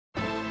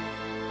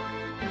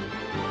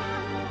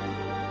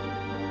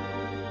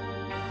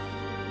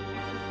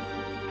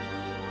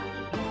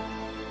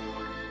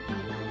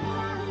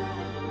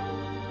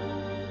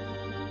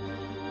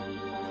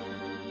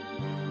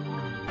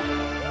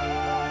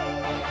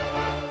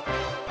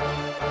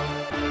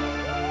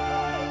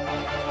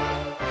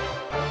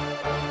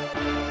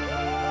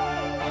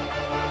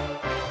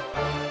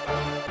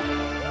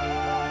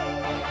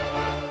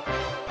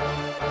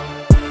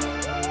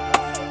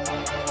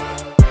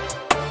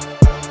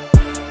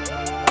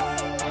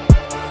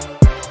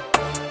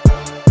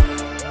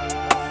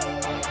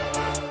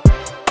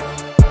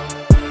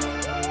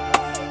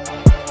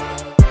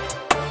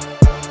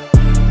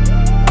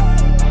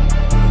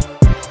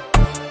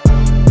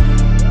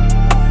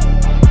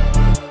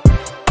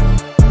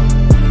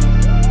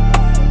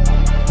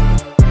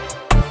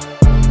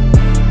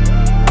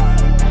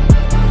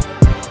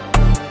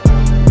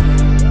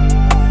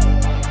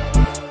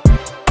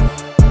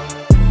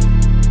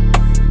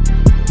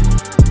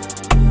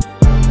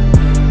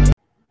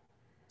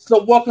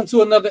So welcome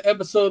to another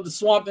episode of the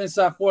Swamp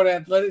Inside Florida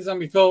Athletics.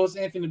 I'm your co-host,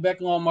 Anthony Beck,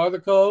 along with my other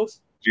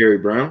co-host, Jerry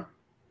Brown.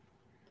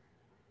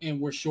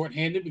 And we're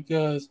shorthanded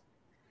because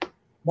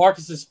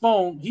Marcus's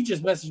phone, he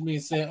just messaged me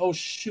and said, oh,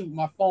 shoot,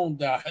 my phone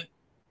died.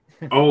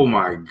 Oh,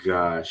 my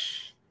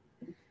gosh.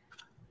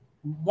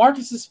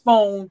 Marcus's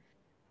phone,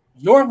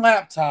 your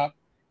laptop.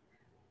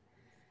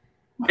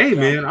 Hey,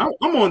 man,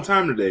 I'm on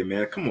time today,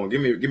 man. Come on, give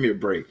me a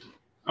break.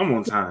 I'm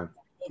on time.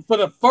 For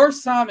the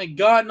first time in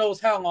God knows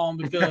how long,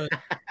 because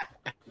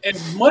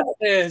as much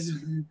as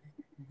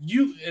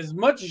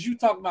you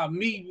talk about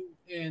me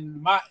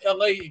and my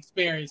LA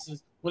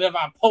experiences, whatever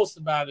I post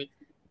about it,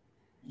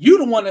 you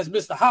the one that's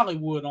Mr.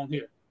 Hollywood on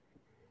here.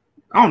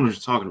 I don't know what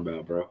you're talking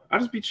about, bro. I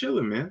just be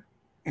chilling, man.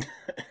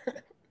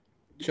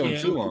 Chilling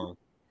too long.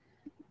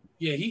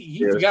 Yeah,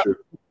 he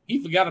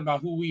forgot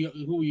about who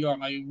we are.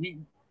 Like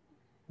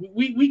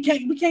we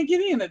can't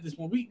get in at this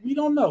point. We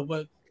don't know,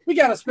 but we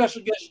got a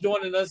special guest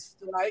joining us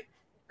tonight,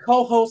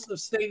 co-host of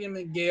Stadium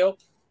and Gale,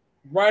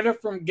 writer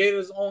from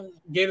Gators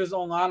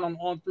Online on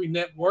On3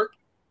 Network,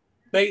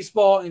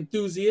 baseball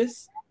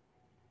enthusiast,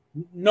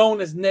 known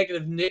as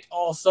Negative Nick.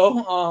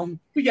 Also,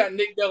 we got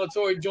Nick De La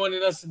Torre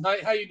joining us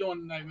tonight. How you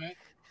doing tonight, man?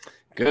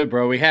 Good,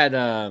 bro. We had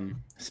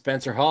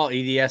Spencer Hall,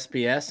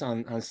 EDSPS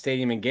on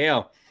Stadium and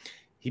Gale.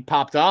 He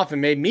popped off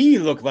and made me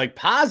look like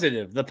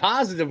the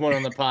positive one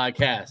on the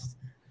podcast.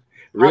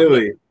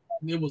 Really?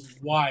 It was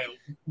wild.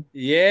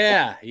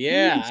 Yeah.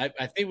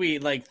 I think we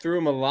threw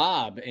him a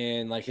lob,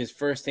 and his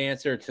first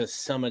answer, to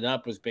sum it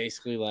up, was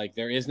basically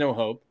there is no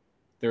hope.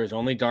 There is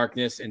only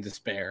darkness and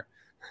despair.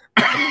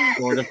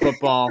 Florida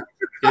football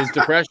is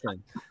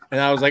depression. And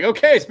I was like,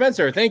 okay,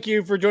 Spencer, thank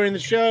you for joining the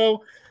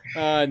show.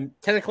 10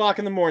 o'clock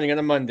in the morning on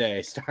a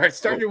Monday.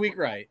 Start your week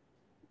right.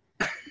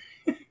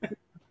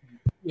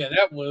 Yeah,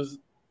 that was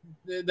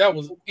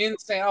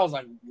insane. I was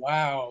like,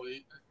 wow.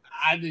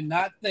 I did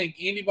not think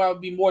anybody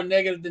would be more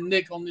negative than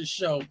Nick on this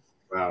show.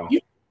 Wow.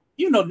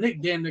 You know, Nick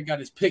damn near got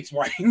his picks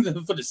right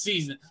for the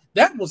season.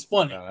 That was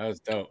funny. Oh, that was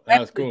dope. That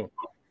was cool.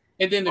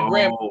 And then the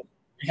Graham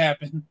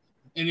happened,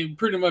 and it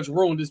pretty much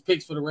ruined his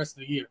picks for the rest of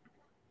the year.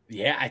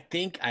 Yeah,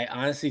 I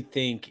honestly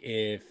think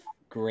if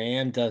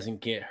Graham doesn't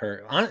get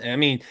hurt, I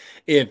mean,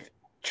 if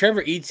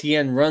Trevor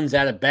Etienne runs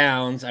out of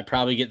bounds, I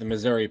probably get the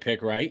Missouri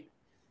pick right.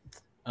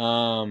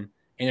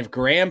 And if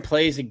Graham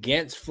plays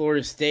against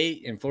Florida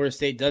State and Florida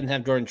State doesn't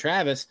have Jordan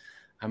Travis,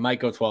 I might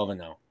go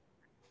 12-0.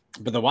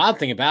 But the wild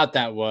thing about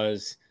that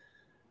was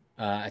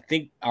I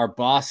think our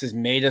bosses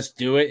made us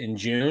do it in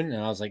June.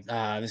 And I was like,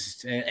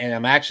 and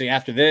I'm actually,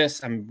 after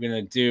this, I'm going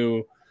to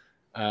do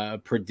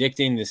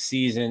predicting the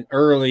season,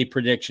 early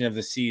prediction of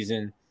the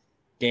season,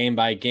 game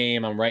by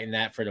game. I'm writing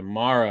that for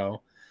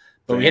tomorrow.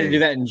 But we had to do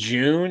that in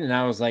June. And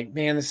I was like,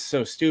 man, this is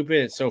so stupid.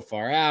 It's so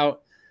far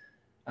out.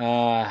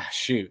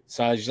 Shoot.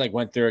 So I just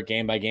went through it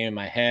game by game in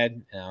my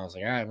head, and I was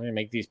like, all right, I'm going to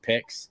make these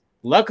picks.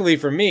 Luckily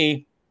for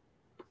me,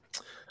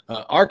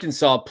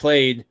 Arkansas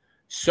played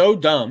so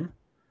dumb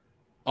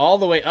all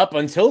the way up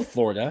until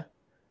Florida,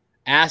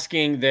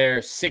 asking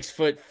their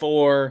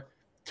 6'4",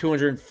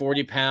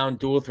 240-pound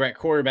dual threat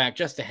quarterback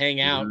just to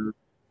hang out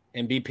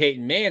and be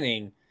Peyton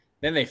Manning.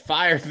 Then they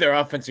fired their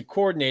offensive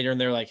coordinator,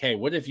 and they're like, hey,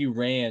 what if you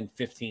ran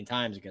 15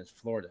 times against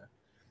Florida?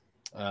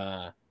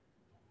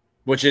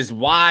 Which is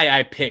why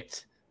I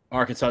picked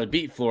Arkansas to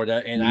beat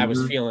Florida, and I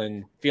was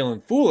feeling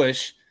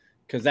foolish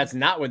because that's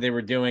not what they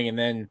were doing. And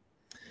then,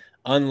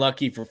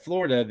 unlucky for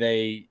Florida,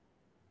 they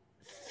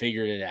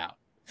figured it out,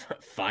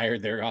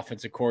 fired their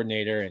offensive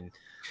coordinator, and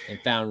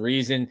found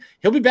reason.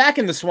 He'll be back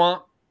in the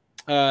swamp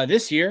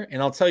this year,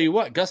 and I'll tell you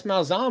what, Gus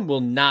Malzahn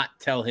will not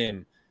tell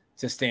him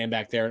to stand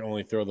back there and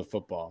only throw the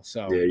football.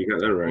 So yeah, you got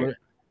that right.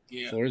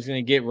 Florida's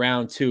going to get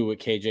round 2 with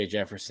KJ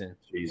Jefferson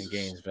in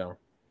Gainesville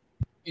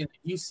in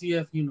a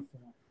UCF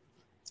uniform.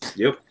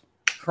 Yep.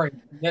 Crazy.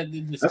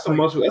 That's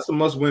a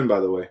must win,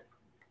 by the way.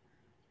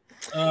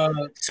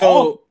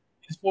 So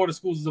Florida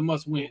schools is a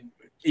must win.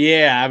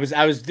 Yeah, I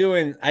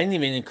didn't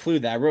even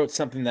include that. I wrote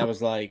something that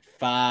was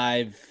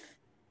 5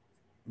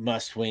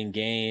 must win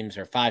games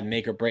or 5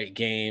 make or break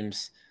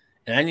games,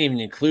 and I didn't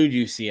even include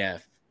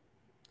UCF.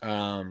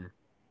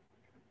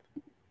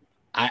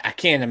 I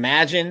can't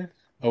imagine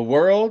a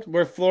world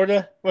where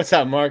Florida. What's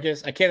up,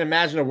 Marcus? I can't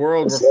imagine a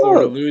world where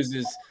Florida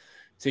loses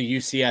to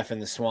UCF in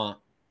the swamp.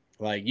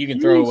 You can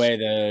throw away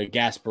the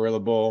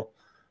Gasparilla Bowl.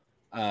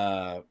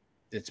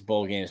 It's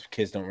bowl games.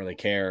 Kids don't really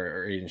care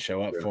or even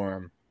show up for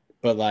them.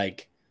 But,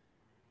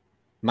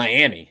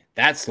 Miami,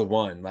 that's the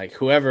one.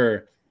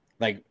 Whoever,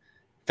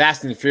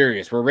 Fast and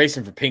Furious, we're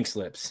racing for pink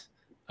slips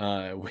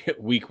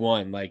week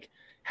 1.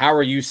 How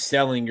are you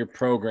selling your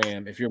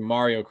program if you're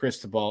Mario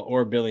Cristobal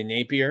or Billy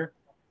Napier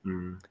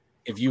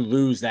if you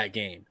lose that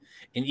game?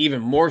 And even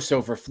more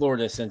so for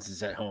Florida since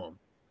it's at home.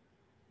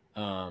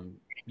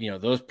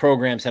 Those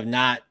programs have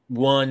not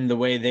won the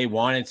way they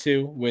wanted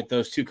to with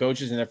those 2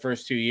 coaches in their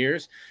first 2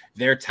 years.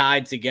 They're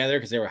tied together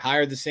because they were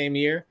hired the same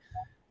year.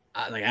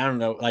 I don't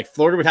know.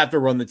 Florida would have to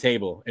run the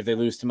table if they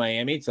lose to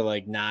Miami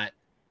to not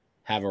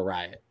have a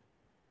riot.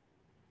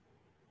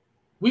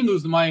 We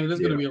lose to Miami,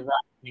 there's going to be a riot.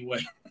 anyway.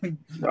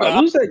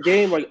 Lose that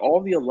game, like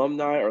all the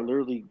alumni are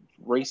literally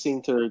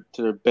racing to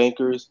their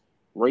bankers,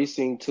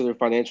 racing to their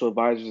financial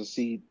advisors to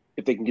see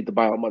if they can get the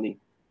buyout money.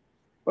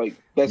 Like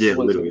that's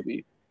what it's going to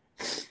be.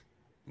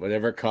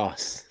 Whatever it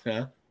costs,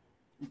 huh?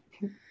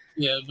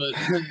 Yeah, but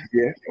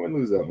yeah, I would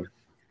lose that one.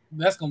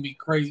 That's gonna be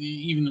crazy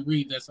even to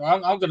read that. So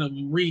I'm gonna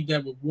read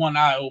that with one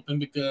eye open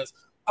because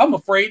I'm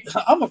afraid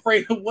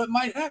of what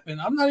might happen.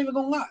 I'm not even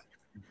gonna lie.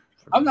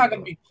 I'm not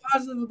gonna be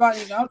positive about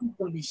anything. I'm just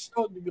gonna be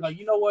stoked to be like,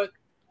 you know what?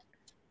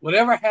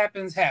 Whatever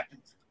happens,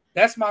 happens.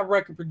 That's my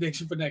record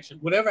prediction for next year.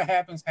 Whatever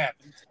happens,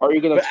 happens. Are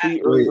you gonna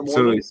tweet early in the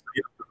morning?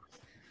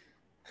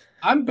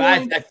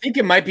 I think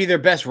it might be their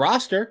best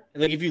roster.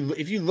 Like if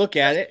you look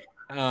at it,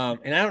 and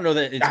I don't know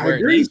that it's where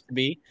it needs to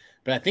be,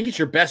 but I think it's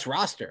your best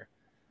roster.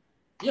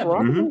 Yeah,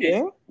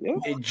 yeah.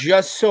 It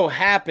just so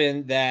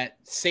happened that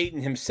Satan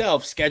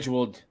himself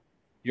scheduled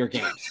your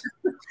games.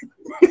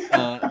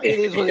 It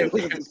is what it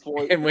is at this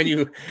point. And when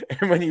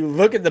you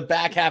look at the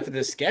back half of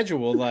the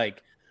schedule,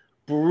 like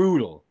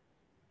brutal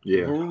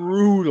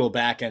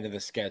back end of the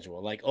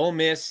schedule. Like Ole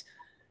Miss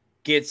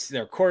gets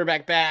their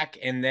quarterback back,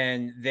 and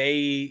then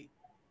they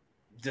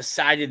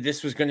decided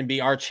this was going to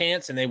be our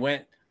chance, and they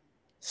went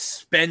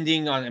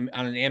spending on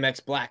an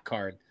Amex Black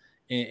card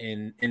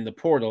in the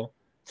portal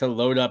to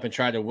load up and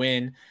try to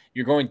win.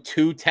 You're going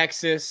to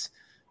Texas,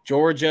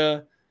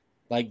 Georgia,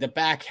 like the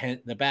back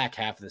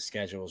half of the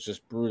schedule is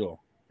just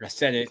brutal. I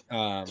said it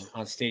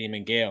on Stadium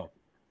and Gale.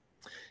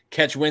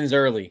 Catch wins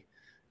early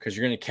because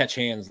you're going to catch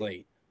hands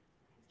late.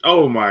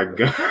 Oh my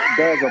god,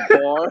 that's a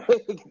bar.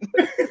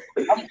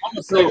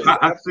 So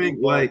I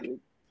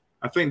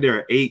think there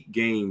are 8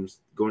 games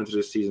going into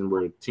this season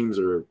where teams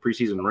are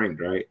preseason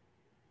ranked, right?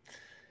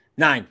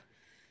 9.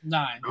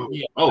 Oh,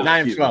 yeah. 9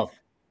 and 12.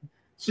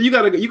 So you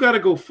gotta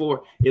go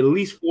for at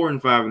least 4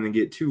 and 5, and then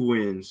get 2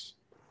 wins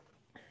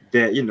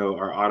that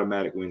are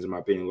automatic wins in my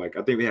opinion. Like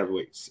I think they have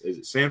is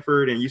it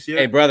Sanford and UCF?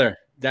 Hey brother,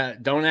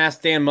 don't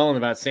ask Dan Mullen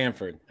about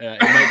Sanford.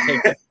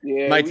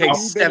 It might take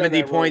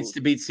 70 points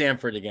to beat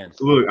Sanford again.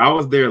 Look, I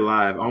was there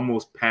live,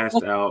 almost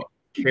passed out,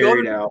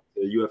 carried out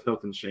the UF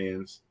Health and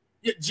Shands.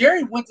 Yeah,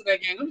 Jerry went to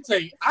that game. Let me tell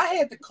you, I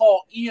had to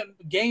call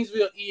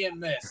Gainesville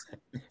EMS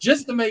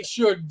just to make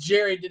sure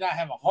Jerry did not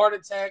have a heart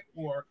attack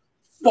or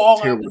fall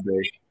out of the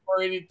game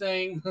or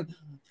anything.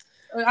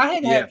 I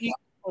had to have him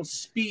on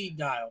speed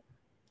dial.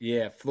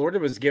 Yeah, Florida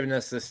was giving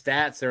us the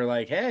stats. They're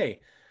like,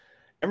 hey,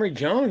 Emory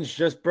Jones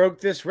just broke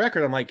this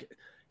record. I'm like,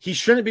 he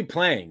shouldn't be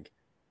playing.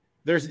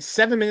 There's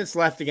 7 minutes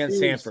left against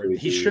Sanford.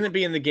 He shouldn't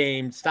be in the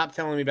game. Stop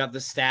telling me about the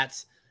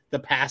stats, the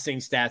passing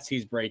stats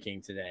he's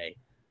breaking today.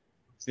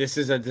 This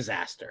is a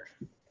disaster.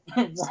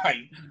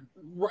 Right,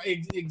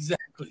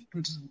 exactly.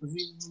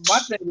 My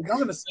thing is, I'm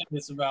going to say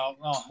this about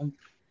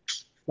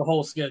the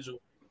whole schedule.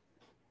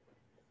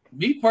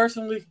 Me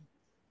personally,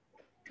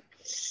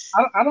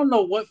 I don't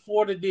know what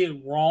Florida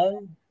did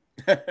wrong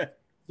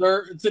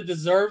to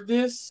deserve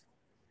this,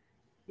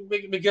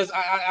 because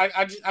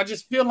I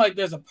just feel like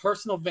there's a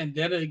personal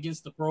vendetta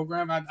against the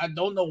program. I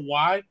don't know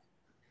why,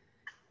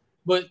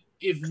 but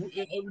if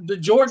the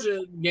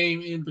Georgia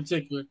game in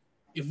particular,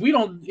 if we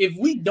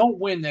don't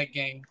win that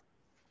game,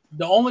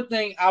 the only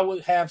thing I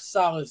would have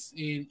solace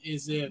in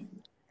is if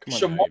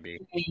Shamar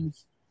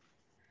James,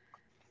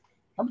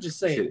 I'm just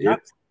saying,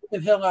 not the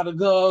hell out of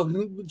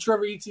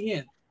Trevor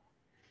Etienne.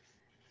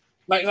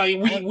 Like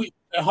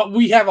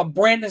we have a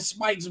Brandon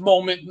Spikes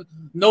moment,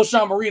 no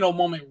Sean Marino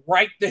moment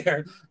right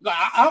there.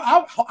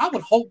 I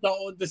would hope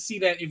to see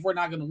that if we're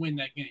not going to win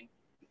that game.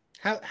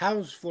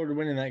 How's Florida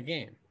winning that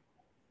game?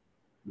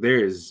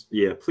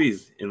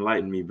 Please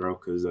enlighten me, bro,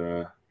 because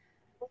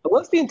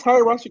unless the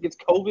entire roster gets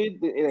COVID,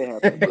 it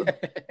ain't happening.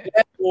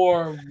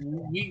 Or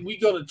we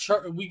go to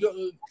church.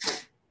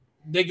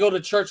 They go to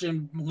church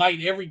and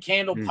light every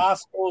candle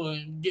possible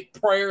and get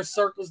prayer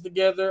circles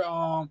together.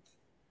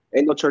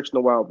 Ain't no church in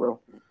a while, bro.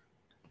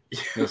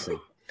 Listen,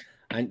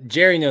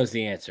 Jerry knows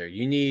the answer.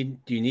 You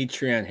need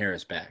Treon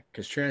Harris back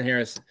because Treon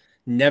Harris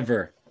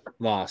never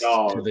lost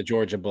to the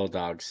Georgia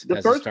Bulldogs.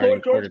 The first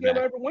Georgia game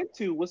I ever went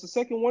to was the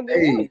second one.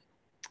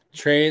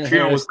 Treon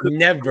Harris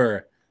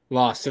never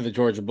lost to the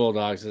Georgia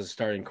Bulldogs as a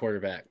starting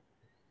quarterback.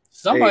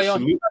 Somebody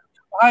on the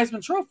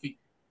Heisman Trophy.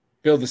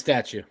 Build the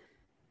statue.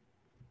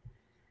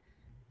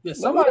 Yeah,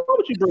 somebody. Why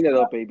would you bring that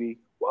up, baby?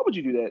 Why would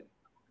you do that?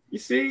 You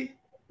see?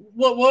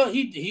 Well,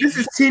 this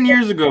is 10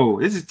 years ago.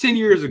 This is 10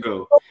 years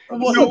ago. A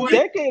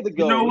decade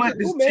ago. You know what?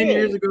 This is 10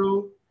 years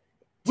ago.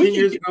 10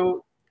 years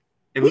ago.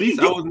 At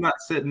least I was not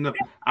setting up.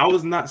 I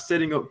was not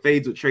setting up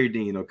fades with Trey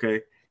Dean.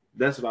 Okay,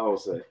 that's what I will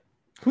say.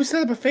 Who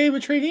set up a fade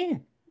with Trey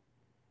Dean?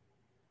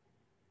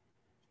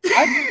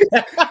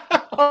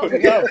 Oh,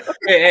 no.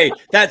 Hey,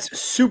 that's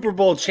Super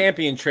Bowl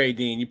champion Trey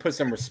Dean. You put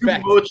some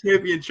respect. Super Bowl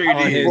champion Trey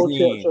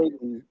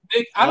Dean.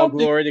 Nick,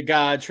 glory to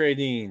God, Trey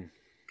Dean.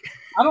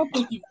 I don't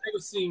think you've ever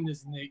seen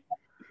this, Nick.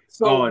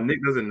 So,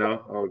 Nick doesn't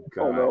know. Oh,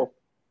 God. Oh, no.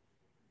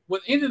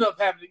 What ended up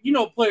happening,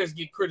 players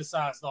get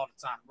criticized all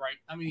the time, right?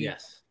 I mean,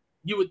 yes.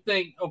 You would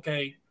think,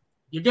 okay,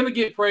 you're going to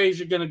get praise,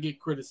 you're going to get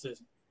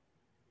criticism.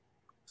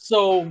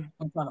 So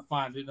I'm trying to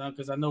find it now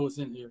because I know it's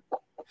in here.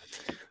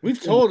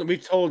 We've told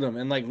them,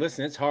 and like,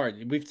 listen, it's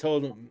hard. We've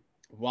told them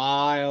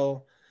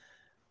while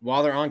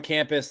they're on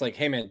campus, like,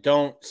 hey man,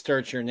 don't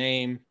search your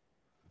name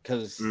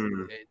because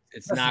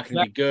it's not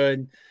going to be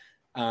good.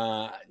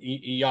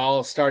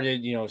 Y'all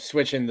started,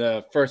 switching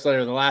the first letter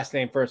of the last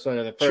name, first letter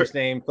of the first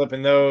name,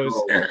 flipping those.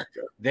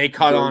 They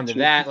caught on to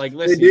that. Like,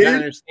 listen, you gotta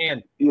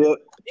understand.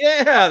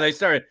 Yeah, they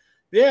started.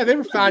 Yeah, they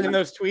were finding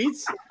those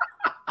tweets.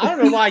 I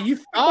don't know why you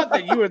thought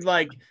that you would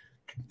like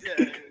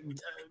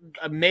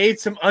made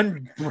some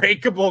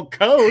unbreakable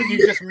code. You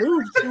just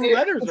moved 2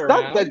 letters around. It's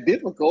not that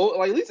difficult.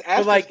 Like, at least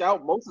ask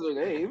out most of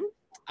their name.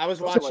 I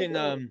was watching.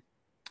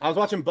 I was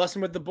watching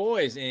Bussin' with the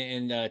Boys,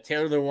 and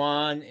Taylor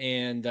Lewan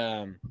and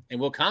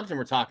Will Compton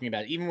were talking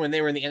about it. Even when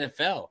they were in the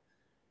NFL,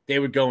 they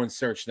would go and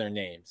search their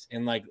names.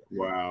 And like,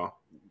 wow.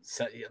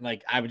 So,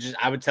 like, I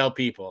would tell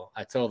people.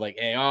 I told like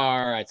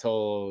AR. I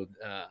told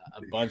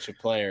a bunch of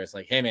players,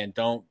 like, hey man,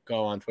 don't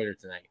go on Twitter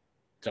tonight.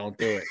 Don't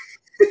do it.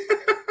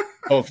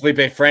 Oh,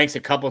 Felipe Franks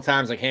a couple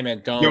times, like, hey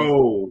man, don't.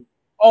 Yo.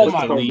 Oh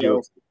my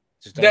God.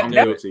 Just don't do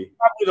it. That's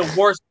probably the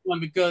worst one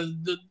because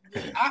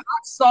I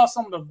saw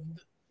some of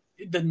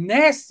the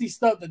nasty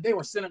stuff that they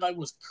were sending. Like,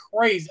 was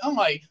crazy. I'm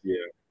like, yeah.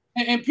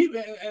 And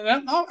people,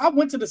 and I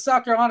went to the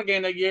South Carolina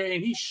game that year,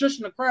 and he's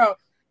shushing the crowd.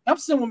 I'm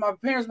sitting with my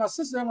parents, my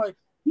sister. I'm like,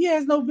 he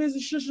has no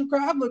business shushing the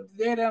crowd. I looked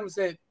dead at him and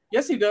said,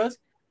 yes, he does.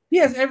 He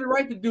has every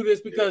right to do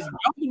this because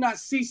y'all do not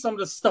see some of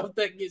the stuff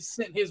that gets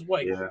sent his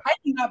way. Yeah. I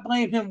do not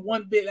blame him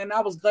one bit, and I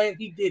was glad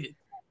he did it.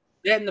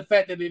 That and the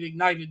fact that it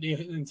ignited the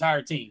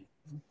entire team.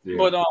 Yeah.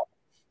 But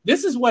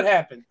this is what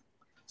happened.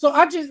 So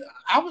I did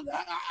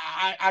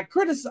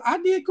criticize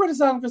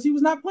him because he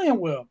was not playing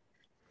well.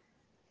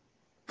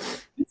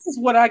 This is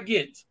what I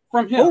get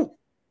from him.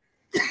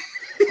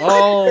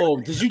 Oh,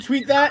 did you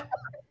tweet that?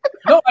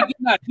 No, I did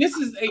not. This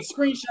is a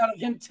screenshot of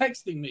him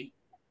texting me.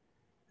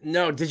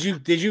 No, did you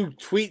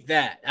tweet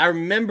that? I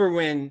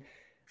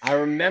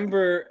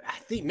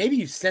think maybe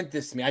you sent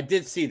this to me. I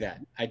did see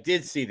that.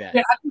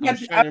 Yeah, I'm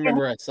trying to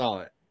remember where I saw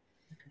it.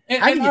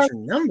 How did you get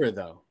your number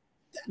though?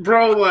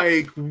 Bro,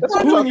 like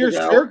who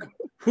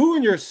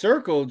in your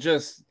circle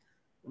just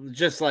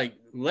like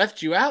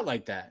left you out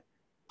like that?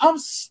 I'm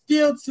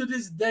still to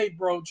this day,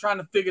 bro, trying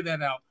to figure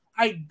that out.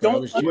 I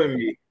don't. It wasn't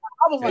me.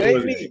 I was like,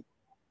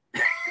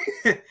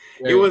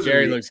 it wasn't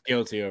Jerry me. looks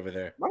guilty over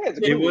there.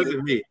 It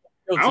wasn't me.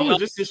 I was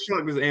just as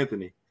shocked as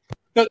Anthony.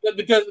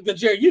 Because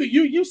Jerry,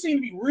 you seem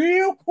to be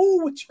real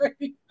cool with Trey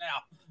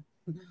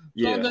now.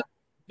 Yeah. So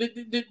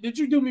did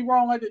you do me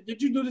wrong like that?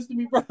 Did you do this to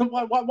me, brother?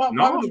 Why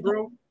no,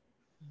 bro.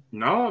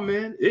 No,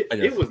 man.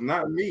 It was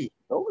not me.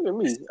 Don't look at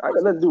me. I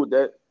got nothing to do with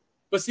that.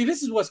 But see,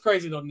 this is what's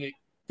crazy though, Nick.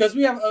 Because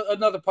we have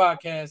another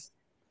podcast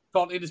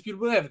called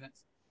Indisputable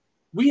Evidence.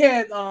 We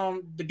had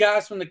the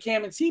guys from the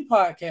Cam and T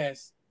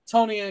podcast,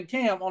 Tony and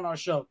Cam, on our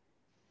show.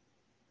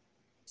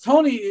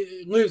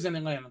 Tony lives in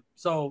Atlanta,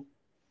 so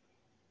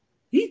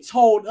he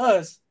told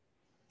us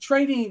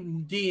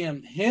trading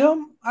DM'd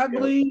him, I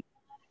believe,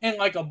 and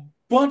like a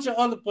bunch of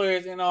other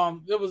players, and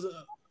there was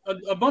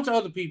a bunch of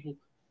other people.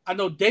 I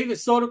know David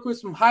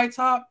Soderquist from High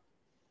Top.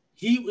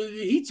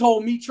 He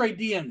told me Trey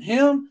DM'd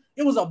him.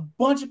 It was a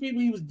bunch of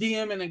people he was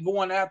DMing and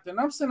going after, and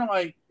I'm sitting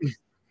like,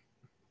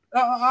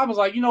 I was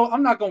like,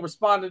 I'm not gonna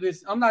respond to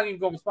this. I'm not even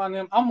gonna respond to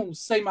him. I'm gonna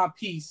say my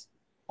piece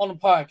on the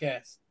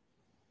podcast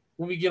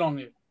when we get on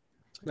there.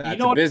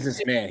 That's a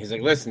businessman. He's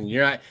like, listen,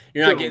 you're not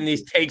getting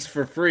these takes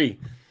for free.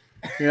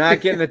 You're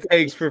not getting the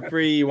takes for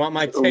free. You want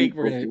my take?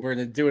 We're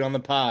gonna do it on the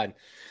pod.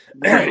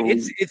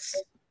 It's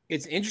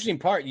an interesting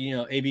part.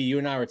 AB, you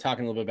and I were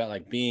talking a little bit about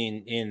like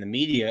being in the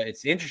media.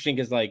 It's interesting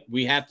because like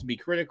we have to be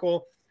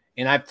critical,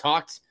 and I've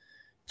talked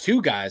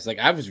to guys like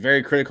I was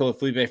very critical of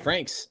Felipe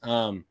Franks,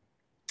 and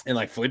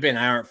like Felipe and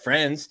I aren't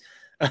friends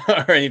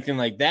or anything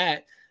like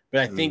that. But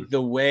I think the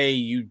way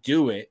you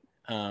do it.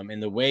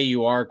 And the way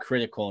you are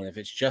critical, and if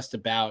it's just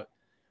about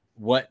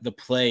what the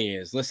play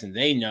is, listen,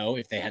 they know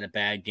if they had a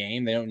bad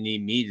game, they don't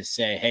need me to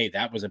say, hey,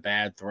 that was a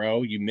bad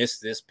throw. You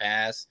missed this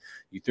pass.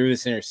 You threw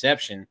this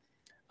interception.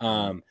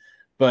 But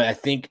I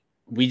think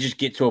we just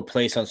get to a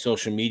place on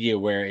social media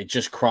where it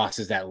just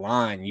crosses that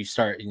line. You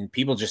start, and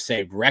people just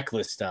say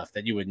reckless stuff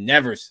that you would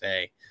never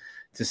say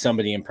to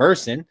somebody in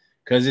person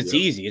because it's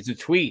easy. It's a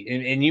tweet.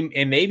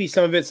 And maybe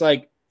some of it's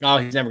like, oh,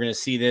 he's never going to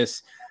see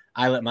this.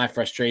 I let my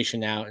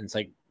frustration out. And it's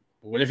like,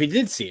 what if he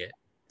did see it?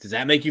 Does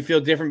that make you feel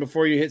different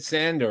before you hit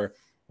send? Or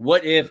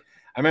what if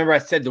 – I remember I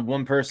said to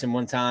one person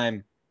one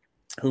time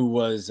who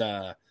was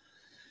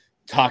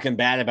talking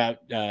bad about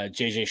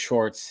J.J.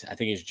 Schwartz, I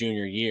think his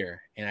junior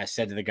year. And I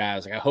said to the guy, I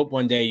was like, I hope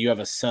one day you have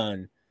a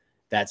son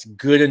that's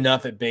good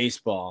enough at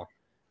baseball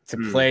to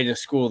play at a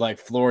school like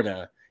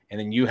Florida, and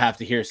then you have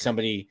to hear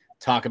somebody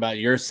talk about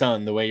your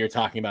son the way you're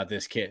talking about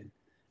this kid.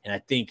 And I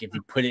think if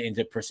you put it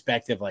into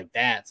perspective like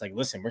that, it's like,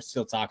 listen, we're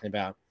still talking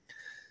about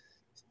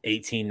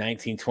 18,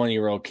 19,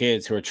 20-year-old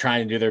kids who are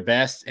trying to do their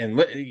best.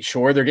 And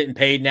sure, they're getting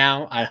paid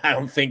now. I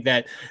don't think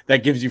that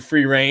gives you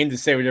free reign to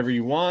say whatever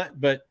you want,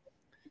 but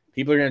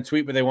people are going to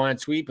tweet what they want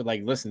to tweet. But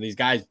like, listen, these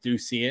guys do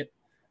see it.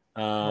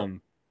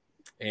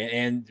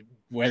 And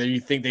whether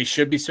you think they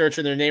should be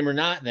searching their name or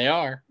not, they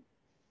are.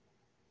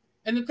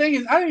 And the thing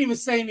is, I didn't even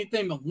say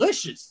anything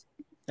malicious.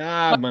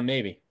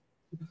 Maybe.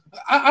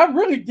 I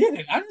really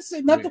didn't. I didn't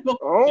say nothing. But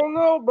oh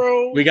no,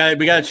 bro. We got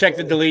to check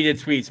the deleted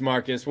tweets,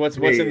 Marcus. What's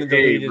in the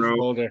deleted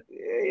folder?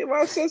 Hey,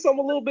 I said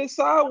something a little bit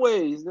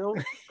sideways. You know,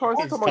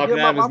 talking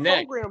about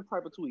my program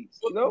type of tweets.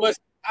 You know, but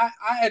I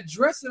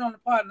addressed it on the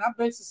pod, and I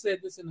basically said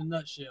this in a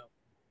nutshell.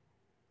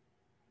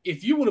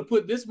 If you would have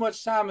put this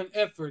much time and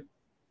effort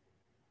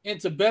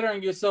into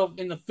bettering yourself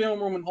in the film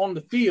room and on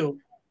the field,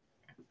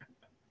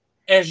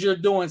 as you're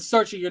doing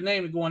searching your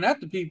name and going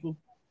after people,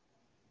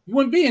 you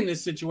wouldn't be in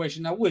this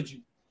situation now, would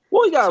you?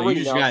 Well, you got a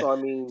ring now, so I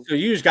mean. So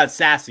you just got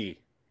sassy.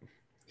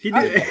 He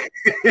did.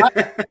 That's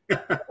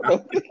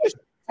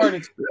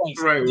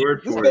right,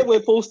 word this for man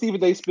went full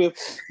Stephen A.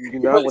 Smith. You do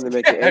not want to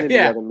make an enemy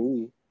out of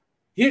me.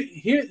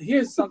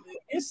 Here's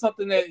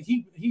something that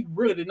he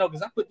really didn't know,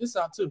 because I put this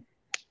out too.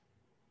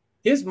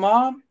 His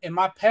mom and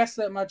my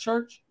pastor at my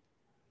church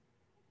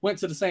went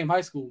to the same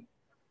high school.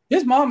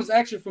 His mom is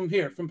actually from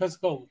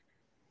Pensacola.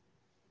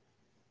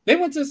 They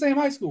went to the same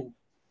high school.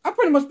 I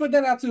pretty much put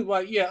that out too.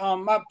 Like, yeah,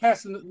 my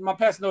pastor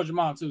knows your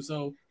mom too.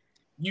 So,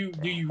 do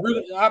you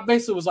really? I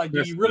basically was like,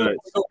 do you really?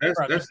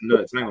 That's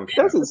nuts.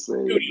 That's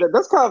insane.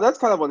 That's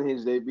kind of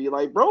unhinged. They be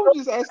like, bro,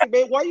 just asking,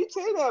 man, why you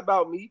saying that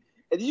about me?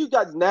 And then you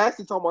got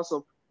nasty talking about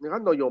some. Man, I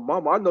know your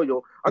mama. I know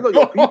your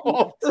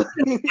people.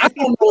 I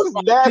don't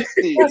know.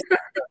 Nasty.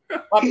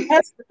 My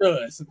pastor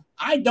does.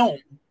 I don't.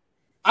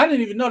 I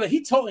didn't even know that.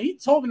 He told me.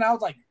 And I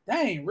was like,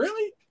 dang,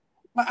 really?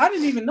 I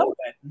didn't even know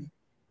that.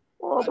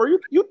 Oh, bro,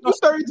 you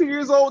 32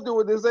 years old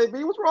doing this,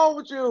 AB. What's wrong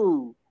with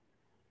you?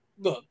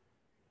 Look,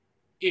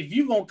 if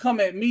you gonna come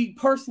at me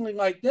personally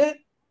like that,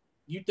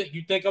 you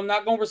think I'm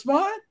not gonna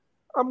respond?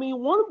 I mean,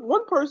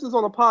 one person's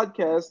on a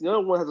podcast, the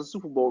other one has a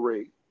Super Bowl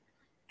ring.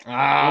 That's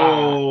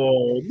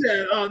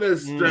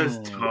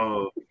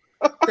tough.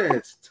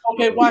 That's tough.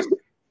 Okay, watch.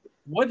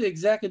 What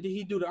exactly did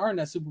he do to earn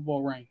that Super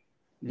Bowl ring?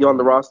 He on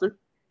the roster?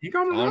 He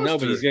got on the roster. I don't know,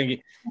 but he's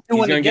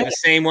gonna get the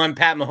same one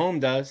Pat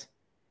Mahomes does.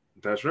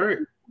 That's right.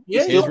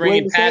 Yeah, his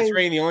ring and Pat's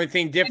ring. The only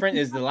thing different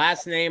is the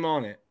last name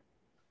on it.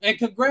 And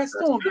congrats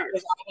to him,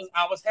 because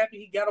I was happy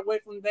he got away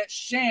from that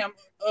sham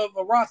of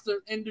a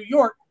roster in New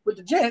York with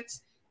the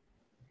Jets,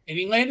 and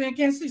he landed in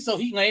Kansas City. So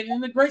he landed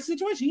in a great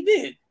situation. He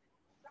did.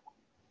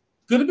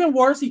 Could have been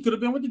worse. He could have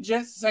been with the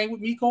Jets. Same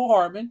with Mecole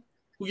Hardman,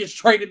 who gets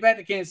traded back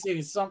to Kansas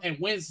City and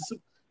wins the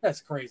Super.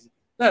 That's crazy.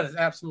 That is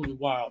absolutely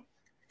wild.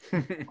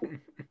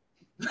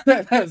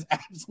 That is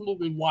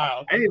absolutely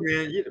wild. Hey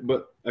man,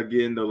 but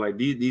again though, like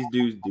these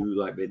dudes do,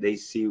 like they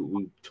see what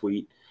we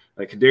tweet.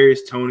 Like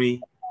Kadarius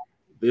Toney,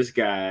 this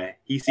guy,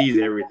 he sees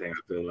everything.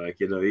 I feel like,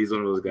 he's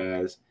one of those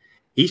guys.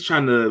 He's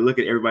trying to look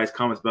at everybody's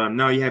comments about him.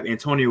 Now you have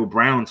Antonio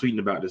Brown tweeting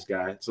about this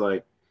guy. It's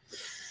like,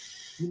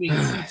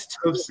 it's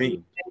tough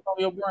scene.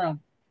 Antonio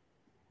Brown.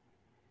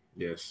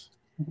 Yes.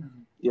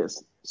 CT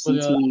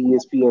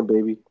ESPN,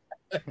 baby.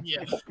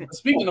 Yeah.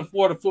 Speaking of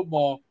Florida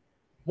football,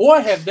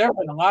 boy, have there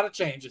been a lot of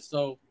changes.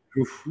 So,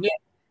 Nick,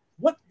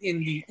 what in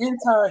the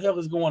entire hell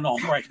is going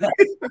on right now?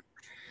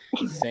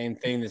 Same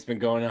thing that's been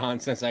going on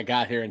since I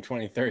got here in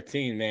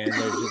 2013, man.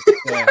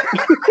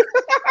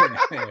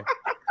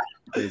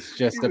 It's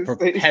just a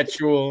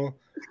perpetual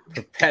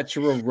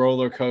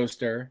roller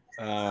coaster.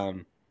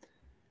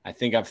 I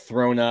think I've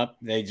thrown up.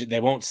 They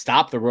won't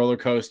stop the roller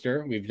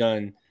coaster. We've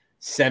done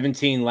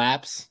 17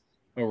 laps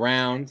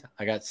around.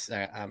 I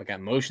got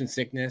motion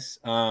sickness.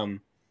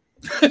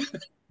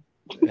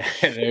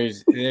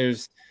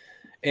 There's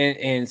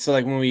and so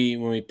like when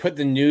we put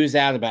the news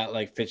out about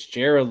like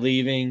Fitzgerald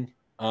leaving,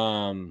 that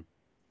one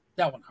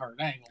hurt.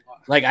 I ain't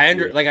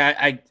gonna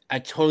lie. I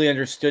totally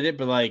understood it,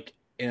 but like,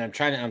 and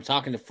I'm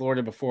talking to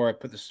Florida before I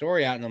put the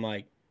story out, and I'm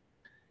like,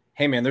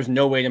 hey man, there's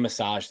no way to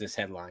massage this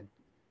headline.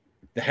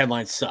 The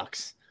headline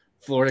sucks.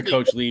 Florida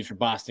coach leaves for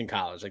Boston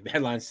College. Like, the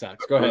headline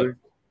sucks. Go ahead.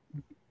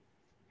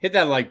 Hit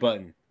that like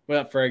button. What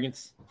up,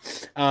 Fergans?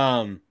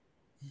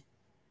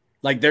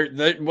 Like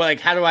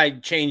how do I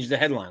change the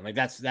headline? Like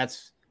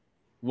that's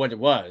what it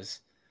was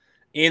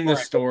in the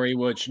story,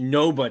 which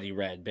nobody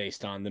read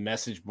based on the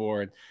message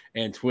board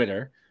and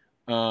Twitter.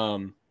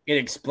 It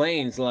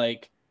explains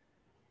like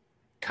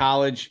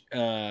college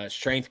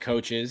strength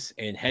coaches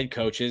and head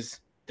coaches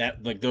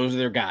that like those are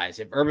their guys.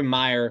 If Urban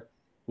Meyer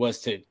was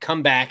to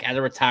come back out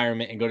of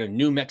retirement and go to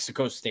New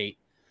Mexico State,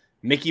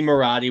 Mickey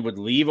Marotti would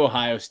leave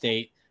Ohio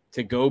State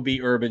to go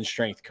be Urban's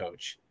strength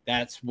coach.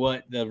 That's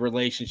what the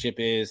relationship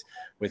is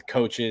with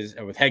coaches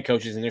or with head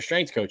coaches and their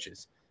strength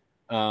coaches.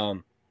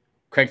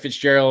 Craig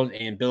Fitzgerald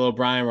and Bill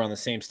O'Brien were on the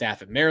same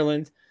staff at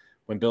Maryland.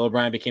 When Bill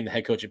O'Brien became the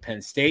head coach at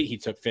Penn State, he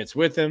took Fitz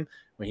with him.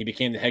 When he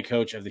became the head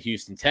coach of the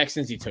Houston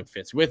Texans, he took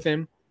Fitz with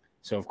him.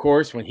 So, of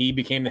course, when he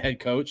became the head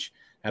coach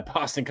at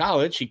Boston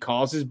College, he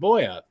calls his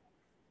boy up.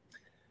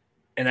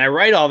 And I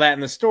write all that in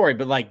the story,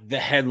 but like the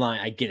headline,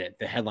 I get it.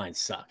 The headline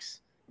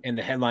sucks. And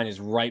the headline is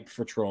ripe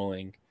for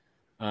trolling.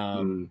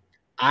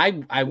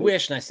 I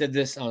wish, and I said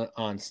this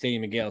on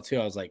Stadium Miguel too,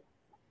 I was like,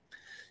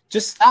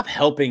 just stop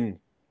helping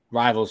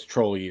rivals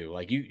troll you.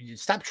 Like you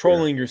stop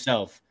trolling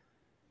yourself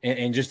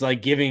and just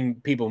like giving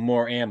people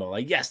more ammo.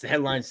 Like, yes, the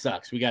headline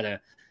sucks. We got to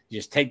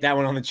just take that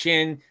one on the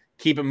chin,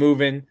 keep it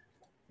moving,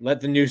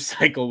 let the news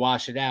cycle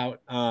wash it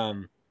out.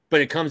 But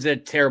it comes at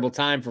a terrible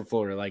time for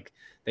Florida. Like,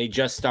 they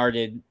just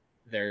started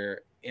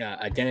their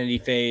identity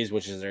phase,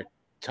 which is their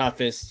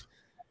toughest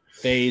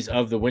phase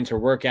of the winter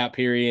workout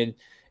period.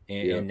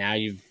 And now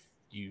you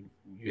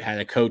had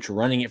a coach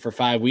running it for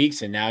 5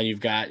 weeks, and now you've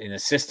got an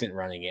assistant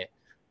running it.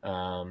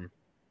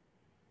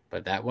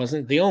 But that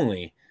wasn't the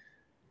only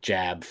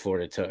jab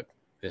Florida took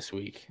this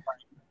week.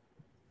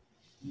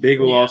 Big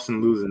loss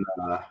in losing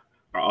our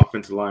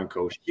offensive line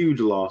coach. Huge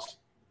loss.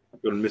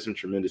 Going to miss him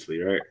tremendously,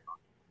 right?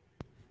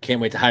 Can't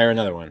wait to hire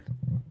another one.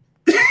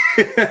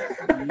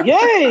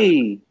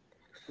 Yay!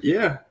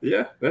 Yeah,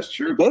 that's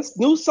true. Best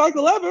news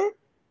cycle ever.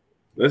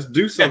 Let's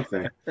do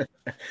something.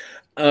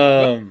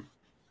 I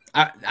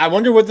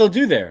wonder what they'll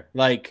do there.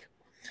 Like,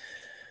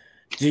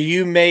 do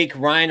you make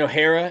Ryan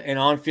O'Hara an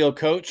on-field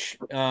coach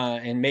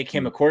and make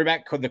him the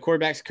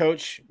quarterback's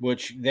coach,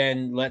 which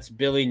then lets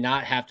Billy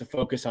not have to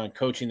focus on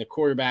coaching the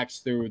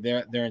quarterbacks through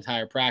their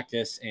entire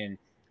practice and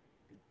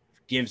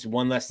gives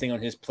one less thing on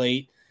his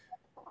plate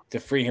to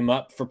free him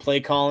up for play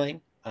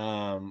calling?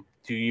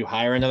 Do you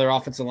hire another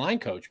offensive line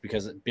coach?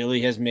 Because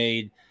Billy has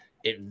made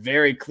it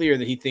very clear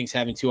that he thinks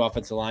having 2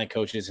 offensive line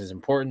coaches is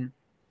important.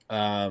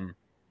 It'll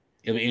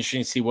be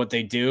interesting to see what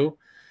they do.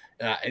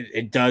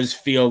 It does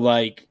feel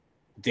like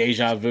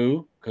deja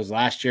vu because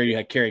last year you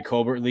had Kerry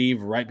Colbert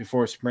leave right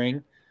before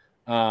spring.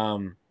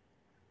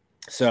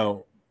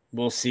 So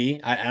we'll see.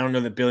 I don't know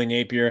that Billy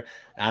Napier,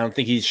 I don't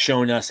think he's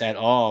shown us at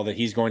all that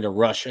he's going to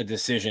rush a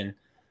decision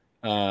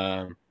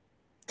to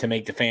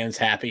make the fans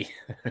happy.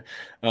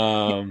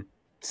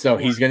 So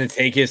he's going to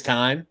take his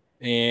time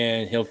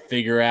and he'll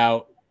figure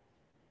out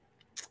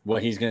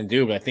what he's going to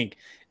do. But I think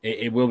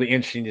it will be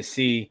interesting to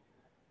see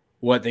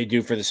what they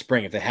do for the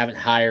spring. If they haven't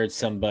hired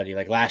somebody,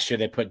 like last year,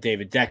 they put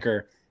David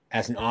Decker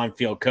as an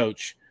on-field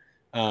coach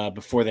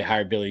before they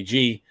hired Billy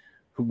G.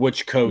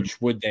 Which coach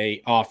would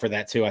they offer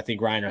that to? I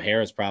think Ryan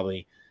O'Hara is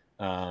probably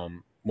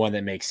one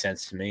that makes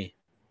sense to me.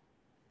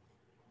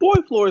 Boy,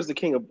 Florida's the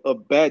king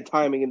of bad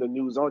timing in the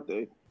news, aren't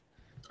they?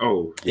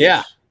 Oh,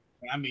 yes.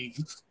 Yeah. I mean,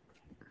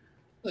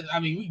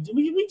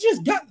 we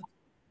just got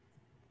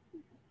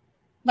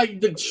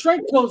like the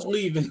strength coach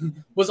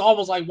leaving was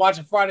almost like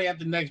watching Friday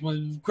After Next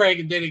when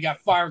Craig and Dana got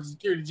fired from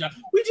security job.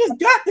 We just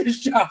got this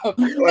job.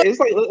 It's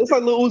like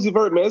Lil Uzi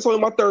Vert, man. It's only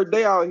my 3rd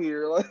day out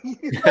here. Like,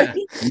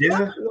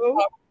 yeah.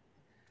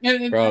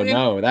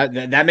 No,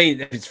 that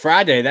means if it's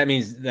Friday. That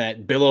means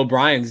that Bill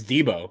O'Brien's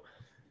Debo.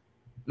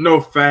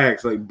 No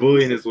facts, like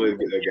bullying his way to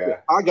get that guy.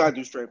 I gotta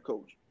do strength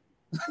coach.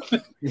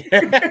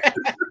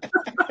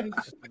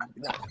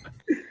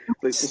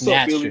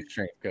 Snatch your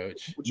strength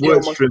coach.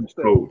 What strength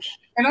coach?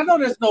 And I know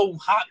there's no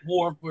hot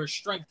war for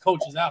strength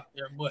coaches out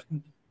there, but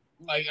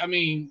like, I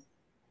mean,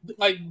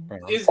 like,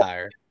 is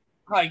tired.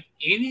 Like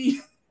any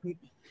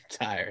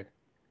tired.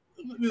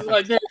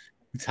 Like they're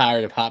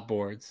tired of hot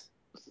boards.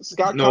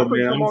 Scott no,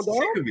 Cochran, man, come I'm on,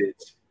 sick of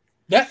it.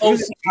 That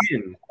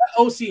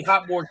OC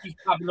hot board keeps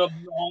popping up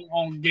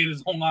on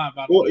Gators online.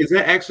 Well, is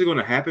that actually going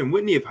to happen?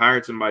 Wouldn't he have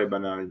hired somebody by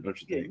now? Don't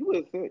you think?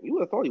 Yeah, you would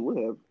have thought he would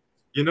have.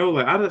 You know,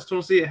 like I just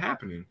don't see it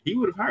happening. He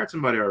would have hired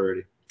somebody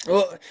already.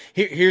 Well,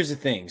 here's the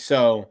thing.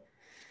 So,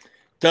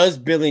 does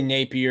Billy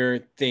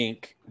Napier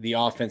think the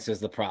offense is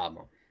the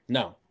problem?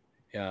 No.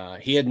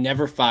 He had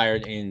never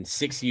fired in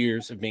 6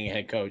 years of being a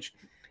head coach,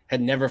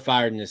 had never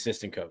fired an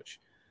assistant coach.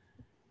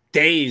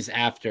 Days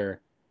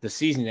after the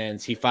season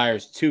ends, he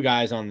fires 2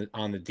 guys on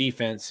the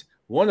defense,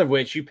 one of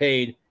which you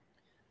paid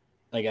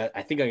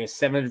I think a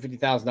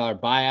 $750,000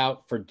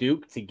 buyout for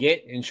Duke to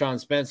get in Sean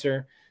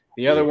Spencer.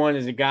 The other one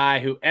is a guy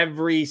who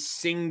every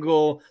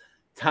single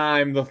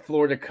time the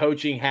Florida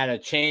coaching had a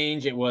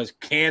change, it was,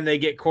 can they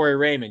get Corey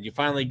Raymond? You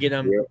finally get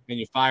him and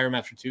you fire him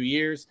after 2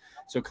 years.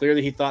 So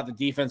clearly he thought the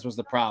defense was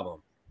the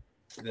problem.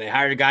 They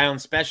hired a guy on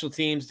special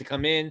teams to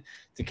come in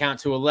to count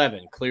to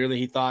 11. Clearly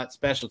he thought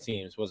special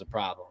teams was a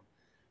problem.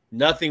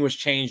 Nothing was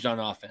changed on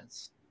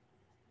offense.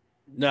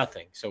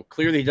 Nothing. So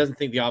clearly he doesn't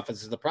think the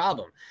offense is the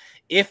problem.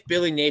 If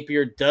Billy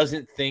Napier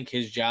doesn't think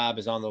his job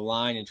is on the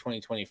line in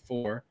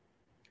 2024,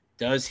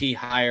 does he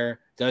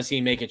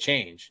make a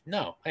change?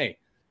 No. Hey,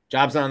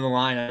 job's on the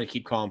line. I'm going to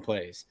keep calling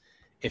plays.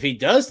 If he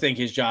does think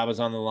his job is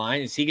on the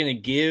line, is he going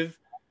to give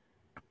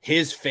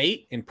his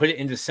fate and put it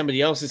into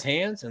somebody else's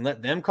hands and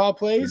let them call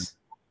plays?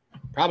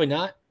 Probably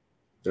not.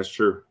 That's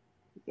true.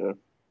 Yeah.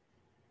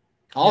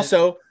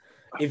 Also,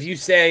 if you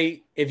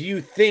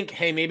think,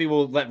 hey, maybe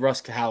we'll let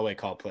Russ Callaway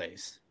call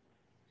plays,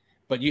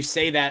 but you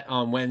say that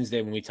on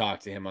Wednesday when we talk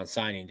to him on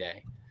signing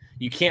day,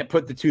 you can't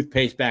put the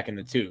toothpaste back in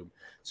the tube.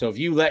 So if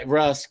you let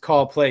Russ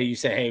call play, you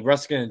say, hey,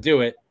 Russ is going to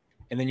do it.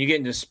 And then you get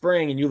into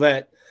spring and you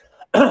let,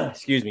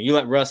 you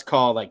let Russ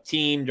call like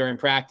team during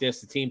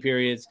practice, the team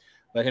periods,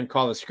 let him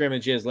call the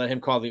scrimmages, let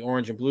him call the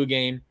orange and blue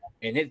game.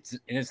 And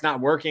it's not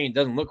working. It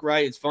doesn't look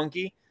right. It's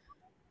funky.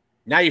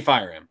 Now you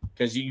fire him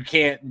because you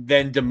can't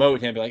then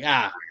demote him. Be like,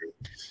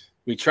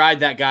 we tried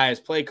that guy as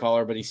play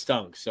caller, but he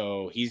stunk.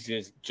 So he's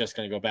just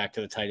going to go back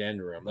to the tight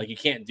end room. Like, you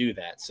can't do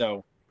that.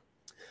 So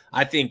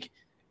I think,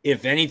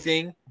 if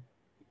anything,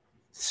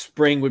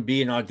 spring would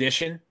be an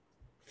audition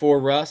for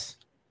Russ.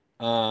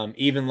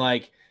 Even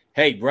like,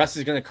 hey, Russ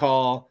is going to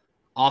call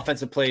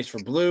offensive plays for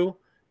blue.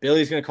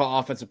 Billy's going to call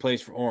offensive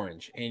plays for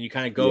orange. And you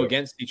kind of go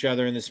against each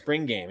other in the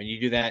spring game. And you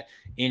do that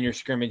in your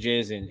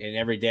scrimmages and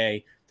every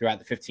day throughout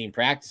the 15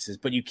 practices.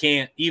 But you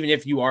can't, even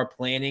if you are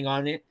planning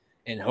on it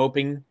and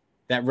hoping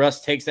that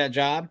Russ takes that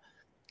job,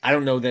 I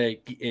don't know that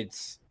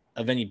it's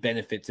of any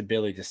benefit to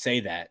Billy to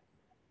say that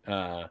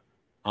on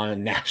a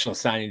National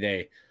Signing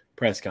Day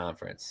press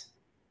conference.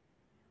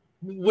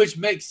 Which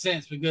makes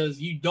sense,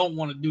 because you don't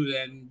want to do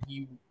that, and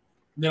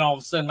then all of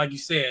a sudden, like you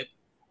said,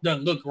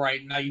 doesn't look right.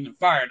 Now you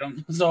fired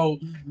them, so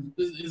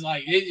it's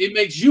like it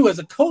makes you as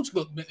a coach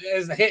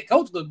as a head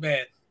coach look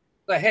bad.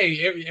 Like, hey,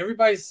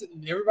 everybody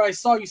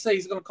saw you say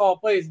he's going to call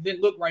plays, it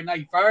didn't look right. Now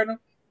you fired him.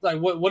 Like,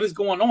 what is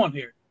going on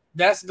here?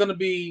 That's going to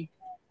be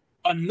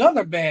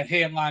another bad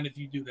headline if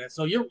you do that.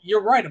 So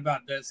you're right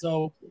about that.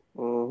 So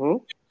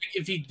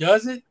if he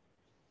does it,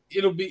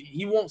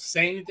 he won't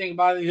say anything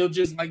about it. He'll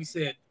just, like you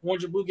said,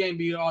 Orange and Blue game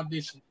be an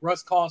audition.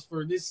 Russ calls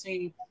for this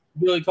team,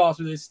 Billy calls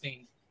for this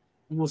team.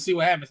 And we'll see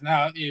what happens.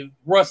 Now, if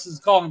Russ is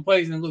calling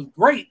plays and it looks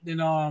great,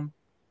 then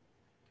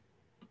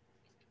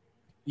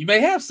you may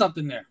have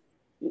something there.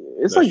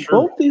 It's That's like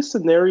true. Both these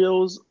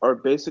scenarios are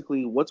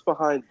basically what's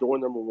behind door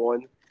number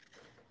one,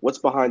 what's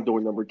behind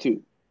door number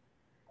two.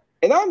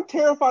 And I'm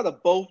terrified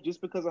of both just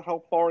because of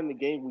how far in the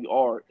game we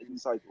are in the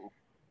cycle.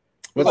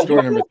 What's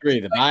door number three?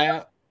 The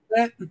buyout?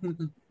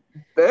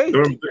 Hey,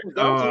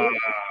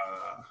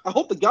 I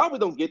hope to God we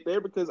don't get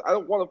there, because I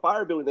don't want to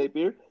fire Billy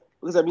Napier,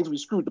 because that means we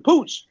screwed the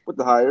pooch with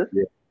the hire.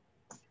 Yeah.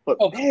 But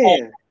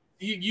man,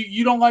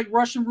 you don't like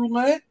Russian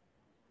roulette?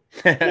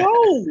 No,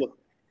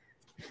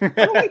 I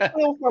don't like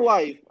playing with my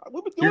life.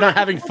 You're not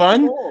having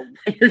fun?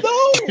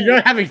 You're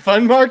not having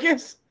fun,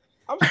 Marcus?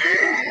 I'm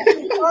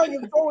crying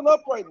and throwing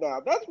up right now.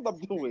 That's what I'm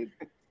doing.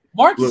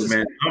 Marcus'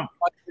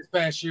 this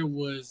past year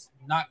was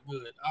not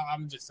good.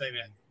 I'm just saying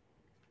that.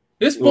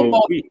 This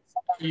football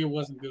year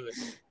wasn't good.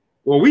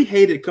 Well, we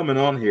hated coming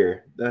on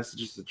here. That's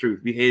just the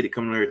truth. We hated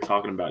coming on here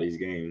talking about these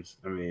games.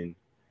 I mean,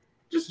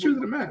 just the truth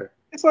of the matter.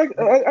 It's like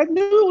I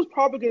knew it was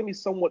probably going to be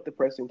somewhat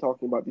depressing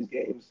talking about these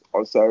games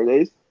on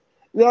Saturdays.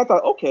 And then I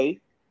thought, okay,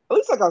 at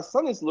least I got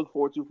Sundays to look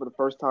forward to for the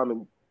first time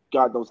in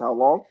God knows how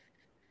long.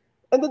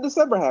 And then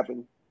December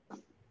happened.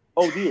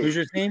 Oh, dear. Who's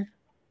your team?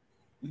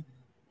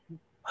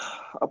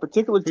 A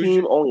particular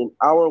team only an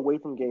hour away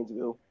from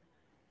Gainesville.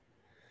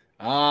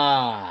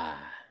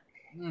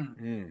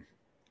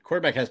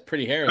 Quarterback has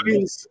pretty hair. I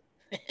mean,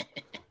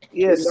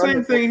 yeah,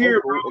 same thing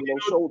here, bro. No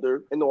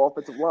shoulder and no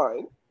offensive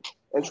line.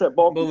 And Trent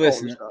Ball. But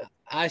listen,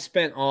 I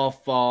spent all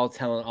fall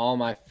telling all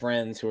my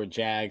friends who are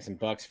Jags and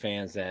Bucks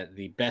fans that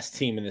the best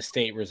team in the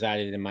state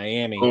resided in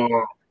Miami,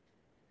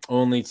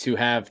 only to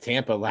have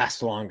Tampa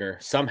last longer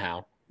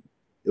somehow.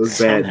 It was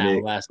bad,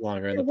 Nick. Last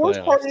longer in the playoffs.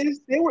 worst part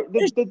is they were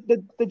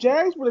the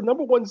Jags were the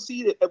number one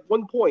seed at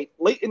one point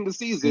late in the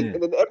season,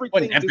 and then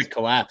everything epic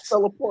collapse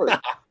fell apart.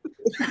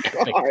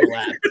 Epic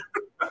collapse.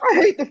 I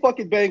hate the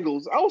fucking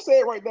Bengals. I'll say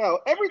it right now.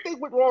 Everything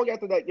went wrong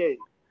after that game.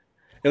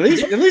 At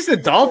least the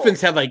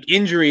Dolphins had like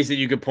injuries that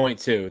you could point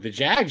to. The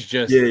Jags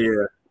just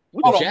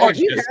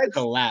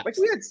collapsed. Like,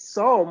 we had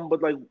some,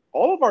 but like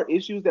all of our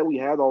issues that we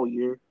had all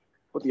year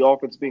with the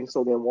offense being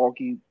so damn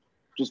wonky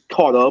just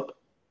caught up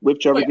with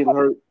Trevor getting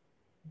hurt.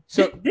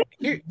 So did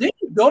you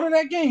go to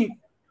that game?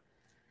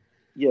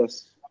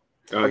 Yes.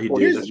 Oh, he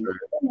did.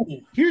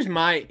 Here's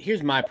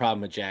my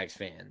problem with Jags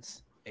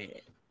fans.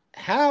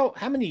 How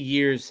many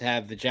years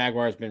have the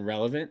Jaguars been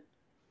relevant?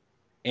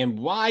 And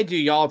why do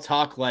y'all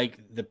talk like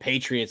the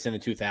Patriots in the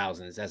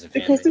 2000s as a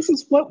fan? Because this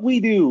is what we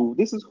do.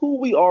 This is who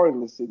we are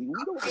in the city. We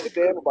don't give a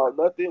damn about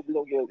nothing. We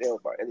don't give a damn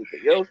about anything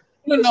else.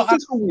 This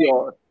is who we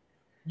are.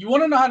 You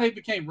want to know how they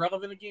became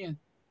relevant again?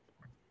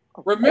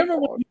 Remember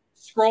when you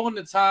were scrolling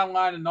the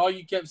timeline and all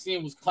you kept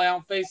seeing was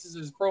clown faces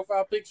as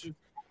profile pictures?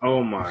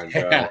 Oh, my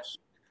gosh.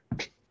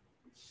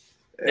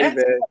 Hey,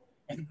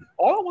 man.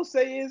 All I will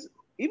say is,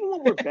 even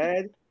when we're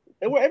bad,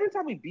 and every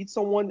time we beat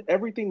someone,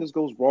 everything just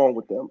goes wrong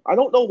with them. I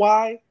don't know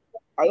why.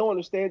 I don't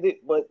understand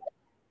it, but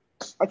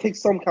I take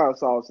some kind of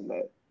solace in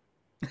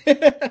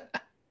that.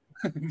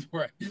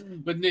 Right.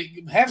 But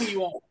Nick, having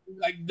you on,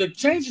 like, the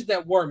changes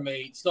that were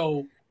made,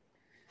 so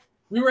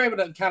we were able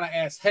to kind of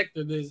ask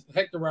Hector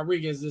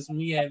Rodriguez this when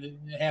we had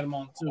him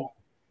on too.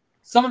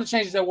 Some of the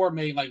changes that were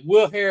made, like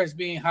Will Harris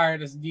being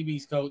hired as the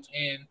DB's coach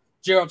and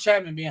Gerald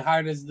Chapman being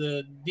hired as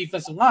the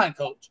defensive line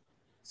coach.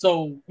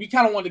 So we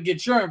kind of wanted to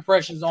get your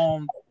impressions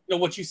on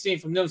what you've seen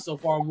from them so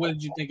far. What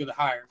did you think of the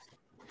hires?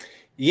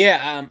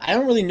 Yeah, I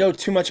don't really know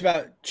too much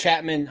about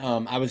Chapman.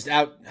 I was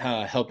out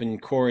helping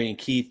Corey and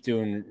Keith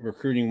doing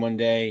recruiting one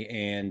day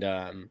and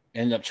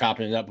ended up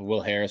chopping it up with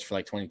Will Harris for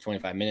like 20,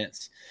 25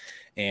 minutes.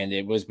 And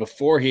it was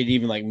before he had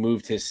even like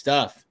moved his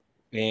stuff.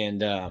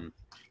 And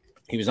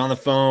he was on the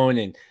phone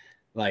and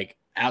like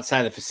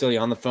outside the facility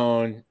on the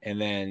phone, and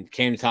then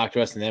came to talk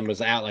to us, and then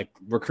was out like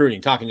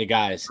recruiting, talking to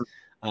guys.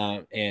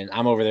 And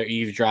I'm over there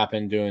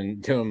eavesdropping,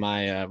 doing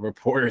my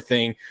reporter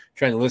thing,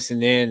 trying to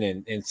listen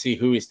in and see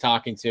who he's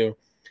talking to.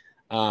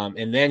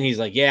 And then he's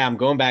like, yeah, I'm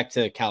going back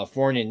to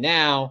California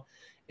now.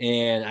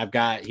 And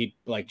he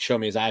like showed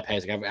me his iPad.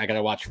 He's like, I got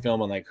to watch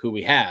film on like who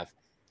we have.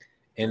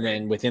 And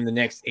then within the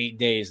next 8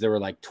 days, there were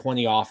like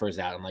 20 offers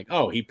out. I'm like,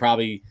 oh, he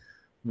probably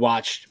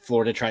watched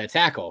Florida try to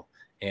tackle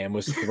and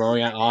was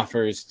throwing out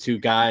offers to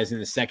guys in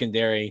the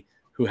secondary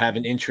who have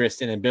an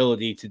interest and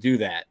ability to do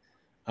that.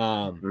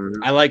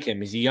 I like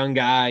him. He's a young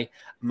guy.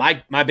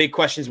 My big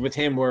questions with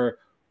him were,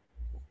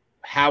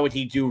 how would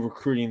he do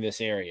recruiting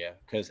this area?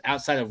 Because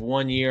outside of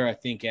 1 year, I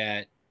think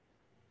at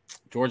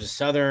Georgia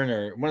Southern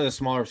or one of the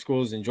smaller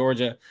schools in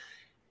Georgia,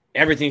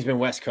 everything's been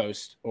West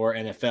Coast or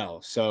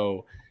NFL.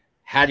 So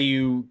how do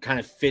you kind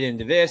of fit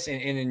into this?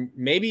 And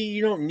maybe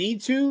you don't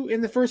need to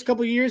in the first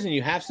couple of years and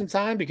you have some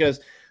time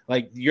because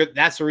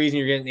that's the reason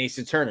you're getting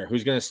Asa Turner,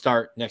 who's going to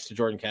start next to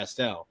Jordan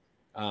Castell.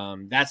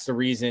 That's the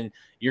reason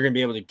you're going to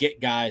be able to get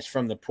guys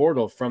from the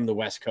portal from the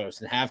West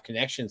Coast and have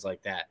connections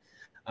like that.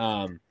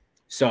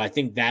 So I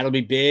think that'll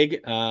be big.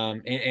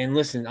 And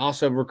listen,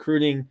 also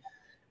recruiting,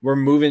 we're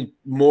moving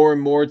more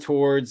and more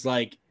towards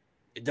like,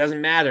 it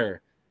doesn't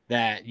matter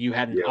that you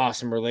had an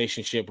awesome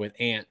relationship with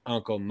aunt,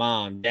 uncle,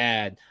 mom,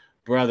 dad,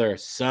 brother,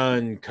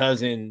 son,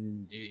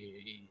 cousin.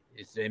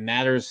 It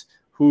matters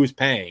who's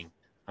paying.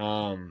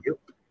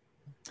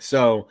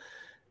 So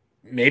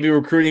maybe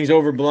recruiting is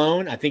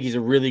overblown. I think he's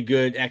a really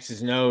good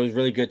X's and O's,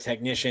 really good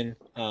technician,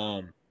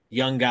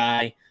 young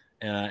guy,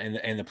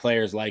 and the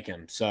players like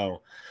him.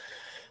 So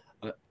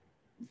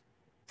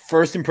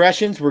first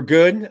impressions were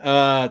good.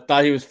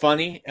 Thought he was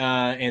funny,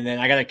 and then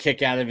I got a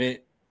kick out of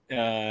it.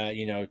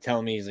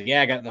 Telling me he's like,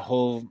 yeah, I got the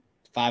whole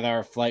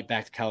 5-hour flight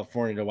back to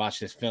California to watch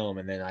this film,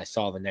 and then I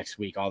saw the next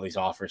week all these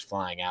offers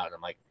flying out, and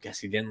I'm like, guess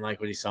he didn't like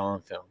what he saw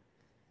on film.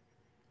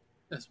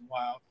 That's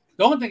wild.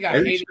 The only thing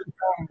I hated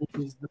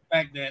was the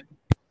fact that,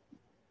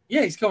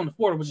 he's coming to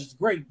Florida, which is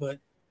great, but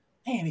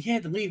man, he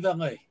had to leave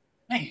LA.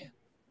 Man,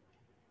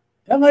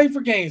 LA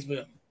for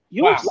Gainesville.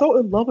 You're so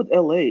in love with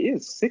LA.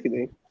 It's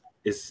sickening.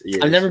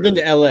 I've never been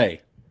to LA.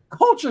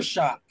 Culture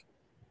shock.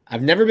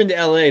 I've never been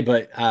to LA,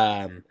 but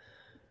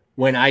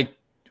when I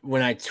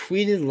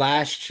tweeted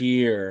last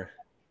year,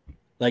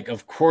 like,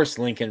 of course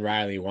Lincoln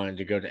Riley wanted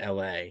to go to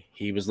LA.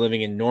 He was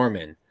living in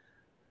Norman.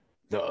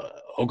 The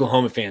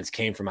Oklahoma fans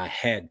came for my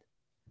head.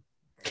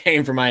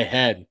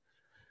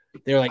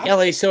 They were like,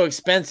 LA's so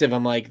expensive.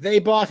 I'm like, they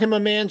bought him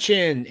a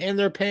mansion and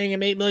they're paying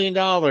him $8 million.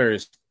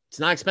 It's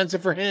not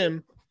expensive for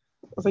him.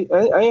 I was like,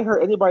 I ain't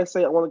heard anybody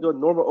say I want to go to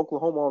Norman,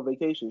 Oklahoma on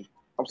vacation.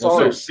 I'm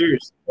sorry. No,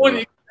 seriously.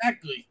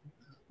 Exactly.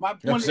 My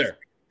point is,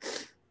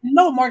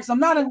 no, Marcus, I'm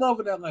not in love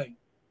with LA.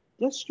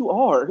 Yes, you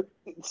are.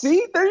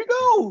 See, there you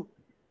go.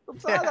 I'm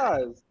side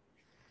eyes.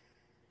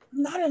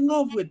 I'm not in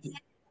love with it.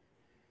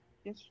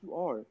 Yes, you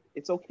are.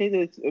 It's okay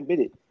to admit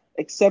it.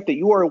 Accept it.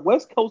 You are a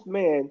West Coast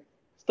man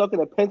stuck in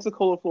a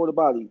Pensacola, Florida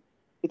body.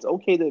 It's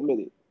okay to admit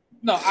it.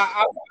 No,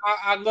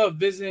 I love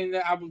visiting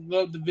there. I would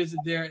love to visit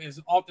there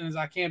as often as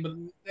I can, but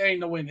there ain't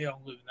no way in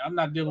hell I'm living there. I'm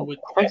not dealing with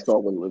that. I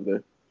wouldn't live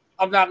there.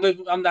 I'm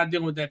not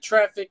dealing with that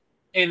traffic.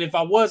 And if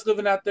I was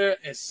living out there,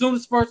 as soon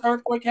as the first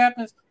earthquake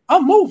happens,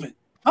 I'm moving.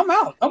 I'm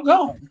out. I'm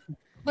gone.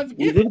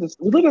 We live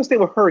in a state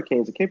with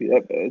hurricanes. It can't be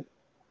that bad.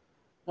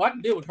 Well, I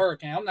can deal with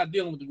hurricane. I'm not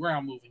dealing with the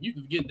ground moving. You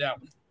can get that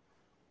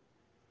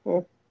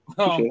one.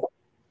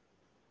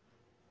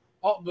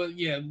 But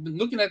yeah,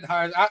 looking at the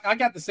hires, I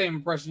got the same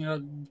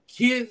impression.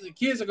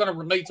 Kids are going to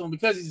relate to him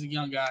because he's a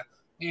young guy,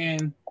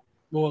 and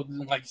well,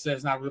 like you said,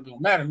 it's not really going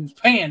to matter who's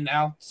paying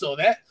now, so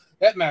that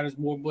matters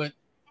more. But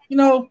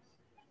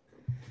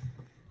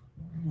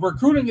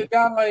recruiting a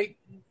guy like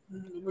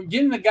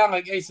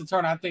Asa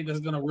Turner, I think that's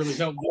going to really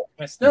help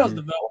Castell's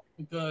development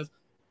because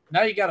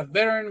now you got a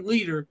veteran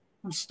leader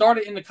who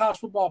started in the college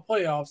football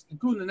playoffs,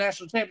 including the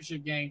national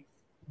championship game,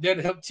 there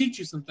to help teach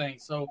you some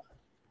things. So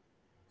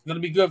it's going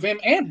to be good for him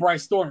and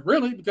Bryce Thornton,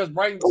 really, because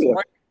Bryce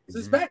is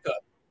his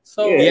backup.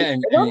 So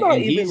and I'm not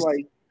even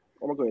like,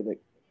 oh my God, Nick.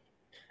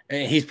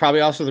 And he's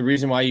probably also the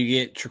reason why you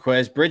get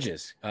Traquez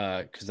Bridges,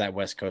 because that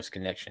West Coast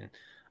connection.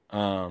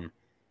 And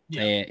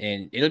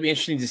it'll be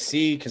interesting to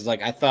see because,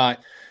 like, I thought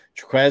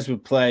Traquez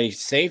would play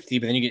safety,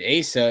 but then you get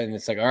Asa, and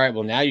it's like, all right,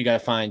 well, now you got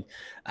to find.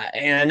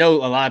 And I know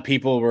a lot of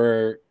people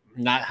were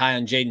not high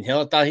on Jaden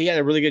Hill. I thought he had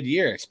a really good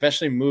year,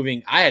 especially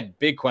moving. I had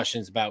big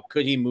questions about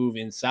could he move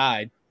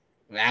inside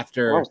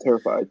after I was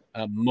terrified.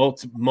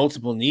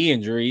 Multiple knee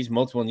injuries,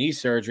 multiple knee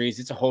surgeries.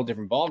 It's a whole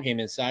different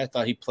ballgame inside. I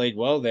thought he played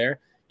well there.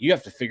 You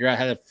have to figure out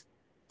how to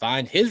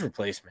find his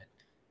replacement.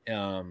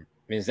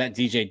 Is that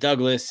DJ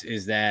Douglas?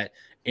 Is that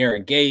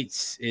Aaron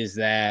Gates? Is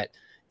that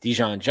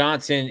Dijon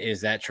Johnson?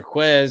 Is that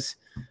Traquez?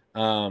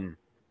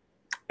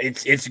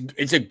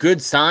 It's a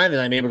good sign that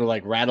I'm able to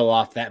like rattle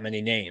off that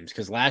many names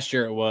because last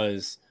year it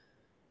was,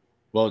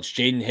 well, it's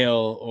Jaden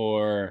Hill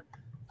or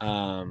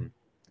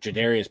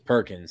Jadarius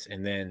Perkins,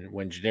 and then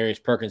when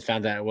Jadarius Perkins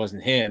found out it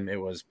wasn't him, it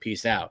was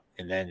peace out,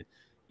 and then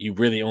you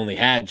really only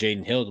had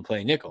Jaden Hill to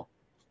play nickel.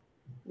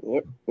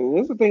 Yep. And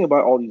that's the thing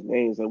about all these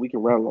names that we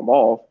can round them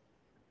off.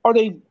 Are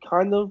they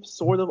kind of,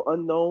 sort of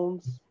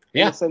unknowns?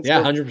 Yeah, in the sense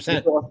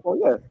 100%. Well,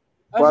 yeah.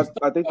 But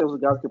I think those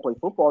guys can play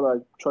football,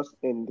 and I trust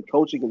in the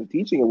coaching and the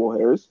teaching of Will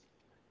Harris.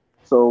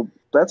 So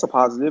that's a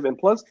positive. And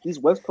plus, these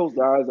West Coast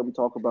guys that we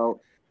talk about,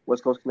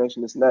 West Coast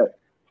connection, this and that,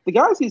 the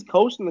guys he's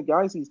coached and the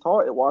guys he's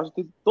taught at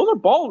Washington, those are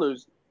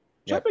ballers.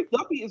 Yep. Trent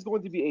McDuffie is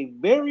going to be a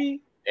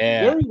very,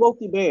 very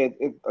wealthy man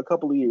in a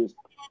couple of years.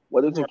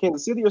 Whether it's in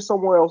Kansas City or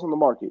somewhere else on the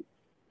market,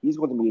 he's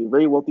going to be a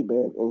very wealthy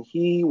man. And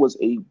he was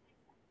a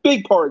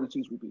big part of the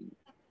Chiefs repeat.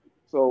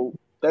 So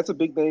that's a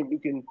big name you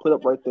can put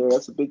up right there.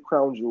 That's a big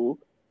crown jewel.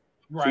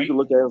 Right. So you can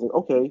look at it and say,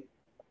 okay,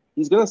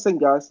 he's going to send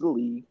guys to the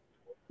league.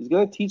 He's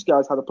going to teach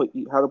guys how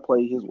to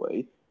play his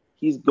way.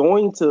 He's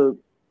going to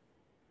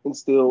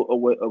instill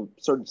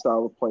a certain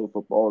style of playing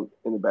football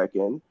in the back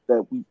end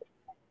that we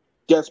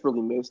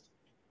desperately missed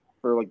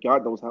for like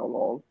God knows how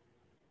long.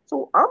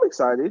 So I'm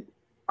excited.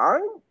 I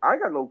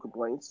got no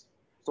complaints.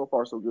 So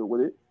far, so good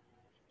with it.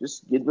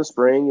 Just get in the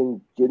spring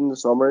and get in the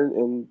summer,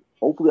 and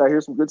hopefully I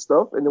hear some good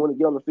stuff. And then when they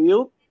get on the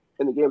field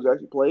and the games are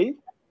actually played,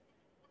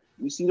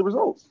 we see the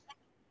results.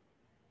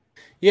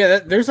 Yeah,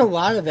 there's a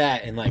lot of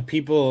that, and like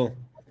people,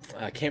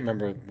 I can't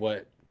remember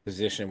what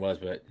position it was,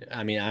 but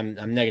I mean,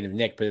 I'm negative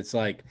Nick, but it's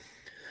like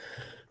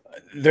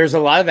there's a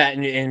lot of that,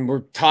 and we're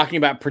talking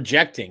about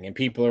projecting, and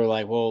people are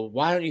like, well,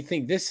 why don't you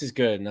think this is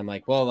good? And I'm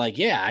like, well, like,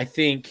 yeah, I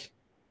think,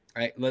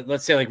 right,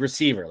 let's say like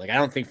receiver, like I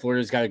don't think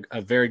Florida's got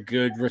a very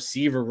good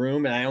receiver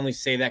room, and I only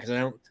say that because I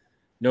don't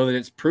know that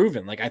it's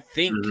proven. Like I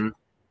think that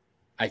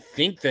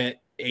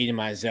Aiden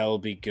Mizell will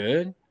be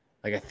good.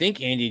 Like I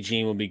think Andy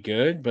Jean will be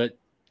good, but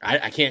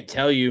I can't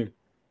tell you,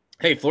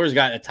 hey, Florida's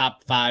got a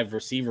top 5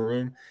 receiver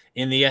room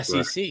in the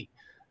SEC. Right.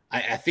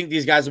 I think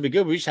these guys will be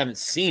good. But we just haven't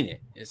seen it.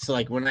 It's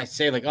like when I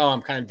say like, oh,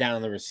 I'm kind of down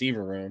on the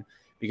receiver room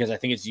because I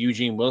think it's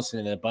Eugene Wilson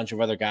and a bunch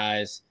of other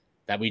guys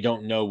that we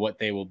don't know what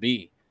they will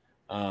be.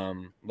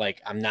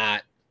 Like I'm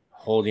not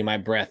holding my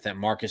breath that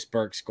Marcus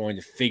Burke's going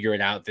to figure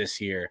it out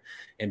this year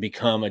and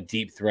become a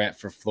deep threat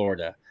for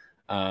Florida.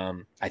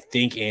 I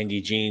think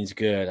Andy Jean's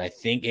good. I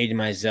think Aiden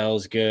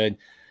Mizell's good.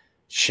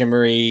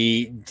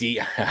 Shimmery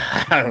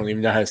I don't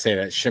even know how to say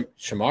that.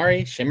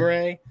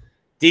 Shimmery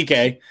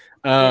DK.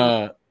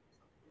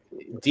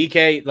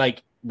 DK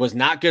like was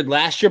not good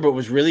last year, but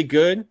was really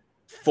good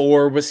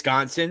for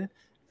Wisconsin.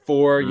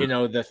 For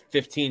the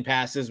 15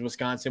 passes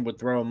Wisconsin would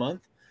throw a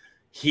month,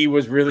 he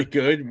was really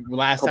good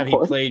last time he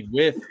played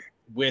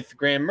with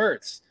Graham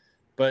Mertz.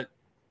 But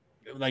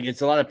like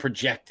it's a lot of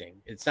projecting.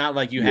 It's not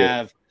like you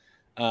have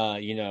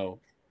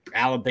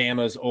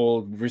Alabama's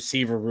old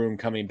receiver room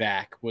coming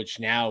back, which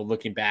now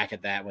looking back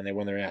at that when they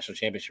won their national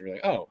championship, we're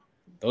like, oh,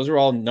 those are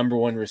all number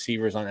 1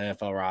 receivers on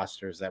NFL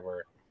rosters that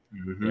were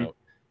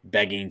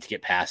begging to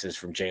get passes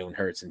from Jalen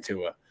Hurts and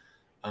Tua.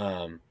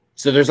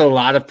 So there's a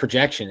lot of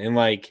projection. And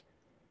like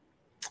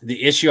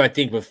the issue I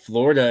think with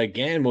Florida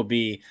again will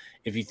be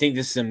if you think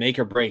this is a make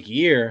or break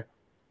year,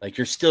 like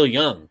you're still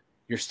young.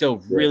 You're still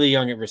really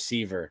young at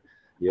receiver.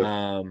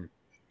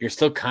 You're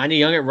still kind of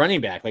young at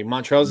running back. Like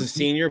Montrell's a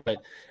senior, but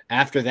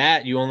after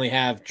that, you only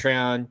have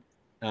Treon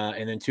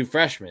and then 2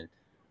 freshmen.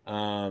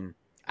 I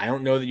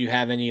don't know that you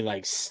have any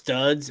like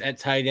studs at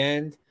tight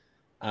end.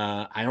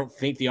 I don't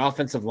think the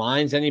offensive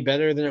line's any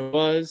better than it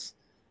was.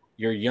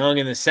 You're young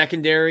in the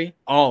secondary,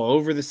 all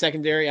over the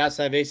secondary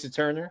outside of Asa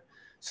Turner.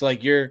 So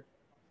like well,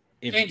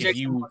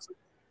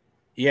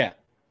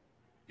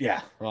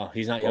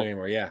 he's not young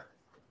anymore. Yeah.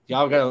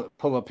 Y'all got to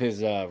pull up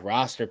his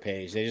roster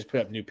page. They just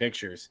put up new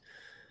pictures.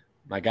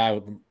 My guy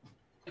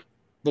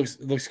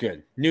looks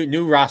good.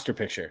 New roster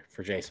picture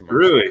for Jason Marshall.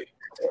 Really?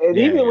 And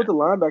even with the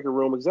linebacker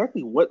room,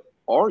 exactly what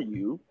are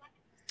you?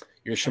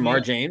 You're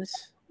Shamar James.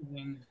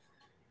 And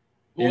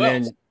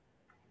then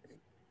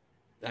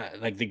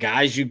like the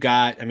guys you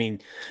got, I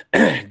mean,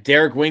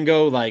 Derek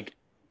Wingo, like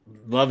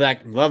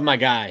love my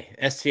guy,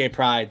 STA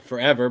pride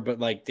forever, but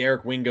like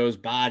Derek Wingo's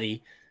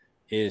body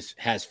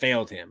has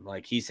failed him.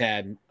 Like he's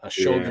had a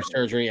shoulder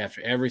surgery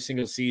after every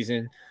single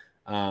season.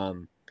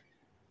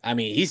 I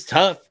mean, he's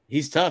tough.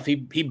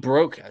 He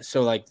broke.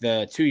 So like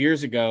the 2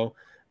 years ago,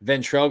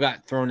 Ventrell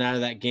got thrown out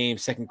of that game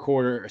second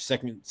quarter or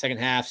second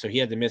half. So he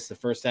had to miss the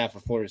first half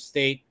of Florida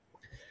State.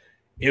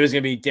 It was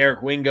going to be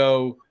Derek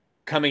Wingo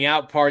coming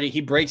out party.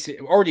 He breaks it.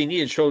 Already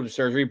needed shoulder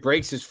surgery.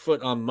 Breaks his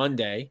foot on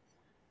Monday,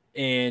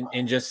 and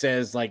just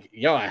says like,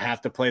 "Yo, I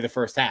have to play the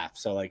first half."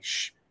 So like,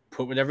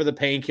 put whatever the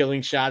pain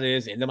killing shot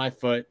is into my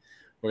foot.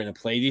 We're going to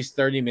play these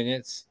 30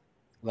 minutes.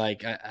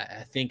 Like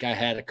I think I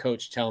had a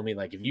coach tell me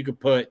like if you could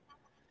put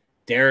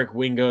Derek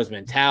Wingo's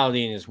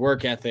mentality and his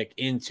work ethic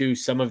into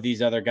some of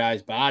these other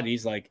guys'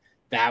 bodies, like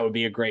that would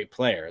be a great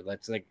player.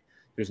 That's like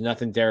there's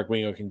nothing Derek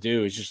Wingo can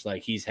do. It's just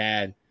like he's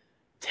had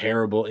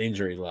terrible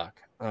injury luck.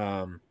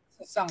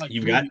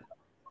 You've got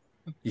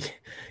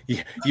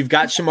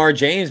Shamar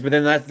James, but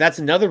then that's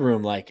another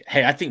room. Like,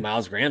 hey, I think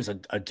Miles Graham's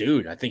a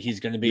dude. I think he's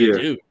going to be a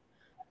dude,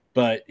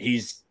 but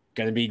he's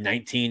going to be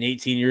 19,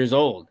 18 years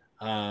old.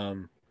 I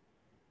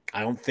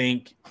don't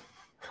think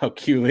Oh,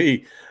 Q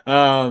Lee.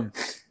 And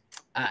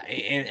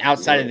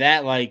outside of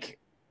that, like,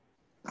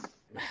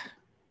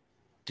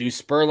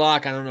 Deuce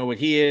Spurlock, I don't know what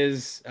he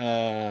is.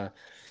 I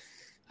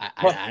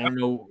don't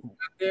know.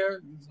 There,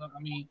 I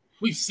mean,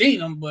 we've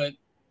seen him, but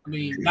I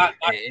mean, not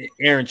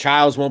Aaron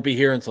Childs won't be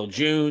here until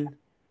June.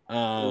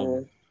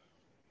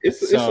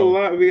 It's a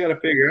lot we got to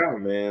figure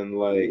out, man.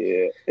 Like,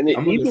 and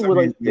even with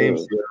like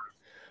names.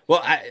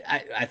 Well,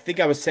 I think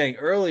I was saying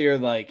earlier,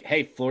 like,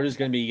 hey, Florida's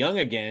going to be young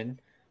again,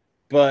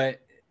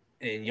 but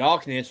and y'all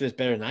can answer this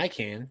better than I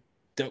can.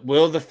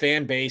 Will the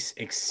fan base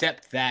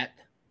accept that?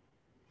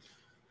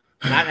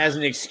 Not as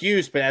an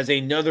excuse, but as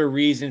another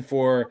reason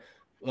for,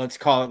 let's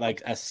call it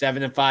like a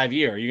 7-5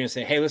 year. You're going to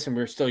say, hey, listen,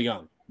 we're still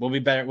young. We'll be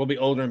better. We'll be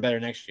older and better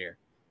next year.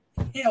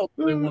 Hell,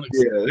 they want to.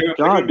 Yeah,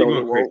 they're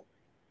going crazy.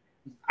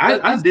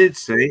 I did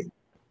say,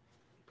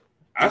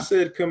 I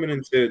said coming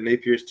into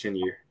Napier's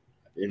tenure,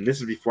 and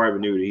this is before I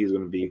even knew that he's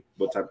going to be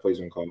what type of plays he's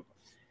going to call.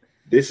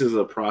 This is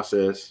a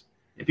process,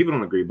 and people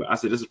don't agree, but I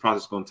said this is a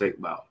process going to take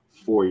about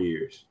 4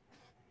 years.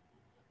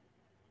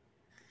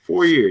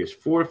 4 years,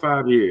 4 or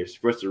 5 years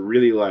for us to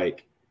really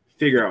like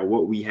figure out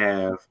what we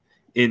have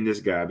in this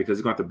guy, because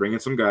he's going to have to bring in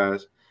some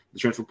guys. The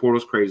transfer portal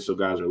is crazy, so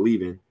guys are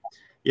leaving.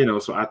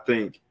 So I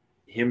think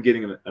him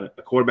getting a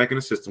quarterback in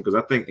the system, because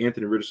I think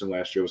Anthony Richardson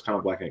last year was kind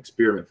of like an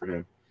experiment for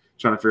him,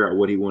 trying to figure out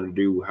what he wanted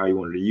to do, how he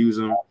wanted to use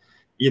him.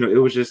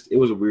 It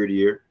was a weird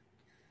year.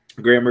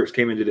 Graham Mertz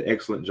came in and did an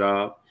excellent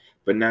job,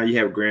 but now you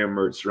have Graham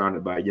Mertz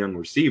surrounded by young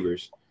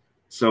receivers,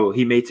 so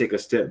he may take a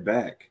step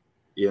back.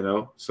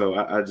 So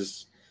I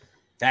just.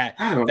 I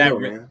don't know,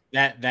 man.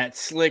 That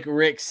slick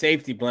Rick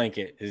safety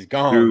blanket is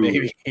gone,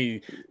 baby.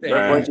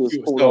 That blanket is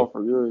pulled off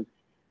for good.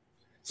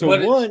 So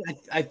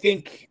I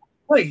think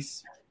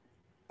place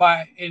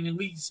by an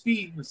elite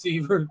speed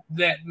receiver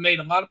that made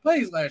a lot of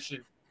plays last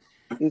year.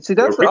 And see,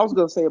 that's what I was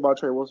going to say about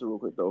Trey Wilson real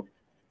quick, though.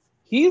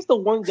 He's the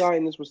one guy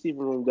in this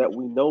receiver room that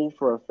we know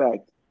for a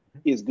fact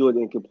is good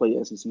and can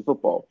play SEC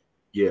football.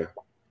 Yeah.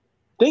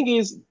 Thing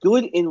is,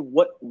 good in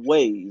what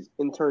ways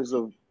in terms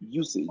of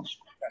usage?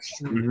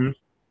 Mm-hmm.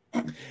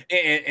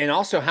 And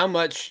also how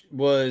much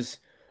was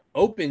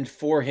opened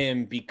for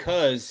him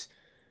because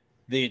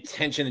the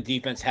attention the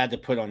defense had to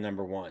put on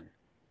number one.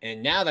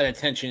 And now that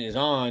attention is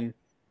on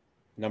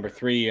number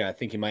 3, I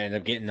think he might end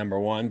up getting number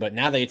 1, but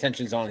now the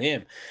attention's on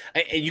him.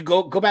 And you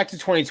go back to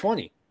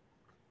 2020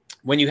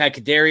 when you had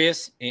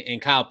Kadarius and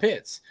Kyle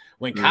Pitts.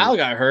 When Kyle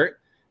got hurt,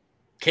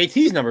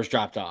 KT's numbers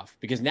dropped off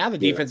because now the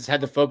defense has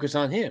had to focus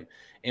on him.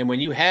 And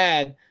when you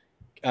had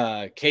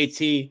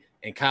KT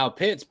and Kyle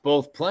Pitts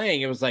both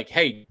playing, it was like,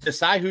 hey,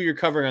 decide who you're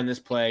covering on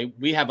this play.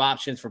 We have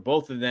options for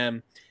both of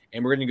them,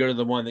 and we're going to go to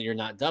the one that you're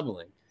not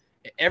doubling.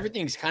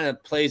 Everything's kind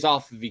of plays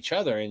off of each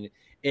other.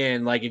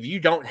 And like, if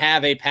you don't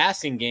have a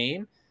passing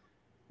game,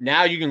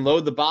 now you can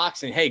load the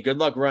box and, hey, good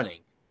luck running.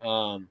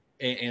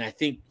 And I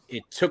think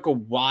it took a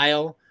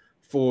while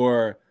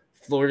for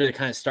Florida to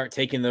kind of start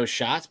taking those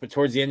shots. But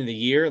towards the end of the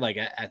year, like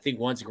I think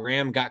once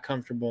Graham got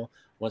comfortable,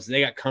 once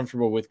they got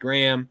comfortable with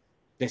Graham,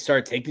 they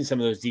started taking some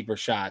of those deeper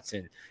shots.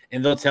 And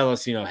they'll tell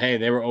us, hey,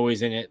 they were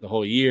always in it the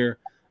whole year.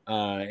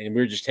 And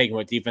we were just taking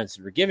what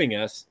defenses were giving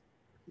us.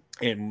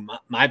 And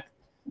my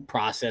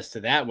process to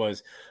that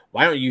was,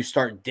 why don't you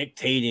start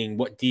dictating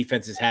what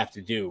defenses have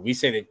to do? We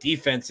say that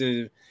defense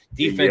is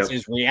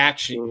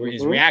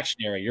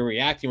reactionary. You're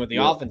reacting what the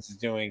offense is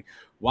doing.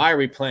 Why are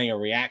we playing a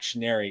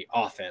reactionary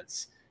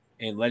offense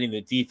and letting the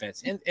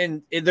defense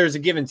and there's a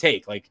give and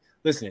take? Like,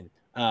 listen,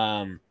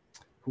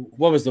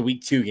 what was the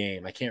week 2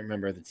 game? I can't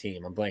remember the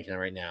team. I'm blanking on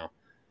right now.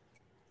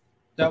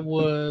 That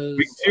was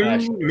week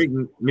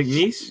 2,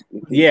 McNeese.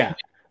 Yeah,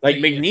 like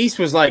McNeese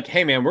was like,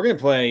 "Hey man, we're gonna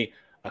play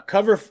a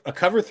cover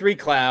 3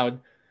 cloud.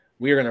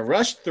 We are gonna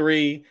rush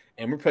 3,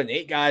 and we're putting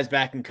 8 guys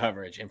back in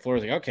coverage." And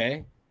Florida's like,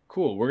 "Okay,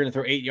 cool. We're gonna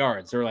throw 8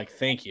 yards." They're like,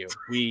 "Thank you.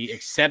 We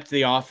accept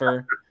the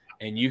offer,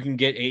 and you can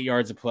get 8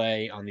 yards of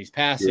play on these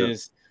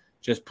passes.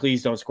 Just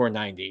please don't score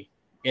 90."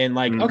 And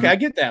like, okay, I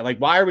get that. Like,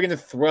 why are we going to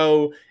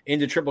throw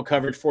into triple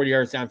coverage 40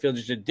 yards downfield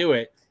just to do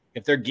it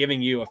if they're giving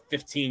you a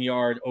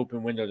 15-yard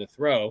open window to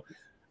throw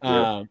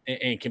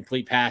and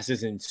complete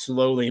passes and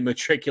slowly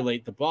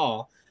matriculate the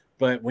ball?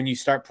 But when you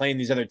start playing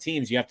these other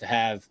teams, you have to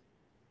have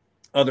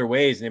other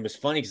ways. And it was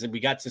funny because we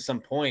got to some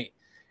point,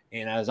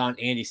 and I was on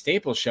Andy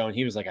Staples' show, and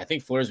he was like, I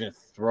think Florida's going to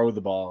throw the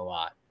ball a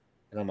lot.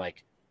 And I'm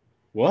like,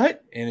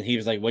 what? And he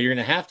was like, well, you're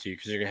going to have to,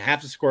 because you're going to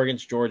have to score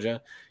against Georgia.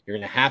 You're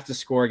going to have to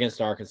score against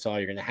Arkansas.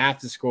 You're going to have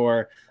to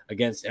score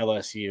against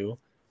LSU.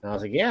 And I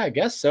was like, yeah, I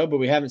guess so, but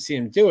we haven't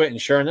seen him do it.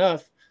 And sure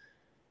enough,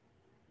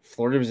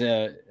 Florida was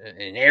an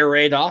air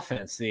raid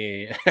offense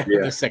the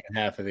second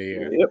half of the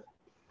year.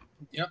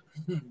 Yep.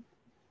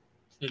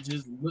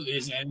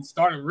 It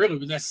started really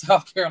with that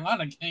South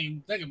Carolina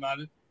game. Think about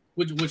it,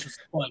 which was a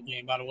fun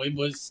game, by the way.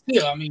 But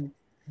still, I mean,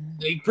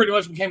 they pretty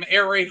much became an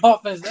air raid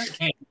offense that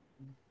game.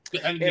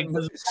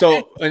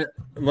 So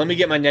let me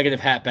get my negative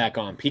hat back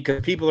on,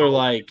 because people are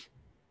like,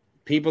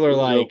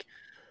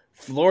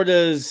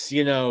 Florida's,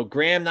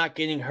 Graham not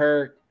getting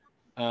hurt,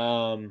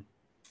 and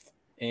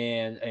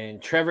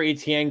Trevor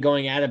Etienne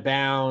going out of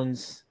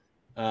bounds,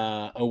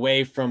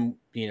 away from,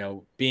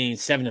 being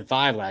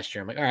 7-5 last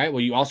year. I'm like, all right,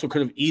 well, you also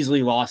could have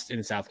easily lost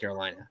in South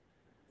Carolina.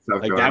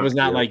 That was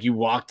not like you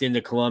walked into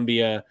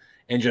Columbia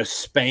and just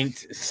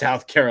spanked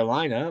South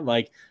Carolina.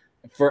 Like,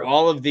 for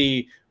all of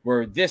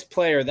were this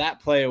play or that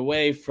play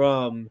away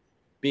from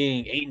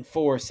being 8-4,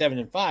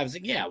 7-5. It's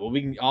like, yeah, well,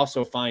 we can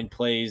also find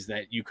plays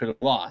that you could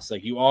have lost.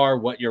 Like, you are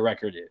what your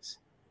record is.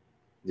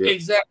 Yep.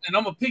 Exactly. And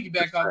I'm going to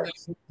piggyback on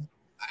this.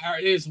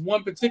 There's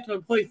one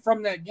particular play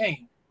from that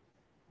game.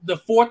 The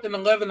 4th and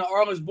 11 of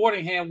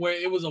Arliss-Boardingham, where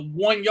it was a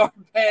 1-yard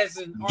pass.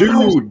 And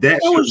dude,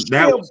 that was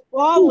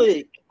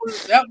symbolic.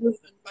 That was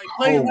like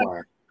playing.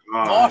 Oh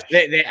my gosh.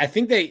 I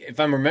think if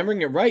I'm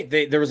remembering it right,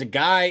 there was a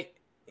guy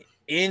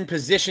in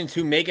position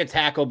to make a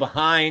tackle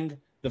behind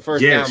the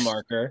first down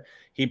marker.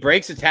 He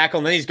breaks a tackle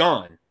and then he's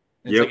gone.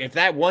 It's like, if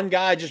that one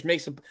guy just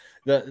makes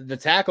the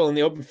tackle in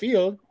the open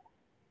field,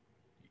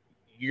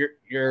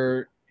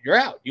 you're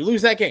out. You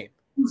lose that game.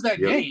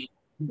 Game.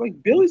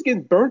 Like, Billy's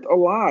getting burnt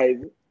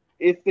alive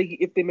if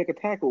they make a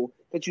tackle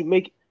that you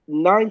make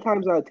 9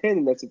 times out of 10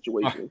 in that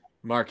situation.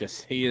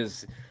 Marcus, he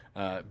has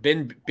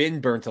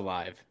been burnt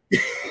alive.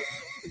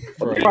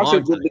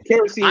 The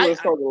kerosene would have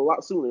started a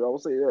lot sooner. I will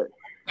say that.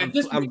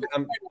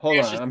 Hold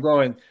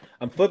on.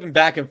 I'm flipping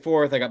back and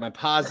forth. I got my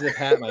positive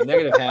hat, my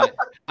negative hat.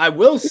 I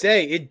will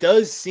say it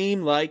does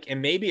seem like,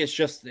 and maybe it's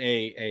just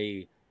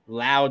a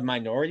loud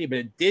minority, but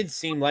it did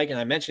seem like, and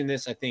I mentioned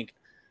this, I think,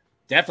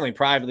 definitely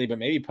privately, but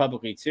maybe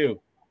publicly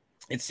too.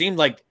 It seemed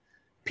like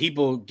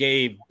people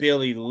gave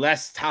Billy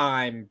less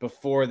time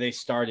before they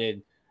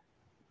started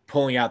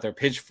pulling out their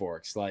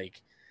pitchforks.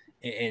 Like,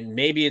 and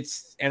maybe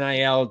it's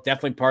NIL,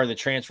 definitely part of the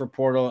transfer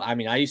portal. I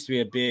mean, I used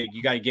to be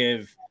you got to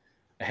give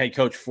a head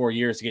coach 4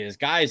 years to get his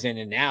guys in.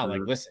 And now,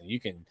 like, listen, you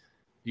can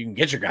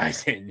get your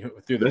guys in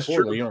through the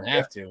portal. True. You don't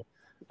have to.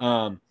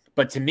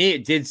 But to me,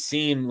 it did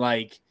seem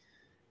like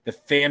the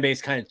fan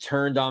base kind of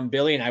turned on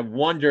Billy. And I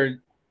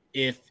wondered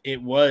if it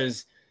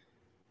was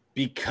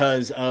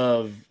because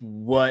of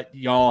what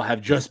y'all have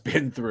just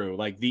been through,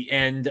 like the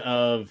end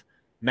of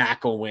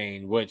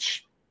McElwain,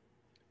 which,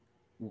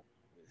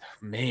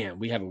 man,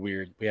 we have a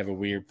weird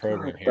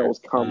program here. That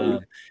was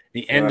common.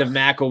 The end of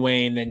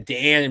McElwain, then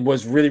Dan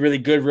was really, really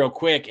good real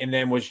quick, and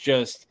then was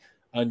just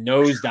a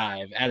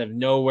nosedive out of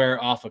nowhere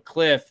off a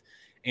cliff.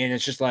 And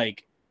it's just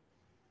like,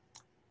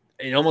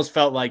 it almost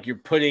felt like you're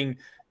putting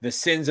the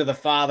sins of the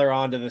father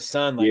onto the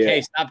son. Like,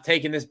 hey, stop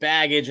taking this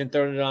baggage and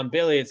throwing it on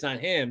Billy. It's not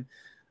him.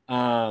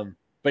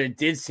 But it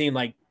did seem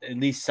like at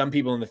least some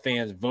people in the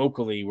fans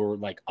vocally were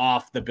like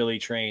off the Billy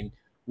train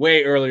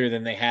way earlier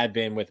than they had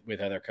been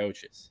with other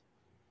coaches.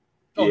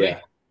 Oh, yeah.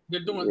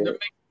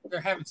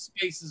 They're having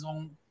spaces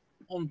on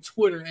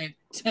Twitter at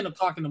 10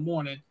 o'clock in the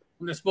morning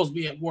when they're supposed to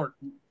be at work.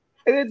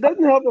 And it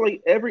doesn't help that,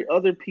 like, every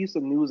other piece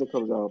of news that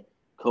comes out,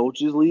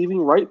 coach is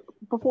leaving right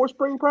before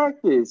spring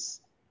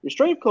practice. Your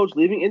strength coach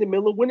leaving in the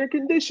middle of winter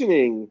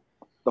conditioning.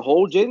 The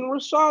whole Jaden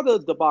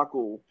Rashada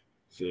debacle.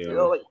 Yeah.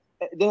 Like,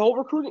 the whole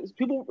recruiting,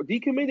 people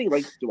decommitting,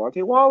 like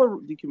Devontae Waller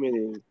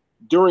decommitting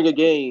during a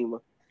game.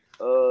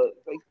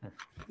 Like,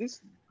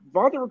 this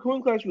vaunted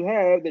recruiting class you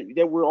have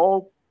that we're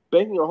all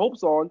banking our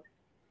hopes on,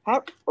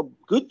 have a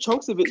good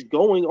chunks of it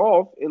going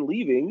off and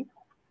leaving.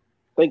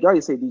 Thank God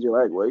you say DJ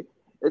Lagway.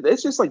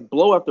 It's just like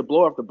blow after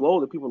blow after blow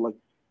that people are like,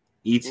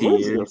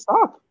 ETN.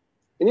 Stop.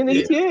 And then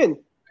ETN.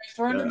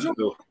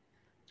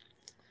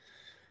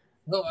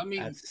 No, I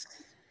mean,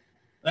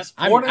 that's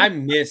I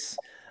miss.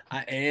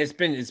 And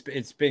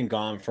it's been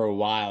gone for a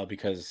while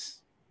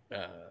because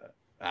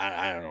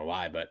I don't know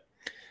why, but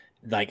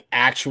like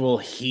actual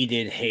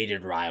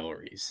hated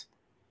rivalries.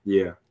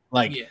 Yeah.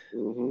 Like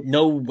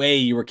no way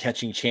you were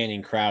catching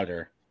Channing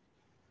Crowder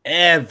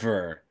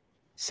ever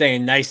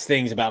saying nice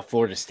things about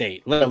Florida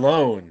State, let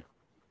alone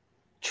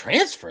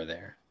transfer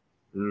there.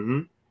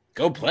 Mm-hmm.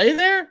 Go play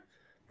there?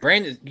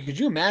 Brandon, could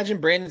you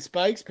imagine Brandon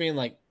Spikes being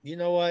like, you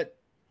know what?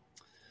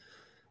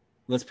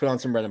 Let's put on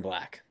some red and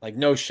black. Like,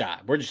 no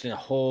shot. We're just in a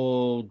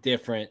whole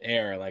different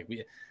era. Like,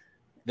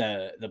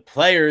 the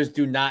players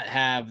do not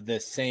have the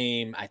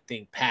same, I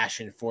think,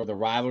 passion for the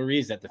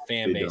rivalries that the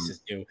fan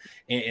bases do.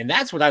 And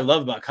that's what I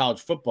love about college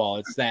football.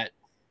 It's that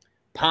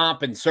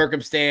pomp and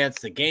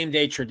circumstance, the game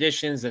day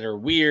traditions that are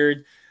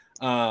weird.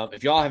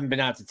 If y'all haven't been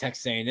out to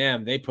Texas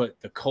A&M, they put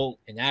the Colt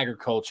in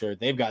agriculture.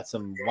 They've got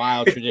some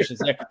wild traditions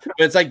there. But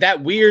it's like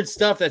that weird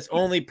stuff that's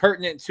only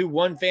pertinent to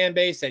one fan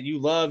base that you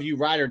love, you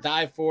ride or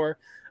die for.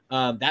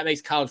 That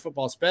makes college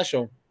football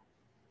special.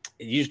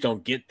 You just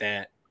don't get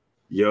that.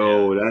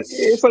 Yo,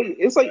 it's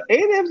like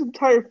A&M's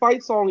entire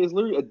fight song is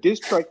literally a diss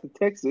track to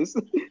Texas.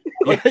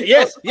 Like,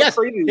 yes,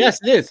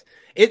 it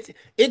is.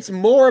 It's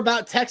more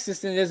about Texas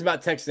than it is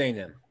about Texas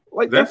A&M.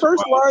 Like, their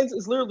first lines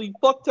is literally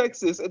 "fuck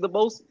Texas" in the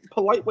most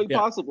polite way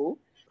possible.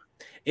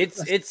 It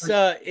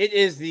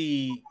is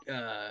the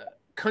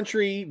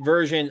country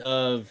version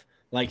of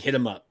like "Hit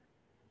 'Em Up"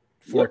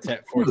 for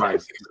Texas.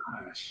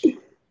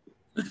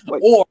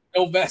 Like, or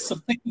no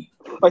Vaseline.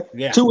 Like,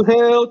 to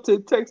hell to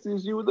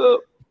Texas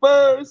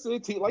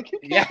University. Like, you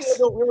can't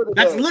don't remember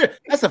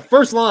that's the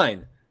first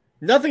line.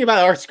 Nothing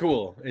about our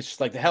school. It's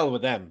just like the hell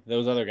with them.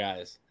 Those other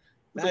guys.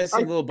 That's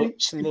some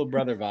little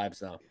brother vibes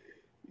though.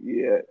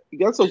 Yeah, it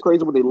got so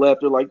crazy when they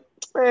left. They're like,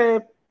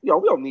 man, we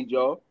don't need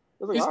y'all.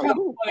 It's kind of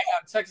funny how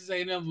Texas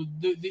A&M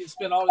would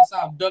spend all this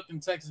time ducking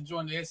Texas and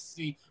joining the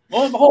SEC.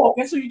 Lo and behold,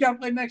 guess who you got to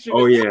play next year?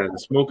 Oh yeah, the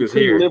smoke is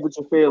here. Live with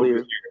your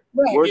failure.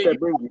 Where's that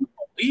bring you?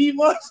 Leave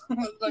us?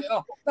 Like,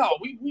 oh, no,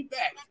 we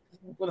back.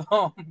 But,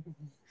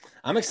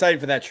 I'm excited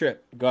for that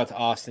trip. Go out to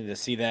Austin to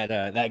see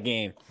that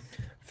game.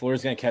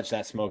 Florida's gonna catch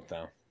that smoke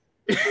though.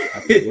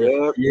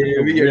 Yeah,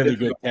 we get really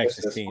good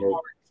Texas team.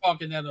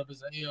 Talking that up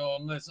as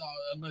unless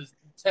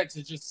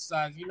Texas just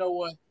decides, you know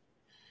what,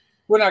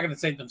 we're not going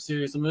to take them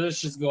serious. I mean, let's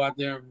just go out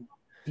there.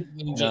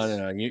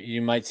 No.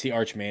 You might see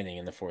Arch Manning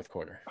in the fourth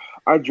quarter.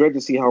 I dread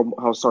to see how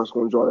Sark's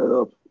going to draw that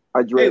up.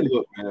 I dread. Hey,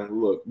 look, man.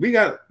 Look, we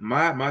got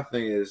my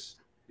thing is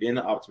being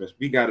an optimist.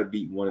 We got to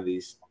beat one of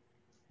these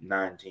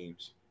 9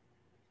 teams.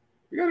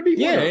 We got to beat.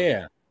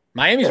 Yeah.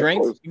 Miami's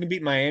ranked. You can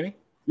beat Miami.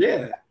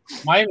 Yeah,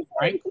 Miami's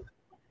ranked.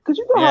 Because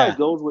you know how it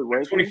goes with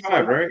rankings.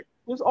 25, right?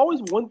 There's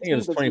always one team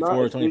that's 24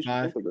 or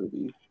 25.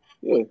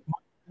 Yeah.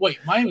 Wait,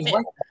 Miami's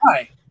ranked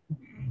high.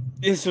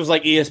 This was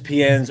like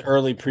ESPN's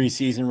early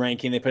preseason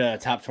ranking. They put out a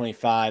top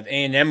 25.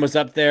 A&M was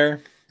up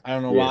there. I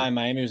don't know why.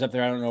 Miami was up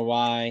there. I don't know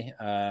why.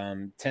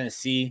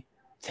 Tennessee's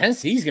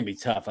gonna be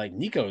tough. Like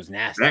Nico's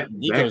nasty.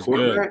 Nico's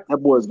good. That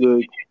boy's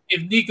good.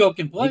 If Nico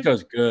can play,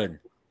 Nico's good.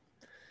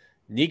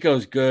 Nico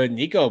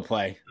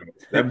play.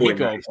 That boy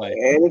Nico nice. play.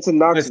 And it's in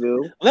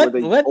Knoxville. Let the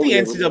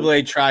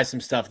NCAA try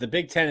some stuff. The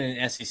Big Ten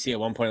and SEC at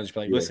one point was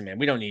like, listen, man,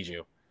 we don't need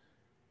you.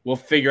 We'll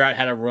figure out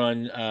how to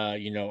run,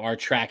 our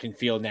track and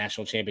field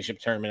national championship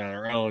tournament on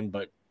our own.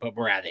 But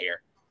we're out of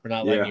here. We're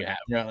not letting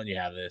you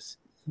have this.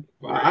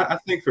 Well, I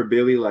think for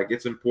Billy, like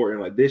it's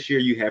important. Like this year,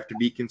 you have to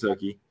beat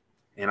Kentucky,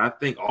 and I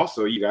think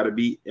also you got to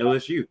beat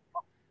LSU.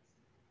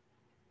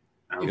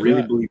 I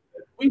really believe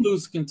that. We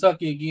lose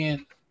Kentucky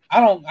again. I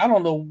don't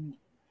know.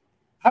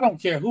 I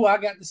don't care who I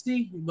got to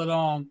see,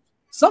 but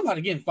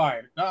somebody getting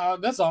fired.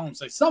 That's all I'm gonna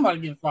say. Somebody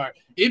getting fired.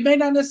 It may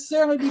not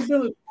necessarily be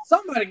Billy.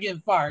 Somebody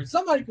getting fired.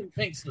 Somebody can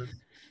pink slip.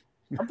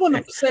 I'm putting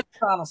a set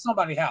sign on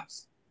somebody's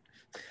house.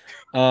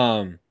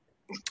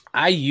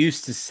 I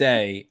used to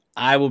say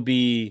I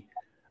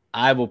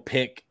will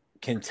pick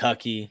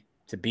Kentucky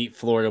to beat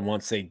Florida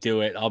once they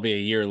do it. I'll be a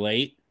year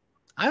late.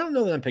 I don't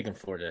know that I'm picking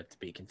Florida to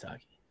beat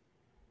Kentucky.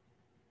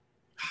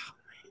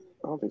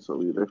 I don't think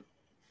so either.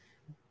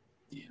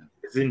 Yeah,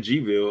 it's in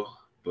Gville,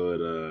 but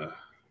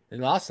they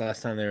lost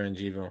last time they were in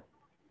Gville.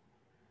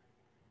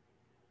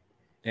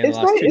 It's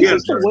not.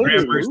 It's the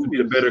way to be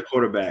the better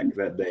quarterback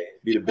that day.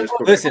 Be the best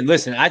quarterback.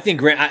 Listen. I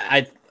think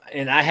I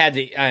had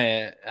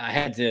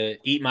to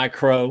eat my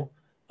crow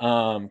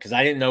because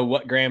I didn't know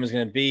what Graham was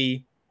going to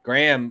be.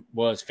 Graham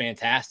was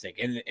fantastic,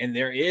 and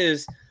there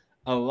is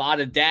a lot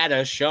of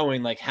data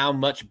showing like how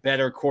much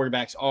better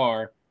quarterbacks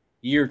are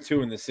year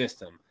 2 in the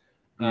system.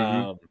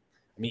 I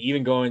mean,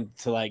 even going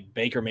to like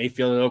Baker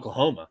Mayfield at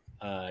Oklahoma,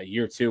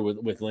 year 2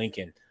 with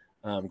Lincoln,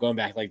 going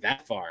back like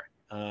that far.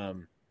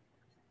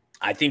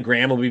 I think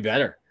Graham will be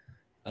better.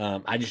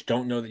 I just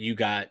don't know that you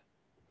got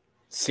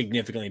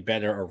significantly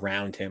better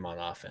around him on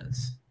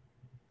offense.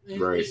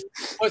 Right.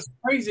 What's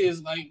crazy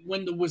is like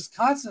when the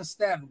Wisconsin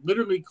staff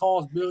literally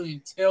calls Billy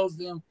and tells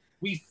them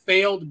we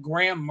failed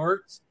Graham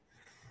Mertz.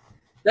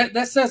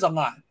 That says a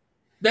lot.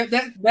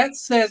 That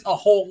says a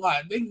whole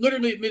lot. They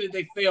literally admitted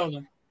they failed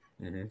him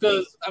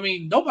because I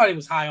mean nobody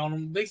was high on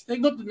him. They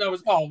looked at the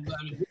numbers. Oh,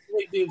 I mean,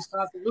 they did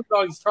Wisconsin. Look at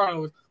all these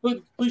turnovers. Look at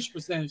the completion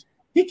percentage.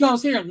 He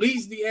comes here and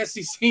leads the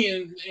SEC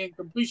in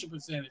completion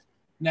percentage.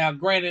 Now,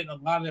 granted, a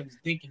lot of that was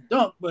dink and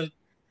dunk, but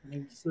I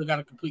mean, you still got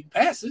to complete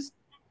passes.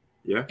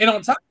 Yeah. And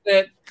on top of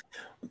that,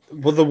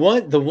 well,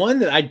 the one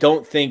that I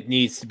don't think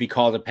needs to be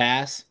called a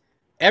pass.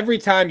 Every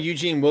time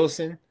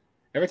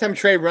every time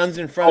Trey runs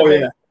in front of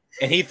him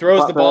and he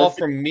throws the ball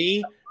from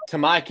me to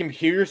my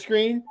computer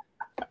screen,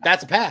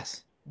 that's a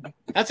pass.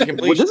 That's a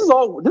completion.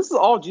 Well, this is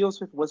all Geno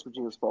Smith, West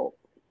Virginia's fault.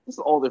 This is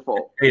all their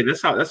fault. Hey,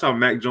 that's how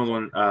Mac Jones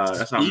won.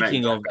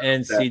 Speaking of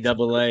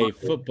NCAA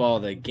football,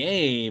 the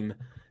game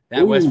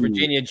that West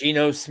Virginia,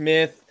 Geno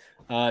Smith,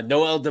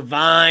 Noel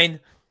Devine,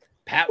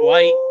 Pat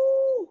White.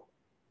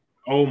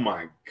 Oh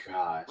my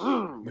gosh,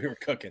 we were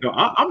cooking. No,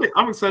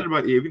 I'm excited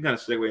about it. We can kind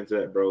of segue into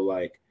that, bro.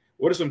 Like,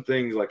 what are some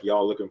things like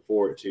y'all looking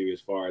forward to as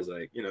far as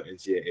like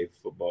NCAA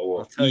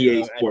football or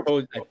EA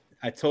Sports?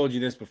 I told you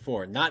this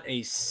before. Not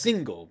a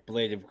single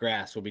blade of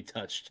grass will be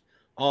touched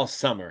all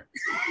summer.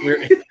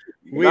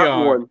 We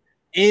are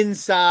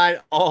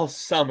inside all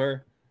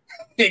summer.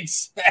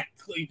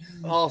 Exactly.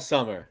 All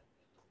summer.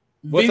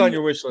 What's on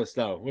your wish list,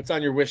 though? What's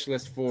on your wish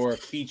list for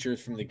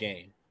features from the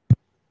game?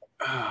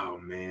 Oh,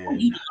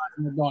 man.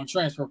 On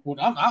transfer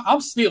portal.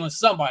 I'm stealing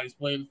somebody's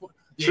player.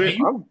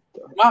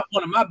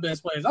 One of my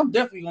best players. I'm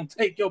definitely going to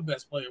take your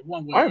best player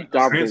one way.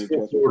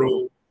 Transfer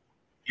portal,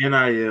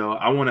 NIL.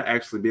 I want to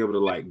actually be able to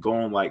like go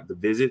on like the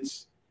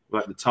visits,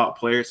 like the top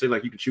players. Say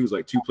like you could choose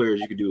like 2 players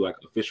you could do like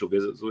official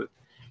visits with.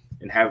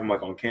 And have them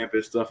like on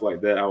campus, stuff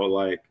like that. I would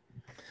like.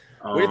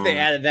 What if they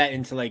added that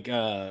into like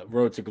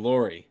Road to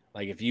Glory,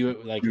 Like if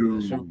you like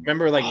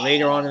remember like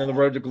later on in the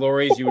Road to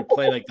Glories, you would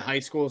play like the high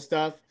school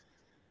stuff.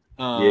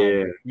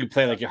 You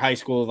play like your high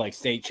school like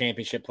state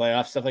championship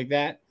playoff stuff like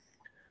that.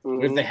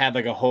 What if they had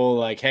like a whole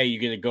like, hey, you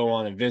get to go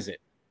on a visit?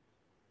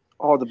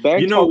 Oh, the bag.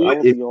 You know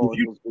what?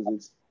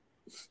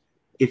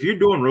 If you're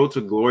doing Road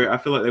to Glory, I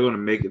feel like they're going to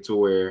make it to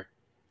where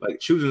like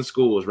choosing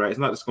schools, right? It's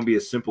not just going to be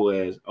as simple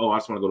as, oh, I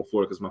just want to go to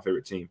Florida because it's my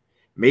favorite team.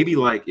 Maybe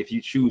like if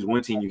you choose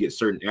one team, you get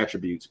certain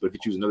attributes, but if you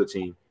choose another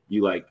team,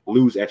 you like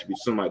lose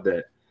attributes, something like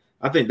that.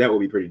 I think that would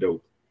be pretty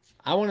dope.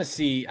 I want to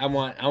see. I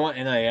want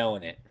NIL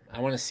in it. I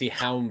want to see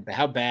how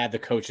bad the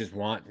coaches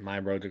want my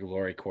Road to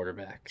Glory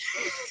quarterback.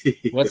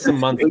 What's the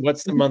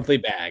monthly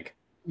bag?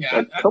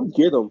 Yeah, come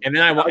get them. And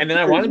then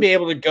I want to be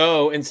able to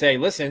go and say,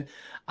 listen,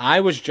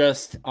 I was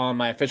just on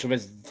my official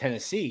visit to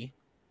Tennessee,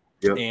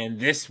 and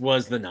this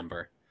was the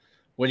number.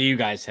 What do you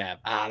guys have?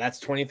 That's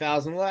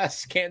 20,000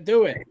 less. Can't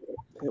do it.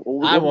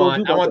 I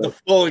want the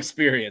full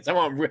experience. I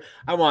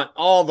want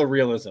all the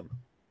realism.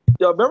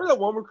 Yeah, remember that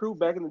one recruit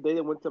back in the day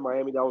that went to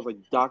Miami that was like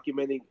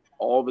documenting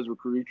all of his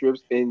recruiting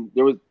trips, and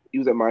he was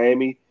at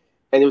Miami,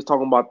 and he was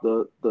talking about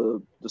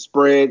the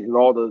spread and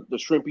all the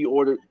shrimp he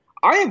ordered.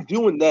 I am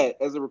doing that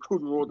as a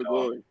recruiting Road to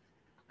Glory.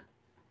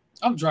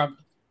 I'm dropping.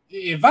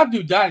 If I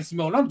do Dynasty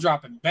mode, I'm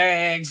dropping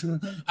bags.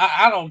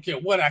 I don't care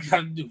what I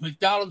got to do.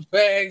 McDonald's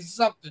bags,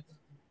 something.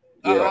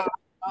 Yeah.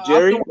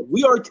 Jerry,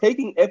 we are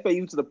taking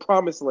FAU to the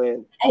promised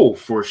land. Oh,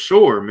 for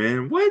sure,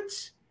 man.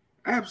 What?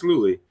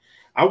 Absolutely.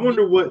 I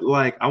wonder what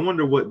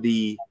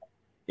the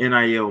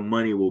NIL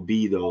money will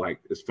be though, like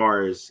as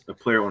far as a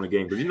player on the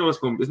game. Because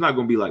it's not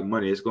gonna be like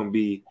money, it's gonna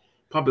be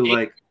probably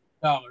like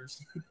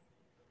dollars.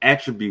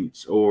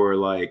 Attributes or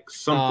like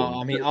something.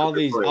 I mean all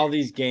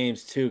these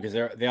games too, because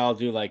they all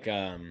do like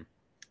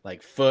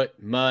foot,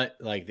 mutt,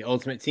 like the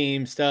ultimate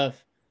team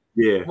stuff.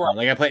 Yeah.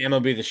 Like I play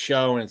MLB The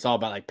Show and it's all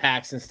about like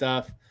packs and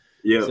stuff.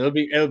 Yeah. So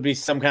it'll be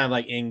some kind of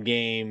like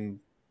in-game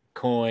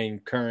coin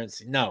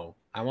currency. No,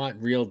 I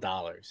want real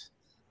dollars.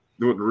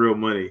 You want the real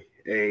money.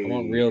 Hey. I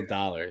want real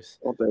dollars.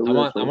 I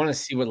want to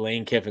see what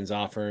Lane Kiffin's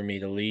offering me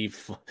to leave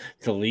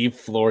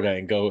Florida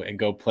and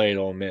go play at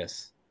Ole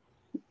Miss.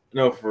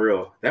 No, for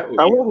real.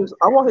 I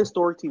want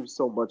historic teams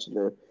so much in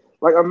there.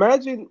 Like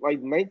imagine like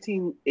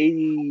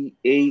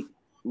 1988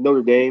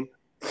 Notre Dame.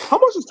 How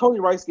much is Tony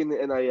Rice getting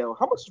in NIL?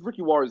 How much is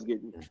Ricky Waters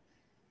getting?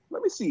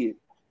 Let me see it.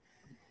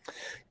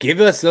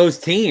 Give us those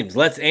teams.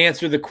 Let's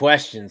answer the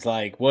questions.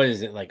 Like, what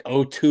is it? Like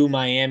 02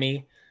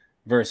 Miami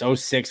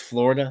versus 06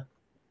 Florida?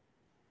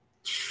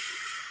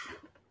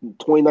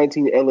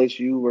 2019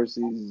 LSU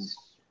versus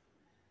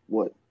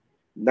what?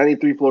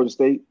 93 Florida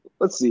State.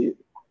 Let's see it.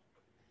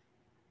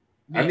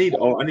 I need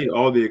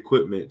all the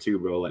equipment too,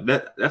 bro. Like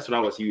that's what I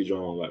was huge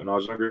on. Like when I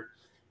was younger,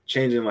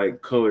 changing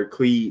like color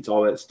cleats,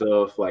 all that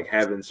stuff, like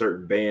having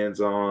certain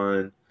bands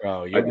on.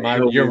 Bro,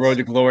 your Road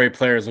to Glory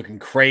player is looking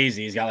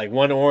crazy. He's got like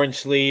one orange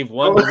sleeve,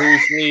 one blue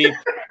sleeve,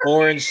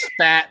 orange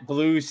spat,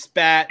 blue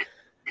spat,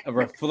 a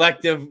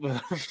reflective.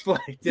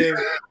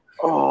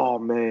 Oh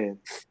man,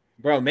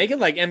 bro, make it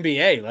like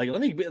NBA. Like let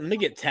me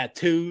get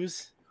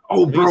tattoos.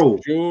 Oh, bro,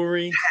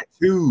 jewelry,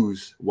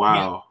 tattoos.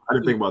 Wow, I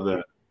didn't think about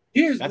that.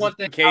 That's one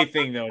thing. A K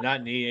thing though, not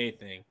an EA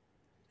thing.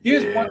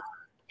 Here's one.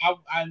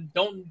 I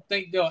don't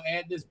think they'll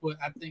add this, but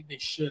I think they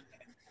should.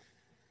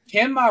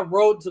 Can my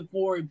Road to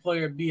Glory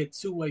player be a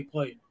two-way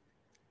player?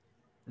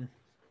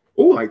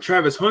 Oh, like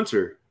Travis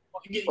Hunter.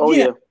 Yeah,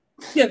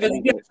 because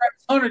you get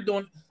Travis Hunter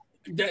doing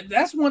that.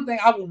 That's one thing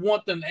I would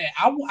want them to add.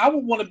 I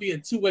would want to be a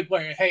two-way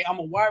player. Hey, I'm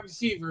a wide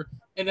receiver,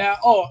 and now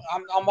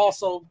I'm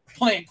also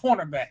playing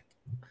cornerback.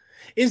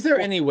 Is there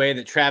any way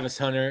that Travis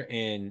Hunter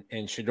and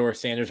Shedeur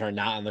Sanders are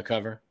not on the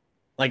cover?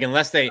 Like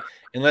unless they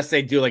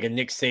do like a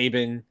Nick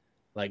Saban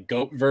like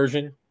GOAT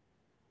version,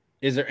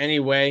 is there any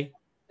way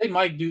they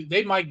might do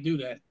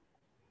that?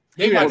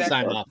 They might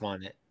sign off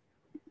on it.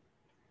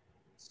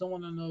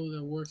 Someone I know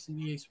that works in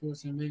EA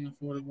Sports and making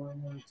Florida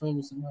told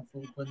me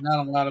something, but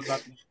not a lot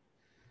about them.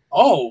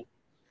 Oh,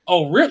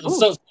 really? Ooh.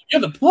 So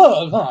you're the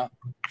plug, huh?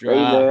 Hey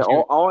man,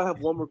 I have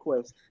one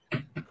request.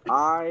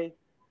 I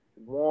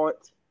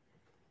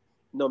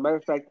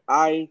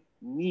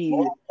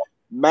need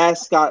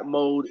mascot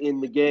mode in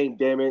the game,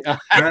 damn it.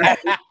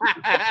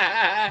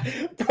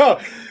 Bro,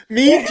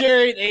 me and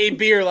Jerry and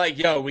AB are like,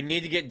 yo, we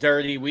need to get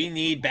dirty. We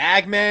need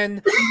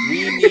bagmen.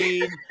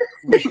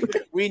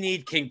 We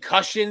need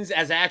concussions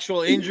as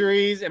actual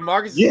injuries. And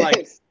Marcus is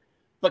like,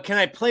 but can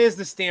I play as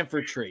the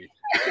Stanford tree?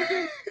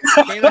 Can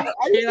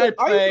I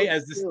play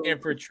as the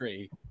Stanford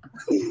tree?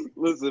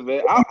 Listen,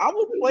 man, I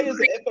will play as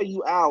the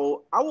FAU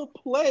Owl. I will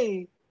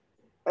play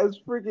as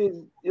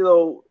freaking,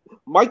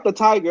 Mike the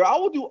Tiger. I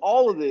will do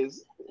all of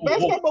this.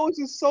 Basketball mode is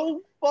just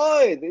so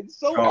fun. It's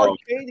so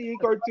arcadey and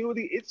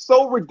cartoony. It's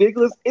so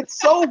ridiculous. It's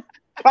so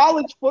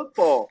college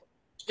football.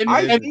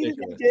 I need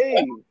the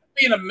game.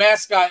 Being a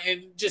mascot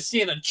and just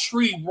seeing a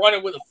tree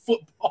running with a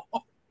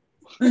football.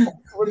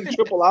 Running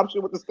triple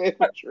option with the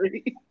Stanford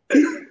tree.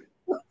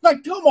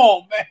 Like, come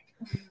on,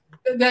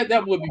 man.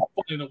 That would be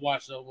funny to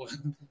watch, though.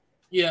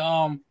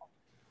 Yeah.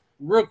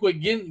 real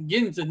quick,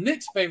 getting to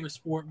Nick's favorite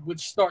sport, which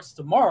starts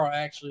tomorrow,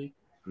 actually,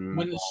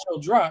 when this show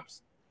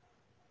drops.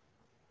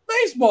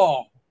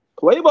 Baseball.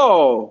 Play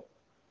ball.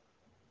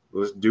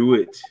 Let's do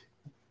it.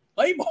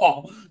 Play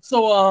ball.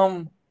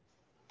 So,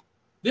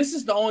 this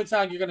is the only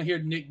time you're gonna hear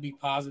Nick be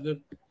positive.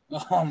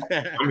 I'm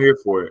here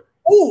for it.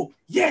 Oh,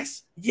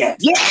 yes.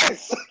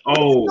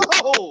 Oh,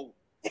 no.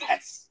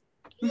 Yes.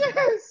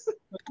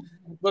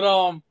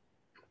 But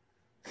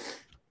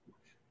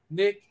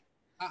Nick,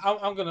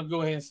 I'm gonna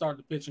go ahead and start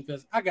the pitching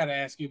because I gotta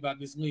ask you about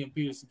this Liam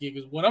Peterson gig.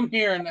 Because what I'm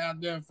hearing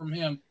out there from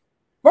him,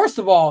 first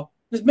of all,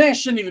 this man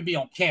shouldn't even be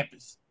on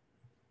campus.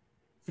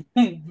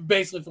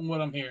 Basically, from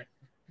what I'm hearing.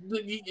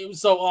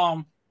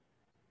 So,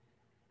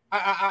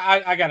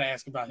 I gotta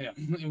ask about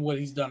him and what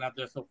he's done out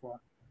there so far.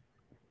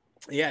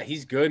 Yeah,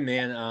 he's good,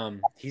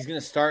 man. He's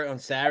gonna start on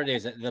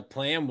Saturdays. The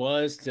plan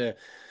was to,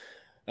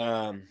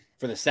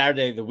 for the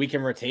Saturday, the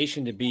weekend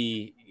rotation to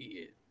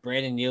be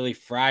Brandon Neely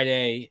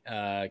Friday,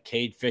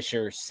 Cade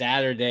Fisher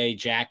Saturday,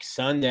 Jack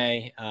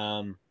Sunday,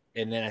 and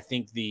then I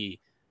think the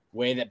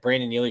way that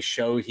Brandon Neely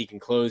showed he can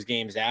close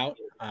games out,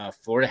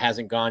 Florida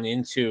hasn't gone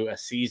into a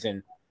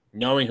season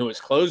knowing who its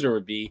closer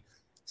would be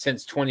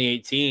since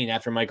 2018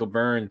 after Michael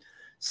Byrne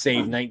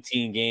saved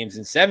 19 games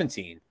in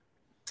 17.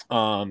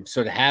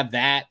 So to have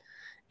that,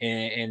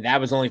 and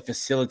that was only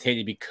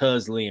facilitated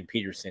because Liam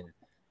Peterson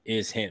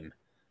is him.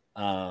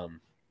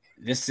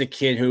 This is a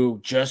kid who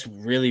just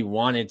really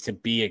wanted to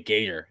be a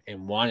Gator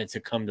and wanted to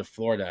come to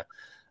Florida.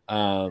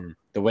 The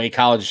way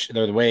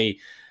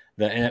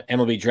the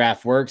MLB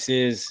draft works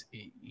is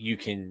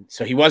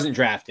so he wasn't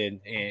drafted,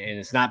 and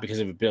it's not because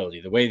of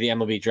ability. The way the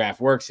MLB draft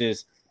works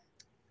is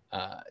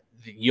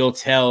you'll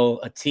tell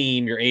a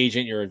team, your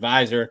agent, your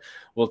advisor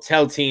will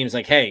tell teams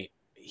like, hey,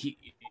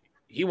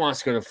 he wants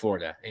to go to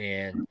Florida.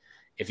 And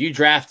if you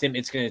draft him,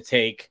 it's going to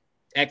take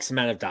X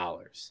amount of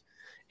dollars.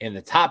 In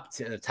the top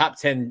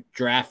 10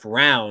 draft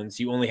rounds,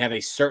 you only have a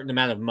certain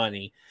amount of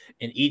money,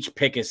 and each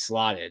pick is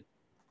slotted.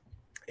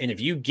 And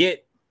if you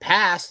get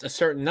past a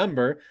certain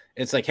number,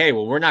 it's like, hey,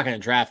 well, we're not going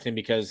to draft him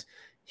because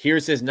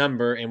here's his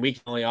number, and we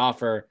can only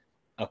offer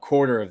a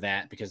quarter of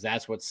that because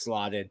that's what's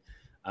slotted.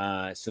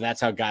 So that's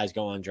how guys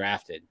go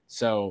undrafted.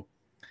 So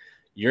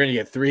you're going to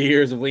get 3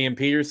 years of Liam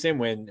Peterson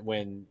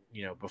when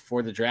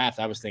before the draft,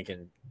 I was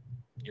thinking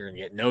you're going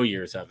to get no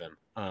years of him.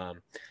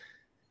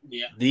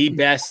 The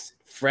best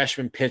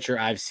freshman pitcher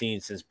I've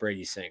seen since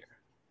Brady Singer.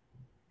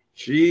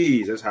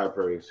 Jeez, that's high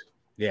praise.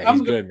 Yeah,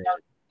 he's good, man.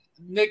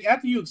 Nick,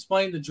 after you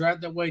explained the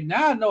draft that way,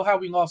 now I know how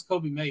we lost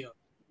Kobe Mayo.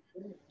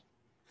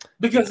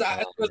 Because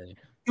I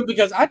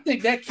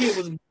think that kid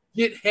was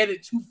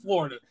headed to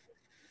Florida,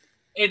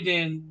 and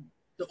then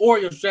the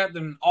Orioles drafted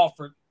him and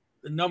offered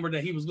the number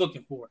that he was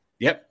looking for.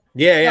 Yep.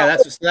 Yeah.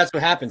 That's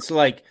what happened. So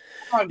like,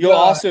 you'll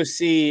also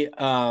see,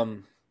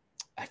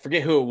 I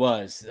forget who it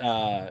was.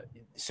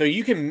 So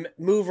you can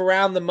move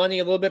around the money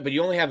a little bit, but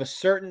you only have a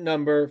certain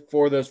number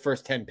for those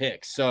first 10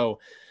 picks. So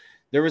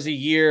there was a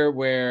year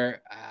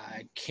where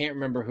I can't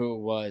remember who it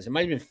was. It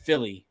might have been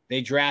Philly.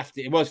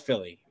 It was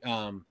Philly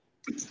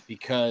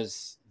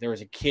because there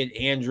was a kid,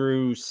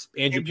 Andrew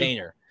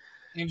Painter.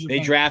 They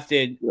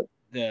drafted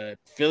the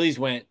Phillies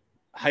went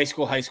high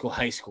school.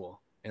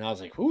 And I was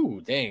like, ooh,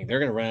 dang, they're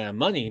going to run out of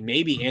money.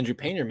 Maybe Andrew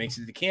Painter makes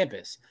it to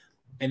campus.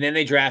 And then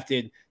they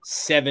drafted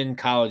 7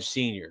 college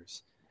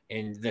seniors.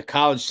 And the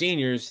college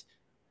seniors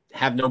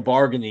have no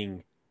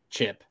bargaining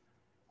chip.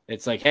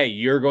 It's like, hey,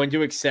 you're going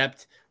to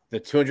accept the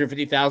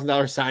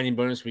 $250,000 signing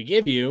bonus we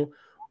give you,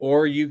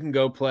 or you can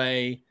go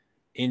play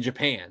in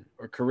Japan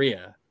or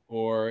Korea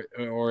or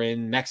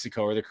in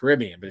Mexico or the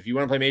Caribbean. But if you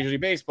want to play Major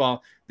League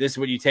Baseball, this is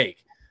what you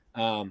take,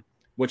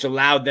 which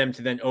allowed them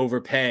to then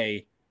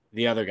overpay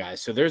the other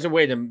guys. So there's a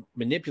way to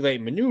manipulate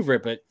and maneuver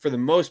it. But for the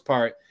most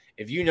part,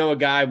 if you know a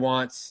guy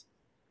wants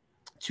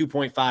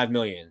 $2.5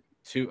 million,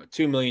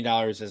 $2 million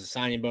as a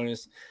signing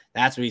bonus,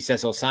 that's what he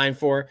says he'll sign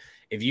for.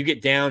 If you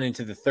get down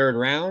into the third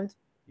round,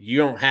 you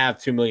don't have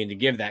 $2 million to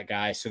give that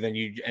guy. So then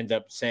you end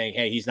up saying,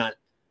 hey, he's not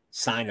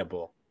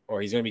signable,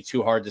 or he's going to be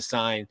too hard to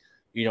sign.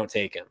 You don't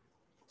take him.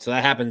 So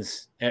that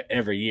happens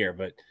every year.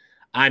 But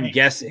I'm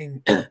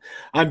guessing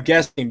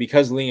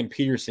because Liam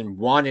Peterson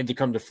wanted to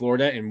come to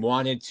Florida and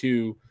wanted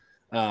to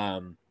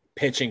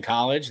pitch in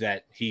college,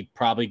 that he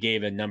probably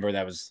gave a number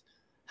that was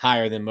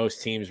higher than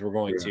most teams were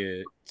going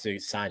to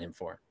sign him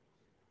for.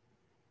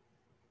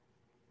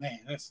 Man,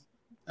 that's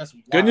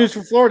good news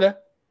for Florida.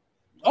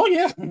 Oh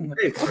yeah,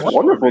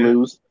 wonderful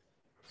news.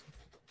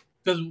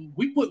 Because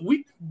we put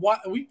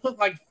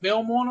like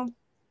film on him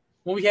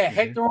when we had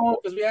Hector on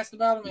because we asked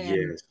about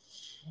him,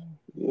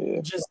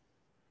 and just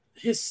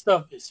his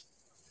stuff is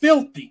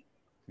filthy.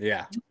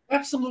 Yeah,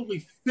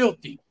 absolutely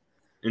filthy.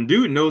 And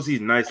dude knows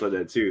he's nice like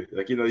that too.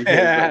 Like he knows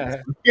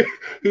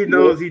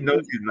he's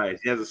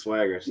nice. He has a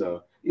swagger.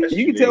 So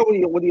you can tell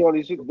when he on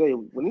this shit today.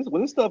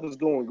 When this stuff is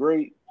going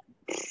great,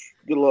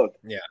 good luck.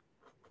 Yeah.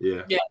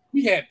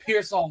 We had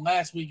Pierce on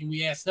last week and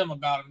we asked him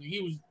about him.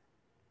 He was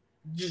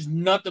just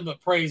nothing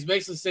but praise.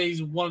 Basically, say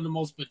he's one of the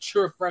most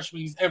mature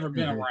freshmen he's ever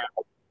been around.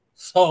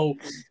 So,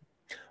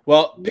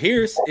 Well,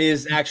 Pierce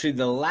is actually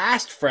the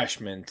last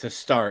freshman to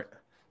start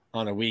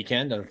on a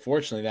weekend.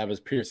 Unfortunately, that was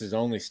Pierce's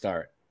only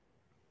start.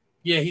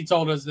 Yeah, he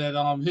told us that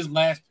his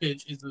last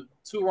pitch is a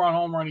 2-run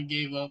home run he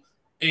gave up,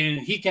 and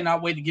he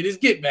cannot wait to get his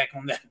get back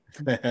on that.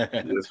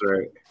 That's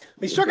right.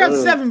 He struck out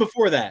 7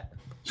 before that.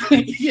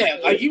 Yeah,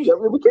 like we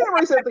can't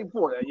erase anything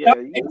before that. Yeah,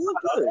 he was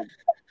good.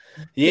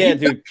 Yeah,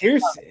 dude.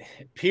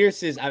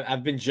 Pierce is.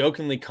 I've been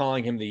jokingly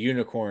calling him the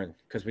unicorn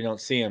because we don't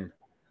see him.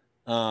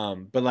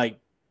 But like,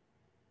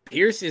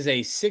 Pierce is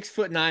a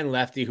 6'9"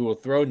 lefty who will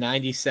throw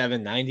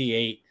 97,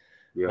 98.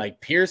 Yeah. Like,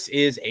 Pierce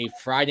is a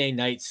Friday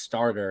night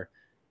starter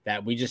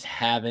that we just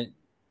haven't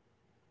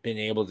been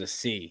able to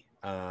see.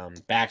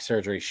 Back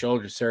surgery,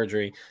 shoulder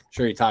surgery. I'm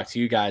sure he talked to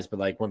you guys, but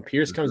like when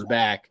Pierce comes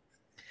back,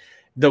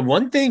 the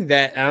one thing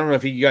that I don't know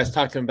if you guys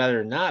talked to him about it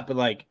or not, but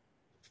like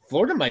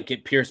Florida might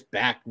get Pierce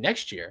back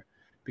next year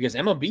because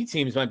MLB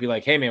teams might be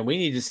like, hey man, we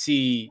need to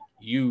see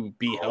you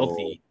be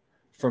healthy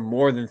for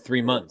more than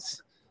 3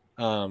 months.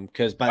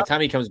 Because by the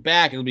time he comes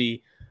back, it'll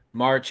be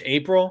March,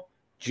 April,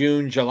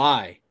 June,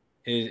 July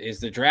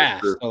is the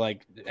draft. So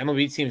like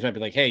MLB teams might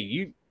be like,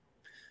 hey,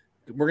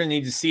 we're going to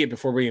need to see it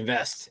before we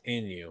invest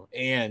in you.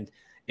 And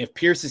if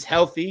Pierce is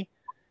healthy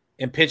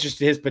and pitches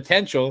to his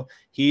potential,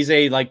 he's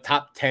a like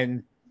top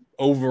 10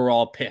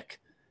 overall pick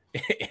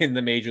in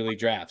the major league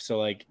draft. So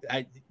like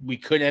we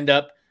could end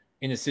up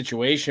in a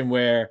situation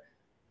where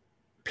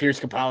Pierce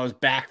Capello is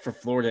back for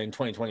Florida in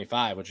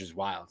 2025, which is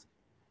wild.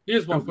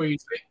 Here's one for you.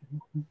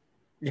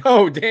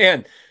 Yo,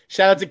 Dan.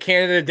 Shout out to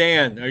Canada,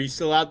 Dan. Are you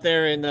still out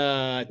there in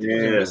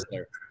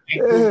Whistler?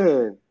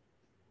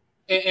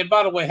 And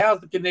by the way, how's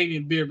the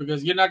Canadian beer?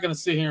 Because you're not going to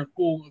sit here and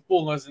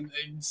fool us and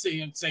sit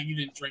here and say you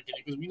didn't drink it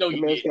because we know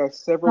you did. Got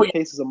several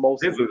cases of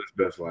Molson. This is his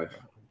best life.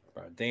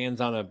 Bro,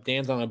 Dan's on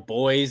a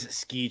boys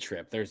ski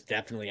trip. There's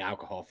definitely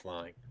alcohol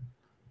flying.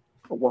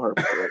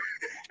 100%.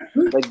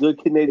 That good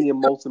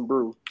Canadian Molson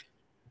brew.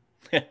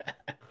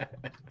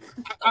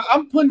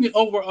 I'm putting it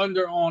over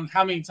under on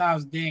how many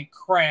times Dan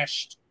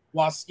crashed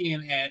while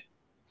skiing at.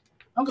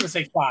 I'm going to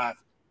say 5.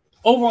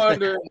 Over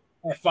under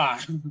at 5.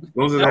 As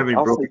long as having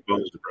broken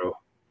bones, bro.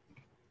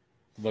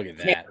 Look at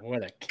that!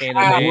 What a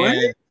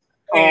Canada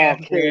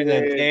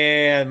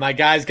Dan! My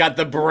guy's got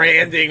the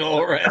branding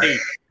already.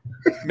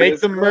 Make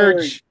the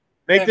merch.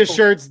 Make the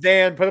shirts,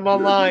 Dan. Put them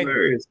online.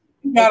 You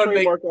gotta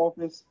make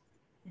office.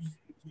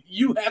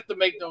 You have to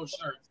make those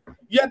shirts.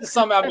 You have to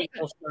somehow make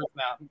those shirts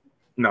now.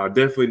 No,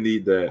 definitely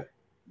need that.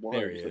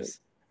 There he is.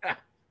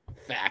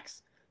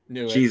 Facts.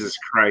 Jesus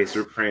Christ,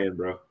 we're praying,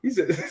 bro. He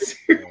said,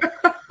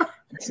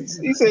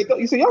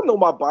 y'all know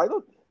my body.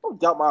 Don't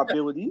doubt my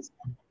abilities.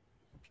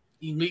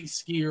 Elite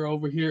skier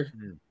over here.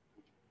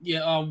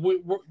 Yeah,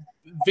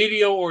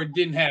 video or it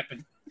didn't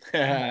happen.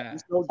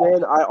 So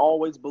Dan, I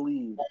always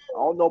believe. I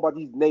don't know about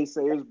these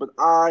naysayers, but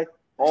I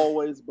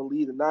always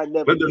believe, and I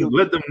never.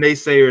 Let them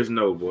naysayers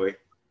know, boy.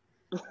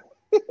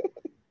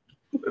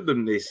 Let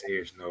them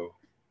naysayers know.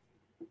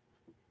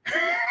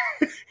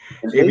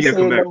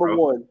 Number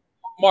 1.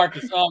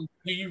 Marcus,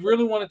 do you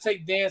really want to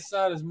take Dan's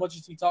side as much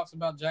as he talks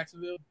about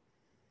Jacksonville?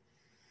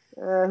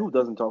 Who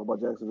doesn't talk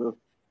about Jacksonville?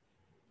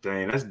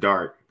 Dang, that's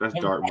dark. That's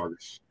dark,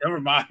 Marcus. Never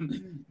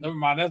mind.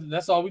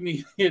 That's all we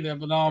need to hear there.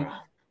 But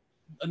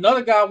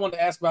another guy I wanted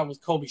to ask about was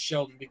Kobe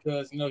Shelton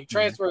because he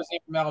transfers in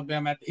from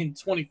Alabama after hitting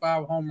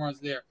 25 home runs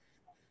there.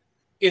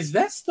 Is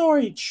that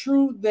story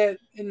true that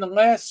in the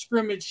last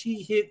scrimmage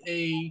he hit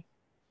a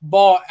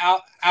ball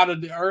out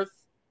of the earth?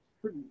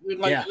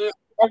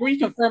 Are we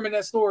confirming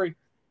that story?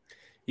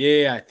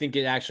 Yeah, I think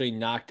it actually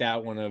knocked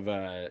out one of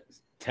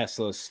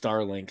Tesla's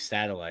Starlink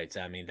satellites.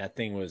 I mean, that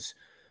thing was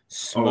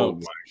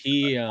smoked.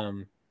 He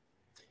can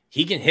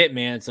hit,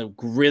 man. It's a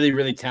really,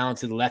 really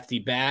talented lefty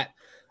bat.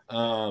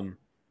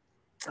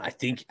 I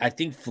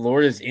think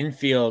Florida's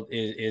infield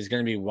is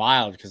going to be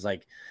wild because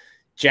like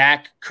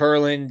Jack,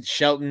 Curlin,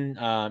 Shelton,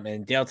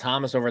 and Dale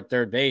Thomas over at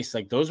third base,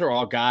 like those are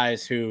all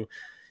guys who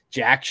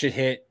Jack should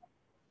hit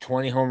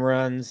 20 home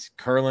runs.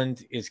 Curlin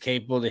is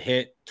capable to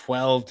hit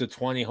 12 to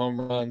 20 home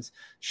runs.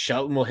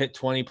 Shelton will hit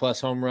 20 plus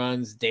home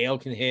runs. Dale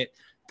can hit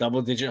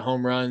double-digit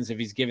home runs if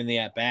he's given the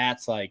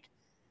at-bats. Like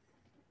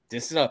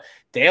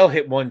Dale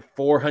hit one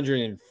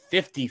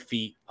 450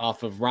 feet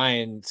off of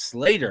Ryan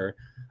Slater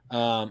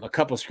a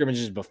couple of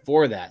scrimmages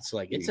before that. So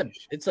like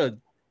it's a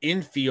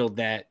infield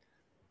that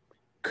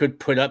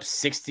could put up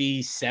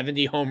 60,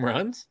 70 home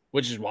runs,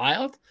 which is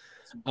wild.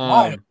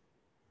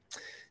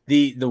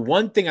 The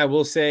one thing I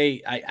will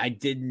say, I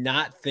did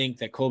not think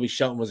that Colby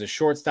Shelton was a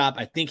shortstop.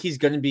 I think he's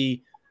going to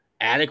be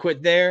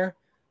adequate there,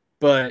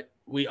 but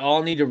we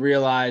all need to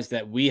realize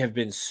that we have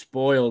been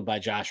spoiled by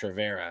Josh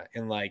Rivera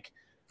and like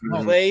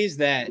plays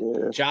that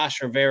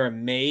Josh Rivera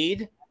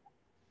made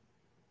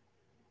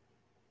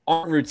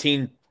aren't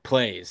routine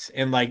plays.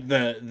 And like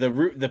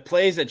the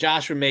plays that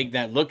Josh would make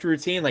that looked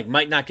routine, like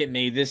might not get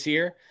made this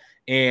year.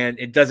 And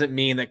it doesn't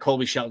mean that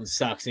Colby Shelton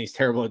sucks and he's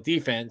terrible at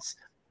defense.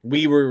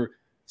 We were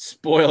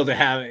spoiled to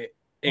have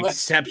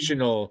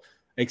exceptional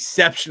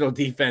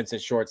defense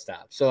at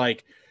shortstop. So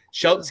like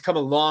Shelton's come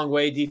a long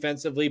way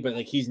defensively, but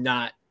like he's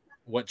not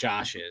what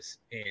Josh is,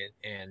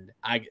 and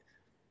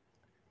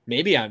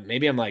maybe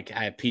I'm like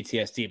I have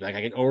PTSD, but like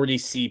I can already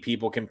see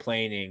people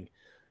complaining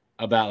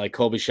about like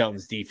Colby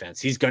Shelton's defense.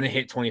 He's going to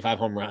hit 25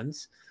 home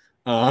runs,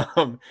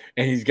 and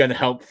he's going to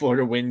help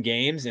Florida win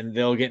games, and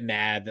they'll get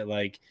mad that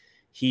like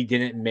he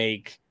didn't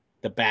make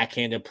the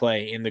backhanded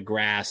play in the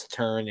grass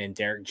turn and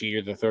Derek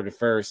Jeter the third to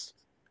first,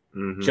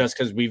 just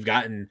because we've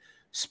gotten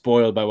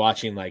spoiled by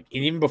watching like,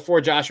 and even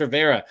before Josh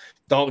Rivera,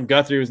 Dalton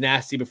Guthrie was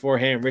nasty before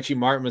him, Richie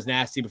Martin was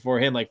nasty before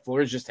him. Like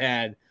Florida's just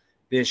had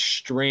this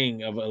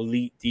string of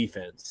elite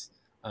defense,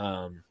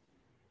 and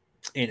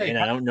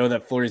I don't know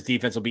that Florida's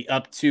defense will be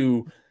up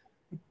to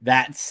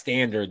that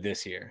standard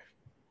this year.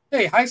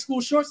 Hey, high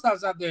school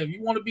shortstops out there, if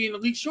you want to be an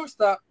elite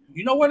shortstop,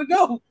 you know where to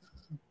go.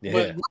 Yeah.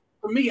 But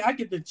for me, I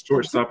get the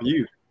shortstop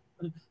you.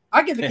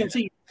 I get to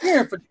continue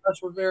cheering for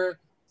Josh Rivera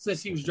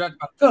since he was drafted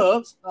by the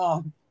Cubs.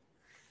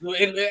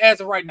 And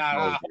as of right now,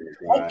 I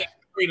hope they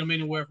trade him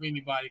anywhere for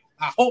anybody.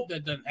 I hope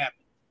that doesn't happen.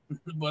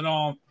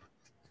 But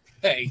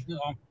hey, he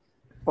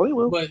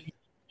will. But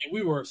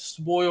we were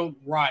spoiled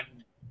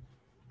rotten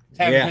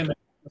having him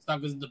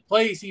because the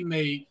plays he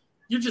made,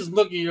 you're just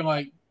looking, you're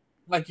like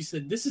you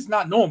said, this is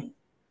not normal.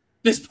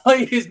 This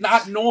play is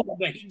not normal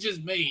that he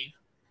just made.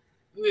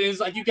 It's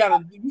like you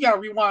gotta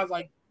rewind.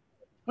 Like,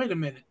 wait a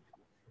minute,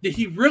 did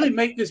he really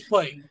make this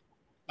play?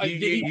 Like,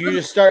 you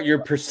just start, your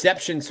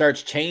perception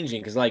starts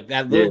changing because like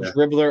that little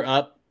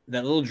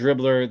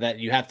dribbler that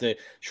you have to,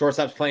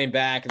 shortstop's playing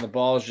back and the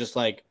ball is just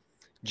like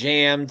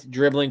jammed,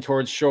 dribbling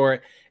towards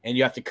short, and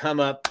you have to come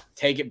up,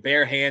 take it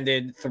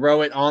barehanded,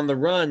 throw it on the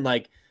run.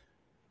 Like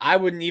I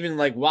wouldn't even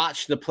like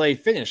watch the play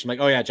finish. I'm like,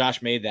 oh yeah,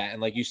 Josh made that,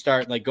 and like you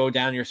start like go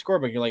down your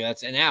scorebook, you're like,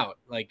 that's an out.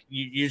 Like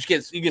you just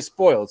get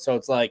spoiled. So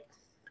it's like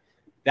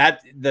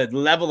that the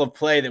level of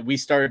play that we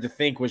started to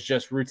think was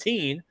just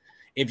routine.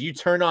 If you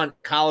turn on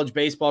college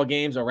baseball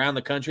games around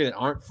the country that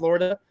aren't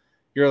Florida,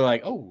 you're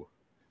like, oh,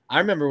 I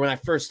remember when I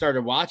first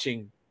started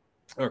watching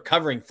or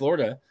covering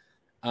Florida,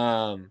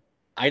 I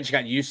just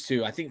got used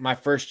to, I think my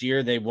first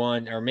year they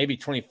won, or maybe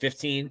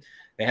 2015,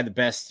 they had the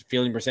best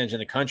fielding percentage in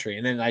the country.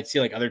 And then I'd see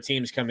like other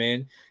teams come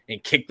in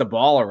and kick the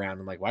ball around.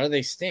 I'm like, why do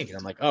they stink? And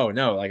I'm like, oh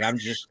no, like I'm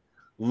just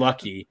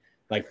lucky.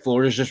 Like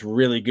Florida's just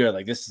really good.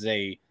 Like this is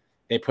they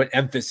put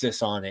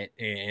emphasis on it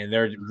and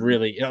they're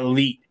really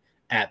elite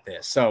at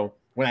this. So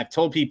when I've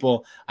told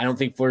people I don't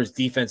think Florida's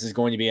defense is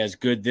going to be as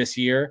good this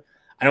year,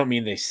 I don't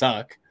mean they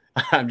suck.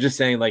 I'm just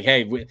saying like,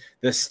 hey,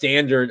 the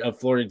standard of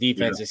Florida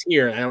defense is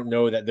here. And I don't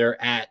know that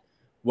they're at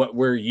what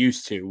we're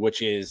used to,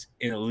 which is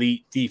an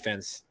elite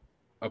defense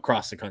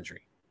across the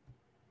country.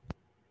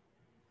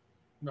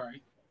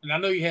 Right. And I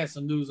know you had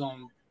some news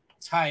on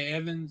Ty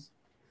Evans.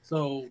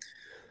 So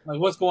like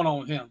what's going on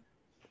with him?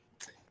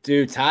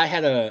 Dude, Ty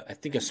had I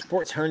think a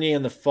sports hernia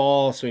in the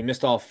fall, so he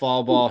missed all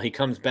fall ball. He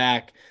comes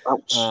back,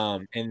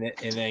 and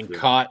then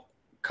caught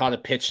a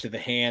pitch to the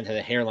hand, had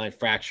a hairline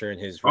fracture in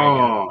his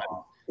right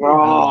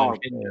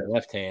hand,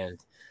 left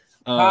hand.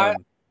 Ty,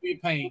 be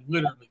pain,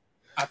 literally.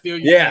 I feel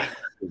you. Yeah.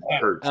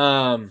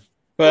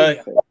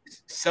 But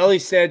Sully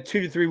said 2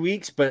 to 3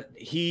 weeks, but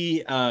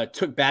he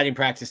took batting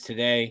practice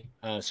today,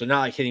 so not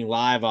like hitting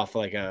live off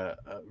like a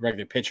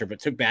regular pitcher, but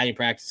took batting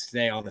practice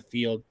today on the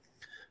field.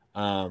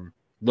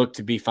 Looked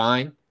to be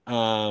fine.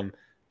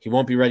 He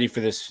won't be ready for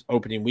this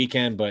opening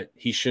weekend, but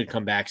he should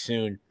come back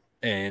soon.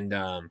 And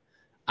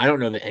I don't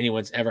know that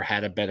anyone's ever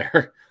had a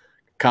better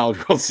College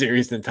World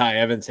Series than Ty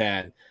Evans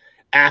had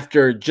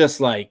after just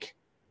like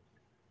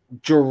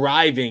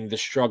driving the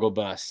struggle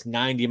bus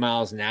 90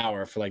 miles an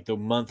hour for like the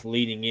month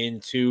leading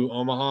into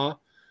Omaha,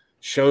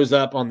 shows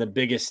up on the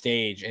biggest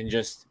stage and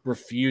just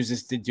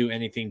refuses to do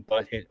anything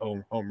but hit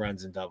home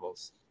runs and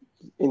doubles.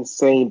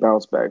 Insane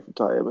bounce back from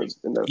Ty Evans.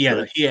 He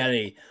had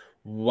a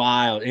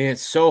wild, and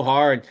it's so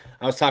hard.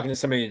 I was talking to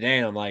somebody today,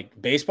 and I'm like,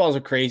 baseball is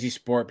a crazy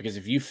sport because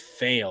if you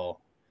fail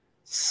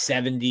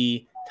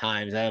 70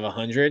 times out of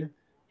 100,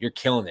 you're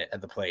killing it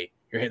at the plate.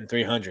 You're hitting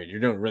 300.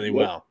 You're doing really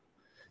well.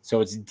 So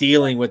it's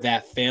dealing with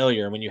that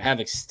failure. When you have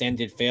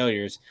extended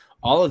failures,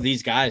 all of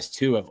these guys,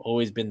 too, have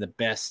always been the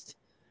best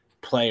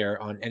player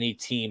on any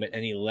team at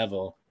any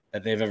level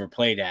that they've ever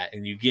played at.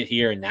 And you get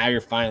here, and now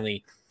you're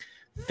finally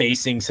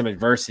facing some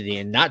adversity,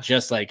 and not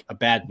just like a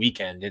bad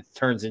weekend. It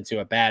turns into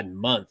a bad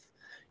month.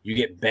 You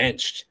get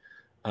benched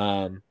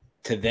to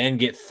then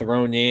get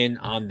thrown in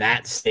on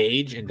that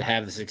stage and to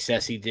have the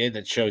success he did.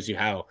 That shows you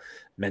how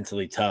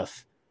mentally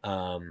tough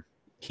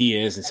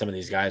he is and some of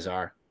these guys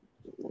are.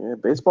 Yeah,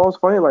 baseball is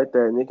funny like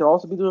that, and it can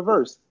also be the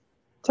reverse.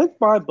 Take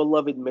my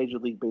beloved Major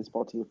League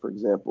Baseball team, for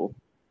example.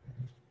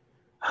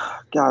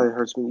 God, it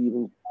hurts me to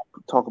even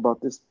talk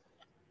about this.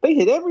 They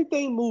hit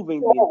everything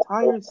moving the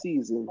entire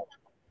season.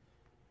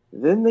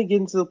 Then they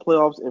get into the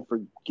playoffs and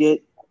forget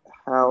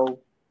how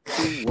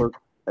to work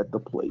at the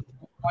plate.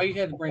 Why you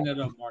had to bring that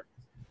up, Mark?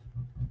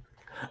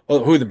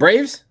 Well, who, the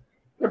Braves?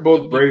 They're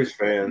both Braves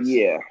fans.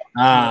 Yeah.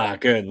 Ah,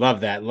 good.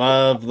 Love that.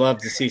 Love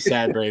to see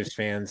sad Braves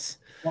fans.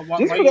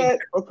 Just for that,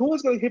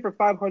 Acuna's going to hit for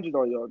 500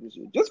 on y'all this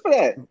year. Just for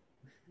that.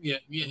 Yeah.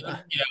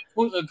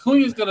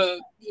 Acuna's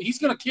he's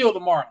going to kill the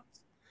Marlins.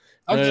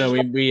 No,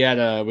 we had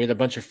a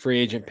bunch of free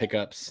agent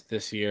pickups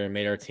this year and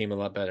made our team a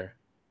lot better.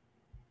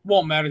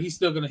 Won't matter. He's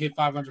still going to hit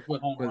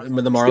 500-foot home runs.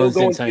 But the Marlins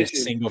didn't sign a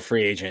single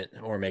free agent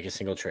or make a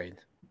single trade.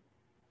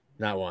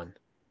 Not one.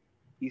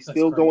 He's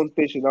still going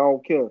fishing. I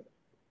don't care.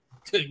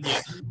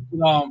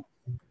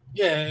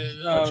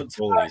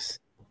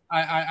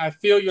 I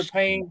feel your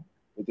pain.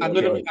 I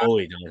literally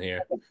bullied down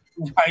here.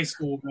 High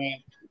school, man.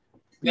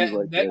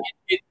 That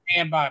hit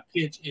man by a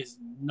pitch is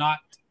not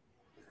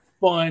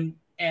fun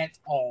at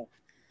all.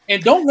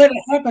 And don't let it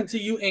happen to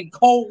you in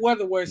cold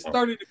weather where it's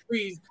 30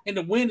 degrees and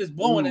the wind is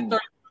blowing at 30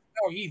 miles an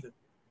hour either,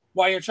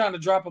 while you're trying to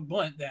drop a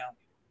bunt down.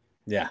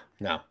 Yeah,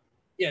 no.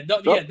 Yeah,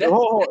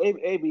 hold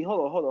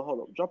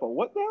on. Drop a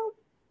what down?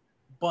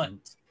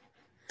 Bunt.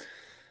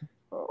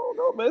 Oh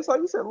no, man! It's like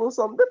you said a little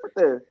something different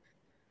there.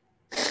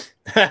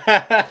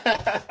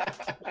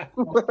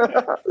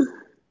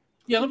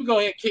 Yeah, let me go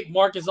ahead and kick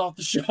Marcus off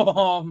the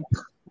show.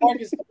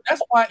 Marcus,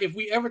 that's why if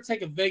we ever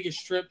take a Vegas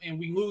trip and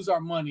we lose our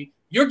money,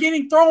 you're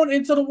getting thrown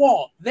into the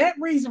wall. That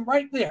reason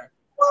right there.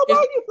 Well, why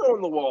are you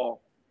throwing the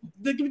wall?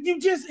 That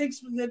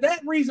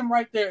reason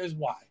right there is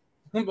why.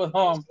 But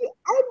I'm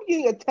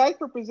getting attacked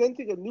for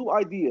presenting a new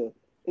idea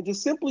and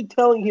just simply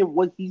telling him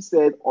what he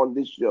said on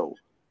this show.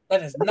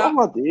 That is not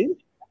what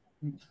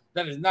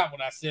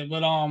I said.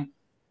 But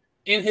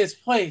in his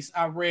place,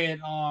 I read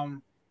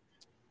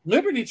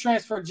Liberty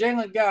transferred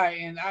Jalen Guy,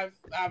 and I've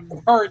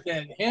heard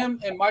that him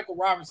and Michael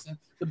Robinson,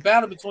 the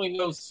battle between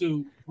those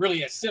two,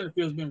 really at center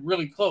field has been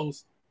really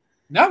close.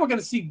 Now we're going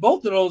to see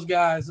both of those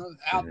guys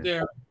out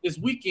there this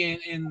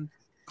weekend, and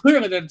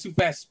clearly they're the two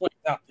fastest players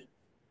out there.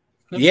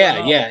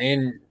 Yeah,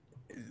 and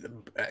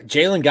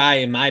Jalen Guy,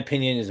 in my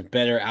opinion, is a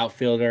better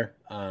outfielder.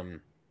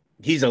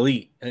 He's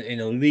elite, an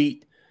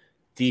elite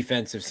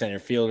defensive center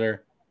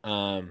fielder.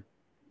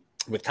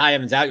 With Ty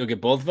Evans out, you'll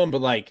get both of them, but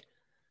like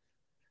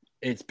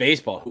it's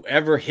baseball.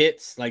 Whoever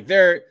hits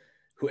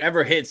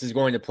is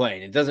going to play,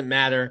 and it doesn't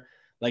matter.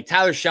 Like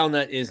Tyler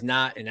Shelnut is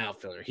not an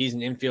outfielder; he's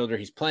an infielder.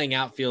 He's playing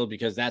outfield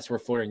because that's where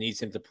Florida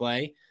needs him to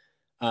play.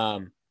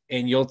 And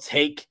you'll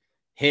take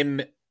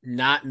him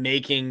not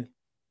making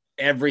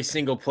every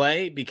single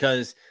play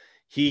because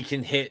he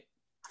can hit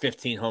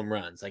 15 home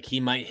runs. Like he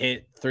might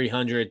hit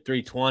 300,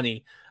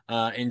 320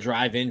 and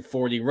drive in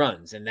 40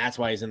 runs. And that's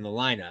why he's in the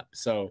lineup.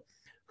 So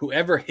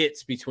whoever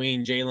hits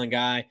between Jalen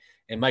Guy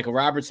and Michael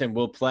Robertson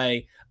will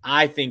play.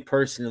 I think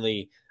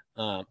personally,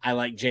 I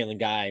like Jalen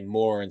Guy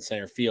more in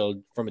center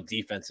field from a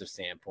defensive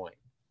standpoint.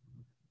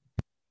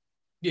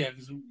 Yeah,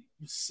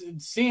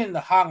 seeing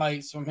the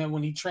highlights from him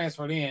when he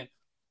transferred in,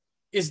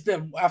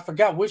 I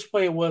forgot which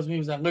play it was when he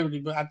was at Liberty,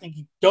 but I think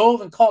he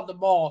dove and caught the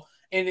ball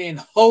and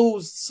then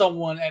hosed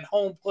someone at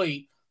home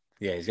plate.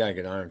 Yeah, he's got a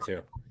good arm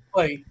too.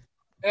 And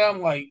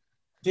I'm like,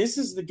 this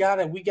is the guy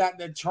that we got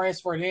that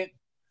transferred in.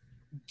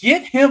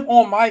 Get him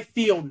on my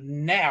field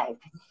now.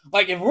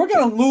 Like if we're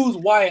gonna lose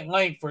Wyatt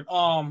Langford,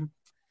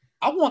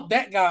 I want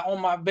that guy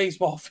on my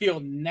baseball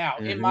field now.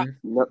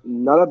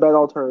 Not a bad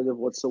alternative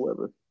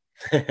whatsoever.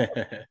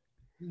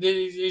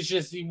 It's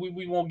just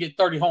we won't get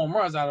 30 home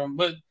runs out of him,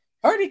 but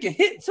heard he can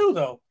hit too,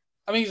 though.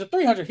 I mean, he's a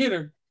 300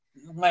 hitter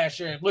last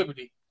year at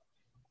Liberty.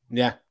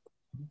 Yeah.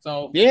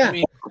 So yeah, I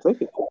mean,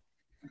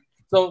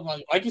 so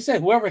like you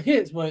said, whoever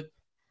hits, but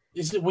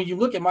when you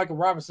look at Michael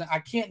Robinson, I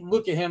can't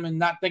look at him and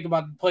not think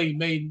about the play he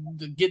made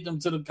to get them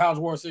to the College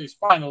World Series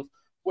finals,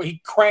 where he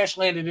crash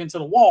landed into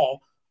the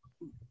wall.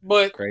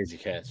 But crazy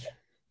catch.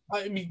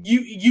 I mean,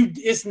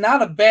 it's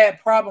not a bad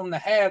problem to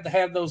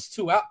have those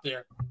two out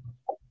there,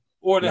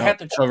 or to have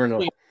to cover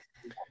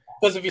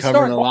because if you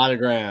start a lot of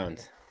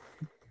ground.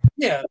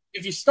 Yeah,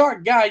 if you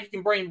start Guy, you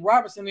can bring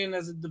Robertson in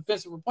as a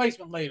defensive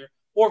replacement later,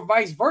 or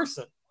vice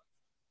versa.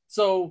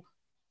 So,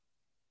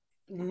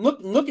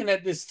 looking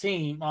at this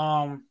team,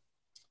 I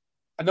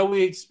know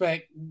we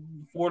expect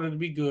Florida to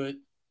be good.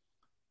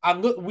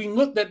 We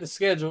looked at the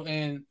schedule,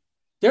 and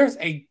there's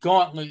a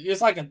gauntlet.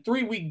 It's like a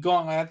 3-week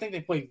gauntlet. I think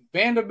they play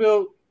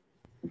Vanderbilt,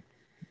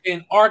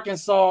 in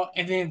Arkansas,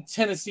 and then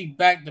Tennessee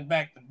back to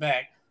back to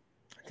back.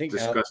 I think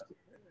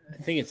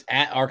it's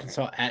at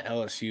Arkansas, at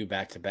LSU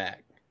back to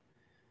back.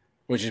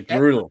 Which is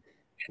brutal.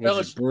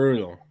 The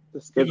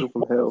schedule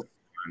from hell.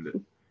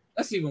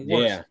 That's even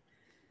worse. Yeah.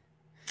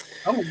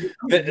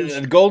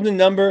 The golden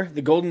number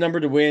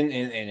to win,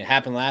 and it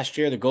happened last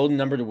year. The golden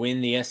number to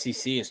win the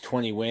SEC is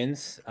 20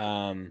 wins.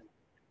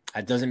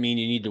 That doesn't mean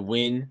you need to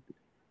win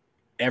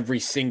every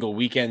single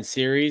weekend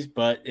series,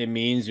 but it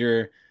means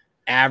you're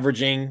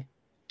averaging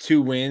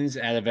 2 wins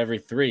out of every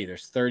 3.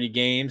 There's 30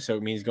 games, so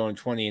it means going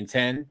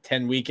 20-10.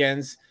 10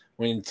 weekends,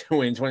 winning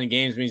 20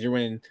 games means you're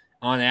winning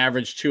on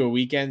average 2 a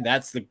weekend.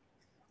 That's the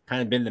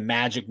kind of been the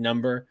magic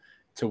number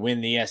to win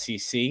the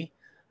SEC.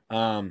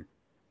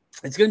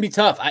 It's going to be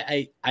tough.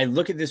 I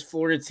look at this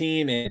Florida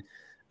team and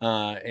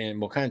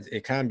we'll kind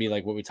of be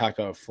like what we talked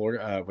about with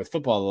Florida with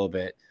football a little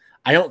bit.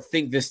 I don't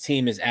think this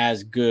team is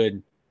as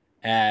good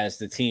as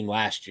the team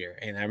last year.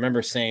 And I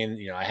remember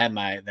saying, I had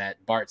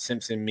that Bart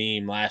Simpson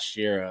meme last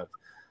year of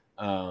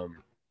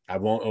I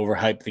won't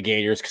overhype the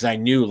Gators, because I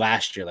knew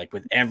last year, like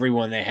with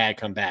everyone they had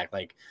come back,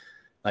 like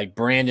Like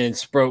Brandon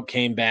Sproat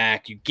came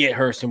back. You get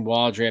Hurston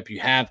Waldrip. You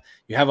have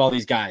all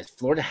these guys.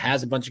 Florida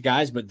has a bunch of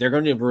guys, but they're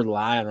going to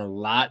rely on a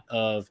lot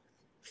of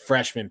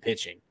freshman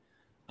pitching.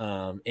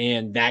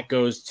 And that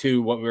goes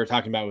to what we were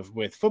talking about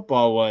with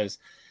football was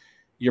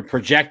you're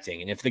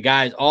projecting. And if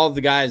all of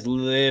the guys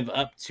live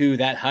up to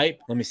that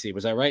hype, let me see.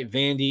 Was I right?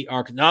 Vandy,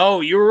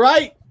 No, you were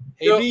right.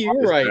 AB, you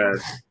were right.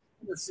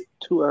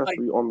 2 out of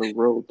 3 on the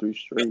road, 3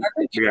 straight.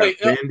 We got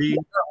Vandy.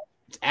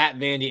 It's at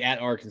Vandy, at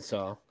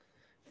Arkansas.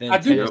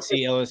 Then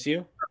Tennessee,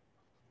 LSU.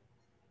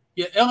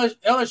 Yeah,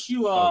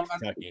 LSU.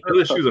 Kentucky.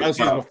 LSU's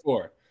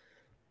before.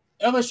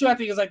 LSU, I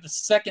think, is like the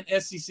second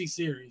SEC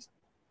series.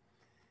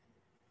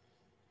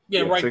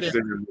 Yeah, right there.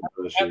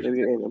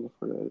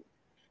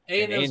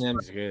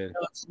 A&M's good.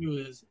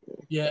 LSU is.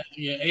 Yeah,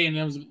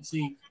 A&M's.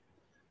 See,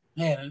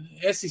 man,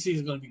 SEC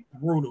is going to be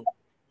brutal.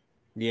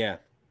 Yeah,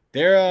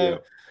 they're.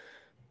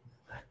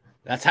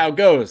 That's how it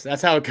goes.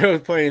 That's how it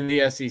goes playing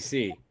the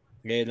SEC.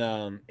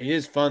 It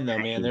is fun though,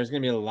 man. There's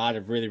going to be a lot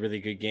of really, really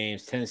good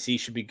games. Tennessee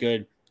should be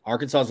good.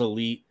 Arkansas's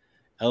elite.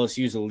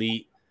 LSU's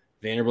elite.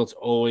 Vanderbilt's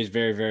always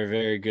very, very,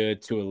 very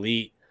good to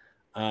elite.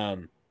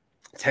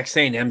 Texas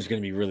A&M is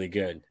going to be really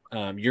good.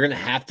 You're going to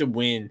have to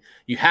win.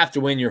 You have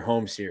to win your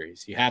home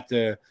series. You have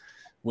to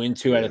win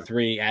 2 out of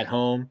 3 at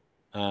home.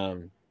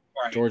 Right.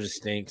 Georgia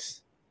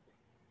stinks.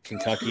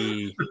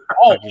 Kentucky.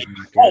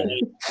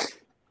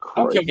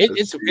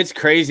 It's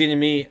crazy to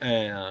me.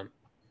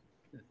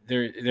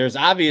 There's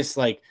obvious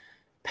like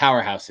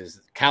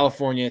powerhouses.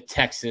 California,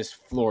 Texas,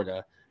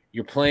 Florida.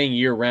 You're playing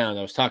year round.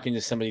 I was talking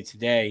to somebody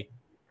today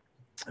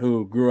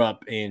who grew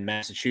up in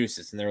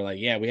Massachusetts, and they were like,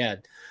 yeah, we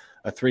had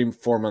a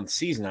 3-4 month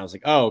season. I was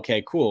like, oh,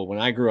 okay, cool. When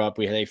I grew up,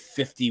 we had a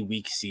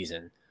 50-week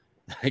season.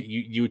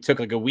 you took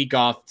like a week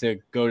off to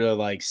go to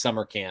like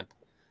summer camp,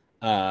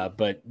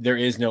 but there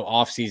is no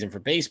off season for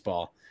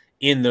baseball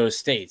in those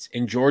states.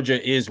 And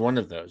Georgia is one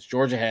of those.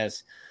 Georgia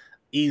has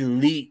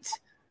elite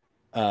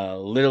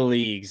little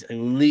leagues,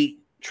 elite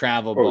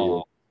travel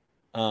ball,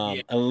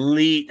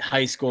 elite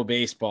high school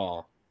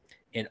baseball,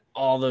 and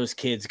all those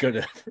kids go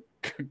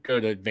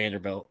to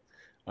Vanderbilt,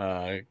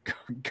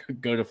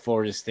 go to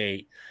Florida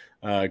State,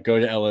 go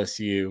to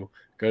LSU,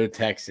 go to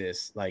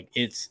Texas. Like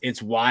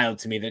it's wild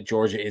to me that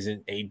Georgia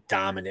isn't a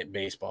dominant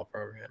baseball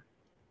program.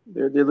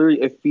 They're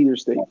literally a feeder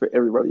state for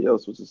everybody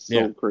else, which is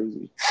so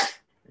crazy.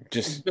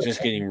 Just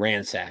getting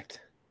ransacked.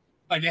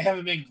 Like they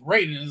haven't been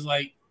great, and it's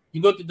like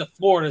you look at the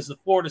Floridas, the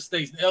Florida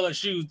States, the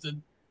LSU's,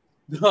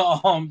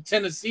 the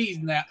Tennessee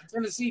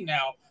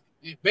now,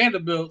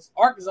 Vanderbilt's,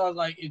 Arkansas.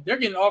 Like if they're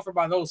getting offered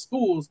by those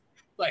schools,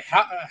 like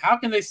how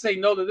can they say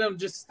no to them?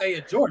 Just stay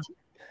at Georgia.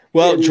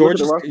 Well,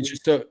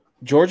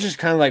 Georgia's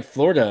kind of like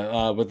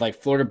Florida with like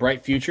Florida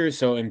Bright Futures.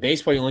 So in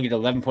baseball, you only get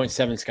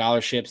 11.7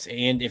 scholarships,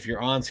 and if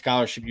you're on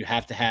scholarship, you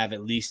have to have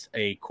at least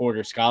a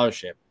quarter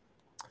scholarship.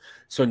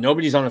 So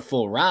nobody's on a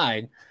full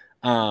ride.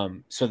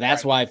 So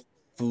that's why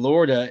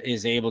Florida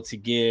is able to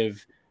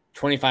give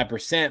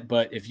 25%.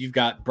 But if you've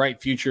got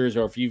Bright Futures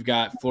or if you've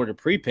got Florida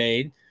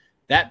Prepaid,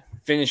 that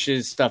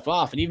finishes stuff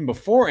off. And even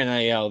before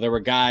NIL, there were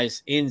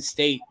guys in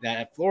state that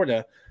at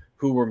Florida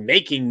who were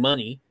making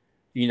money,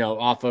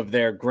 off of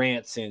their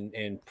grants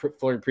and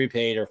Florida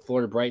Prepaid or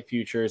Florida Bright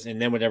Futures,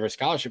 and then whatever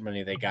scholarship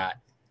money they got.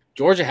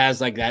 Georgia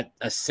has like that,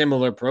 a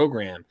similar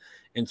program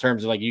in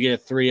terms of like you get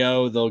a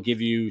 3.0, they'll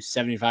give you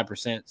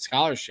 75%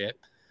 scholarship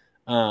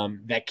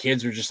that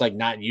kids are just like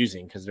not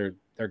using because they're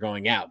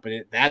going out.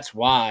 But that's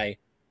why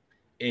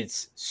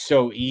it's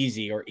so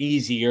easy or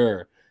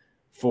easier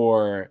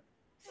for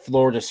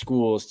Florida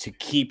schools to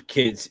keep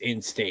kids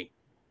in state,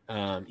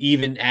 and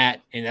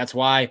that's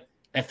why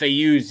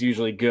FAU is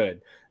usually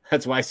good.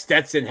 That's why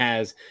Stetson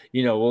has,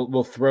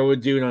 we'll throw a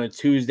dude on a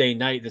Tuesday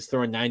night that's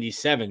throwing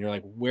 97. You're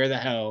like, where the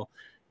hell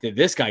did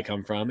this guy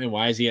come from? And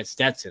why is he at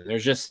Stetson?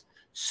 There's just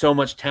so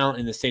much talent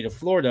in the state of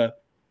Florida,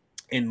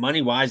 and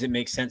money-wise, it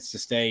makes sense to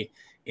stay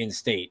in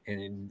state.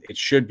 And it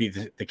should be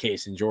the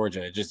case in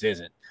Georgia. It just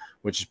isn't,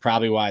 which is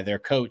probably why their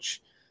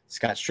coach,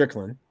 Scott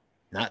Strickland,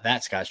 not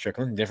that Scott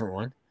Strickland, different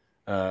one,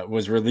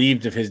 was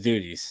relieved of his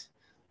duties.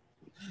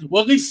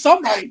 Well, at least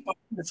somebody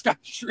Scott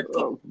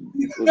Strickland.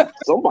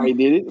 Somebody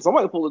did it.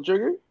 Somebody pulled the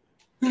trigger.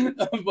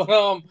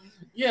 But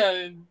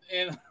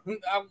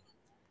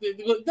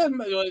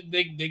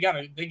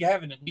they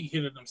have an elite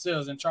hitter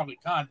themselves in Charlie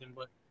Condon,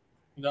 but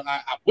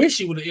I wish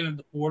he would have entered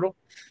the portal.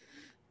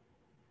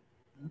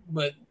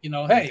 But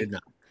hey,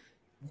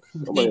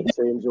 somebody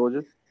say in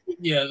Georgia.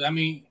 Yeah, I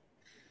mean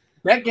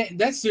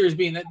that series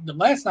being that the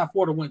last time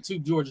Florida went to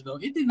Georgia though,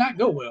 it did not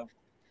go well.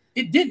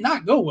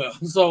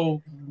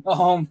 So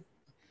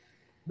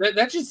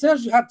that just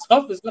tells you how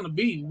tough it's going to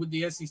be with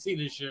the SEC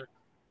this year.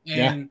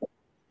 And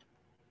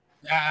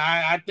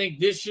I think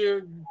this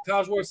year,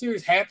 College World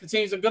Series, half the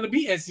teams are going to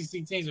be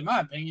SEC teams, in my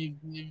opinion.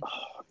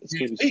 It's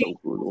going to be so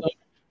brutal. So,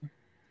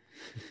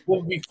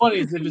 what would be funny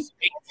is if it's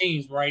 8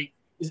 teams, right?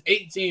 It's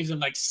 8 teams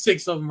and like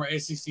 6 of them are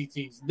SEC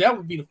teams. That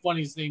would be the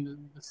funniest thing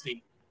to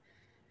see.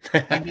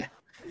 At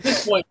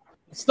this point,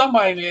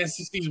 somebody in the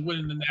SEC is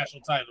winning the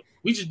national title.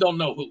 We just don't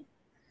know who.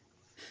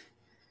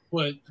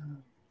 But,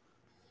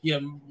 yeah,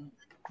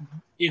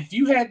 if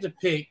you had to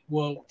pick,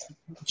 well,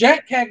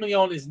 Jack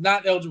Caglione is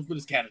not eligible for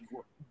this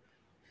category.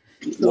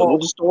 So we'll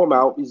just throw him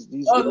out. He's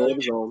in there of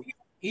his own.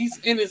 He's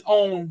in his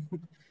own.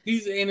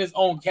 He's in his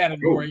own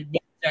category.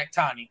 Jack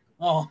Tani.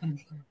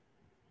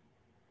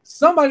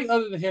 Somebody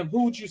other than him,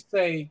 who would you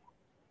say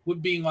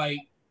would be like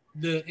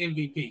the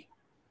MVP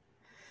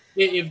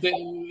if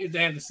they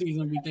have the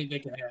season we think they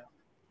can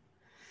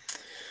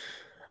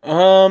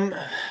have?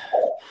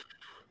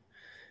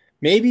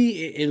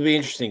 Maybe it'll be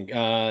interesting.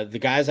 The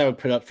guys I would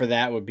put up for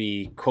that would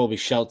be Colby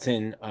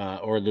Shelton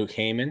or Luke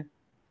Heyman.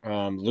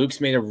 Luke's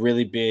made a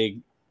really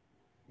big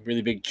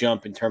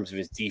jump in terms of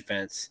his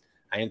defense.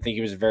 I didn't think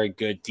he was a very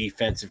good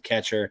defensive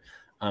catcher.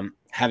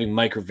 Having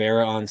Mike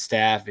Rivera on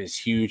staff is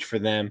huge for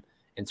them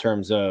in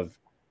terms of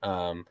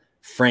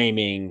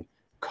framing,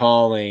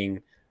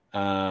 calling,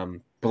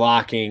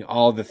 blocking,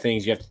 all the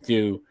things you have to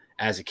do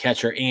as a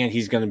catcher. And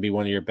he's going to be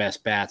one of your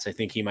best bats. I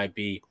think he might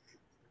be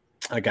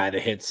a guy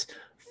that hits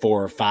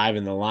 4 or 5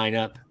 in the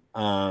lineup.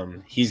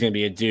 He's going to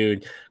be a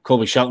dude.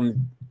 Colby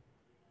Shelton,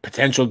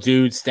 potential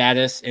dude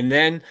status. And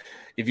then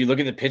if you look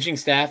at the pitching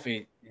staff,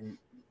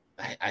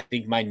 I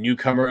think my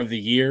newcomer of the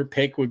year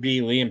pick would be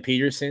Liam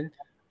Peterson.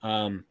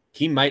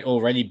 He might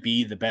already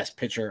be the best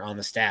pitcher on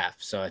the staff.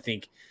 So I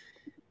think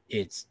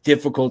it's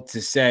difficult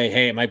to say,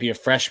 hey, it might be a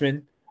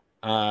freshman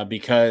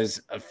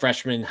because a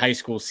freshman high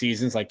school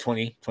season's like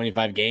 20,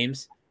 25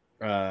 games.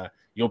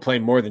 You'll play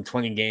more than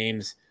 20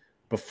 games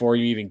before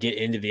you even get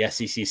into the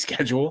SEC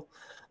schedule,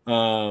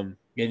 getting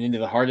into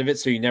the heart of it.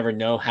 So you never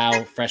know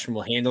how freshmen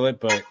will handle it,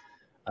 but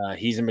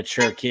he's a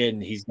mature kid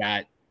and he's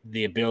got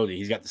the ability.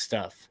 He's got the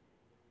stuff.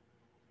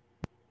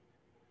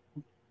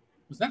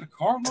 Was that a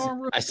car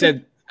alarm? I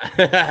said,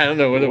 I don't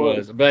know what it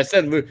was, but I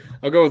said Luke.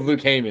 I'll go with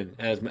Luke Heyman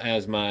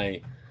as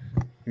my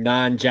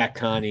non-Jack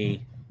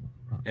Tani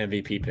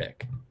MVP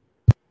pick.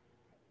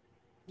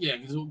 Yeah,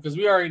 because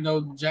we already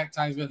know Jack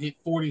Tani's going to hit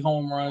 40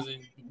 home runs and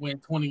win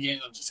 20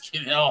 games. I'm just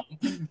kidding.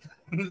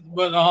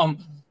 But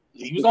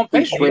he was on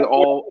pace.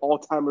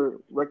 All-timer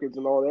records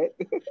and all that.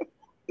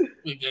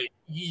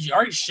 You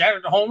already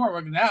shattered the home run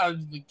record. Now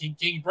can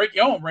you break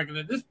your own record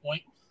at this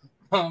point?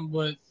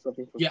 But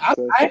yeah,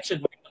 I actually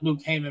like the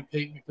Luke Heyman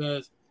pick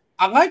because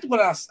I liked a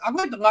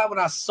lot what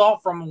I saw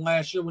from him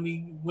last year when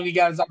he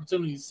got his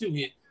opportunity to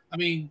hit. I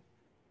mean,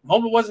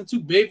 moment wasn't too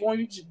big for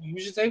him. He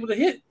was just able to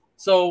hit.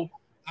 So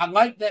I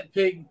like that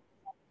pick.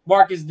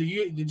 Marcus,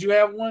 did you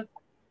have one?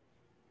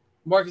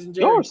 Marcus and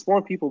Jerry? Y'all are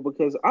smart people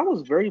because I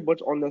was very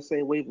much on that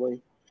same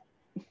wavelength.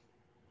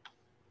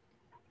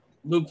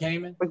 Luke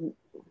Heyman?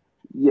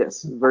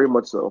 Yes, very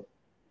much so.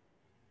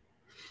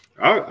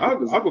 I'll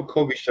go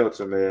Kobe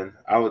Shelton, man.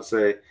 I would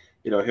say,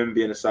 him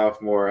being a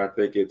sophomore, I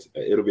think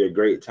it'll be a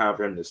great time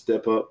for him to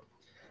step up,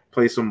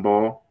 play some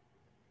ball,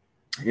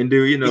 and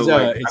do,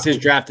 it's his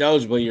draft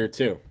eligible year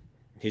too.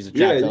 He's a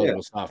draft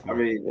eligible sophomore. I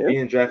mean,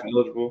 being draft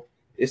eligible,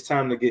 it's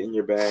time to get in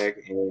your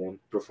bag and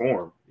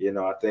perform.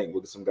 I think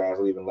with some guys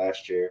leaving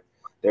last year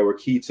that were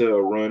key to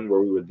a run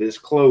where we were this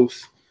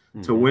close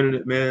to winning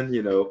it, man.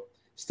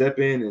 Step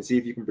in and see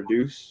if you can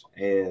produce.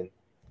 And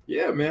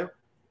yeah, man,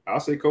 I'll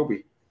say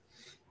Kobe.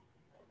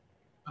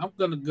 I'm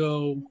gonna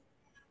go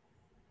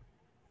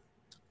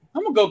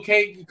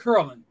Cade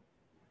Curlin.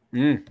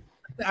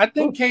 I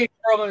think Cade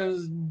Curlin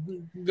is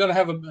gonna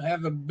have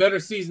a better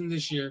season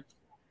this year.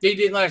 He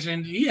did last year,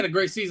 and he had a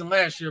great season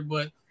last year.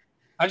 But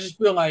I just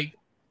feel like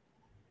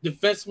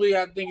defensively,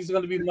 I think he's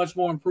gonna be much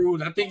more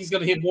improved. I think he's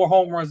gonna hit more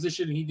home runs this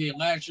year than he did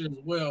last year as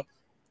well.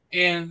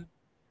 And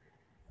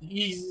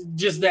he's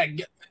just that.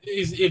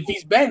 If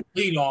he's batting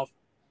leadoff,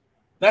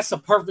 that's a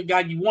perfect guy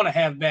you want to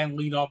have batting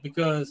leadoff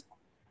because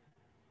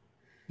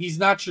he's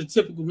not your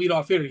typical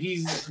leadoff hitter.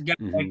 He's a guy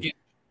that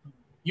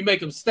you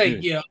make a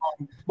mistake,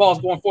 ball's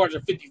going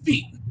 450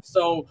 feet.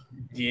 So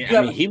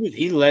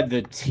he led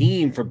the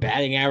team for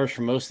batting average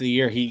for most of the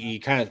year. He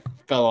kind of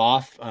fell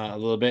off a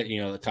little bit,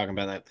 talking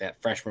about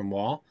that freshman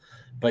wall,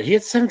 but he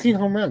had 17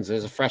 home runs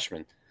as a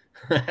freshman.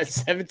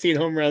 17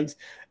 home runs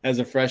as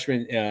a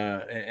freshman,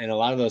 and a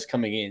lot of those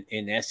coming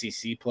in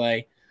SEC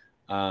play.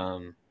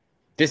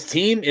 This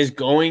team is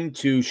going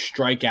to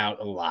strike out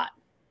a lot.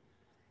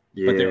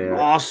 But they're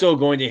also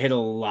going to hit a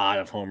lot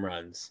of home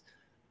runs.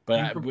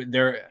 But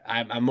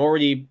I'm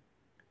already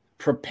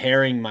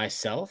preparing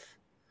myself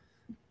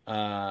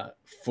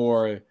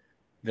for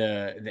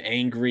the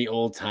angry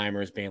old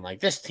timers being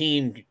like, this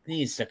team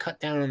needs to cut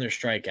down on their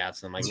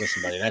strikeouts. And I'm like,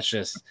 listen, buddy, that's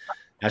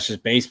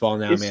just baseball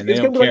now, man. They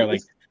don't care.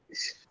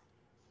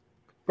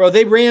 Bro,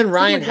 they ran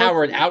Ryan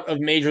Howard out of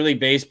Major League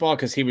Baseball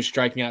because he was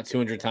striking out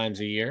 200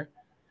 times a year.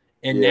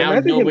 And now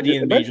nobody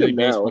in Major League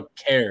Baseball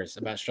cares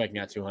about striking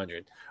out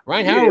 200.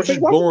 Ryan Howard was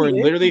just born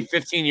literally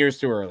 15 years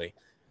too early.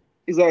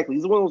 Exactly.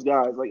 He's one of those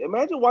guys. Like,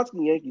 imagine watching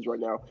the Yankees right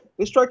now.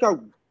 They strike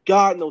out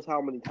God knows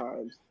how many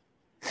times.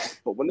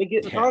 But when they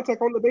get in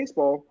contact on the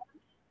baseball,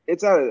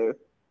 it's out of there.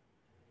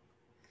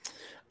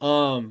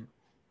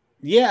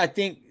 Yeah, I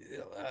think,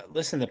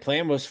 listen, the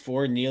plan was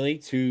for Neely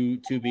to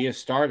be a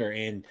starter.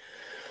 And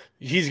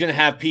he's going to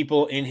have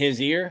people in his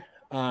ear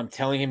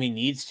telling him he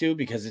needs to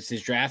because it's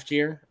his draft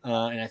year.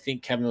 And I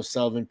think Kevin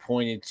O'Sullivan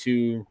pointed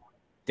to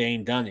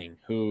Dane Dunning,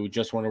 who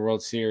just won a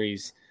World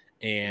Series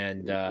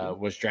and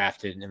was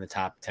drafted in the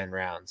top 10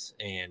 rounds,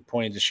 and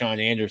pointed to Sean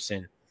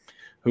Anderson,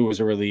 who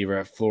was a reliever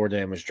at Florida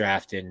and was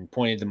drafted, and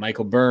pointed to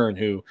Michael Byrne,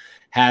 who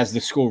has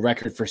the school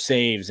record for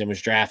saves and was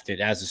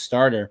drafted as a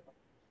starter.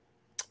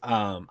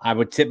 I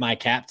would tip my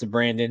cap to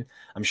Brandon.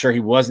 I'm sure he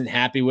wasn't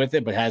happy with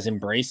it, but has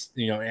embraced,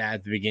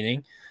 at the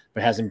beginning,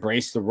 but has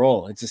embraced the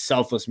role. It's a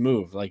selfless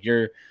move. Like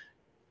you're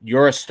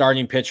a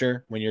starting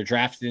pitcher. When you're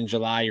drafted in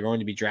July, you're going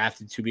to be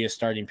drafted to be a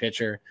starting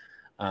pitcher.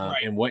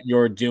 Right. And what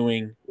you're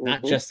doing,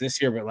 not just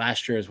this year, but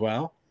last year as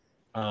well,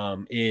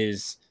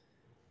 is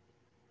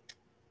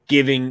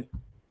giving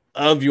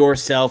of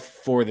yourself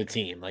for the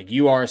team. Like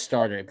you are a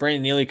starter.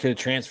 Brandon Neely could have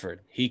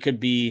transferred. He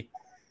could be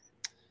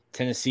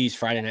Tennessee's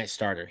Friday night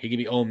starter. He could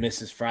be Ole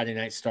Miss's Friday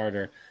night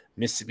starter,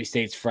 Mississippi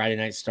State's Friday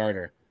night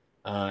starter.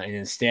 And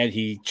instead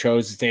he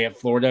chose to stay at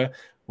Florida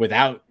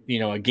without,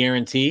 a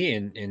guarantee,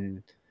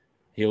 and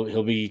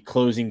he'll be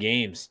closing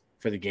games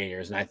for the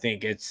Gators. And I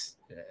think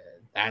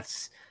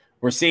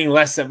we're seeing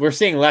less of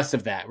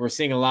that. We're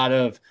seeing a lot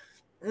of,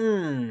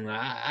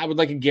 I would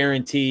like a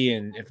guarantee,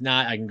 and if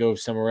not, I can go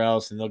somewhere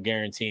else and they'll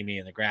guarantee me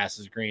and the grass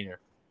is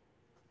greener.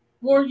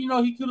 Or,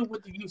 he could have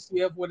went to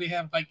UCF where they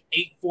have like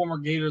 8 former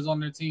Gators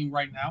on their team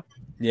right now.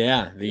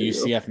 Yeah, the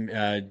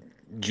UCF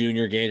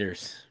junior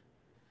Gators.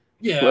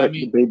 Yeah, right,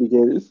 the baby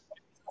Gators.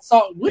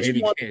 So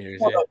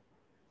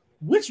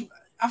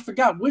I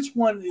forgot which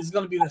one is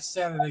going to be the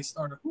Saturday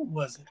starter. Who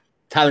was it?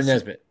 Tyler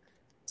Nesbitt.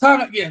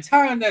 Tyler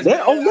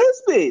Nesbitt.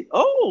 Nesbitt.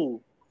 Oh.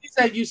 He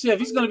said UCF.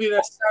 He's going to be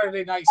their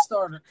Saturday night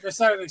starter. Their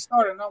Saturday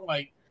starter. And I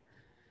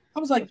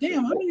was like,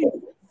 damn, how many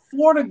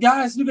Florida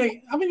guys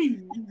how many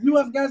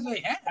UF guys do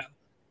they have?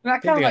 And I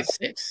kind of like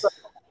 6.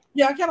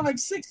 Yeah, I kind of like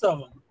 6 of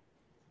them.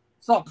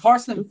 Saw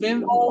Carson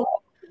Finhole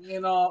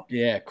and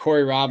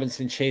Corey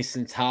Robinson, Chase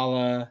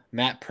Santala,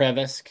 Matt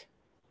Previsk.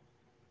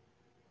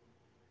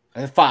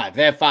 They have 5,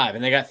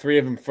 and they got 3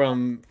 of them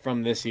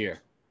from this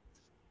year.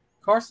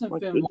 Carson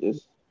Finhole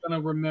is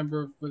going to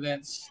remember for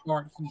that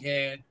start he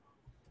had.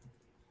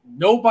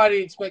 Nobody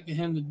expected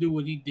him to do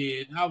what he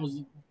did.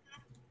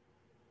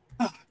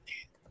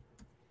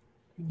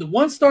 The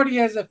one start he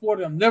has at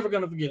Florida, I'm never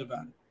going to forget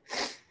about it.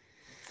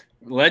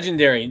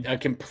 Legendary, a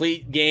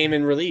complete game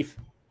in relief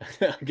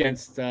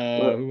against who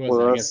was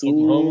it? Against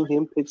Oklahoma.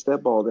 Him pitch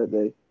that ball that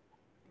day.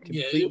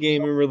 Complete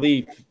game in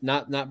relief,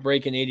 not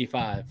breaking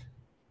 85.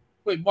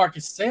 Wait,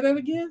 Marcus, say that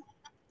again.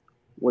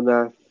 When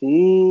I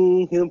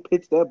seen him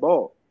pitch that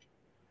ball,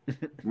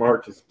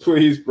 Marcus,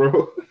 please,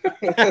 bro.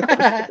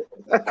 Man,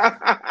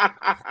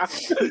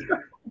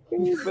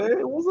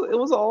 it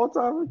was an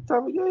all-time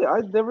game. I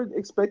never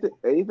expected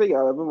anything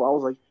out of him. I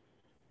was like,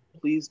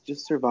 please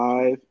just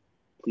survive.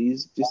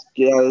 Please just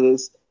get out of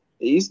this.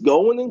 He's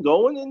going, and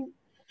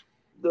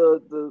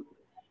the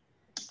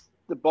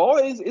ball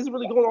isn't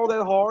really going all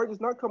that hard.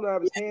 It's not coming out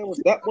of his hand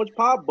with that much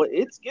pop, but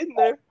it's getting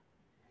there.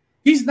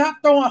 He's not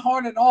throwing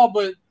hard at all,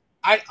 but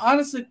I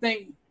honestly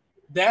think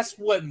that's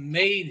what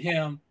made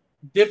him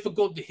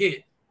difficult to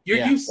hit.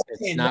 You're used to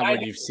it's not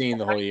what you've seen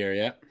the whole year,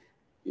 yeah,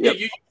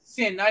 you're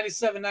seeing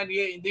 97,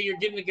 98, and then you're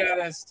getting a guy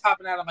that's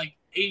topping out of like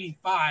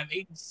 85,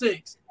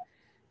 86.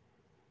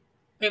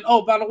 And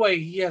by the way,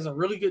 he has a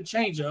really good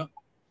changeup.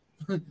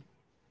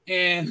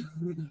 And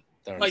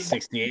like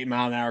 68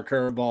 mile an hour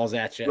curveballs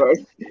at you. Right.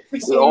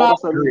 All of a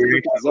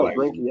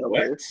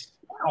sudden,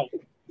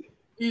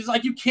 he's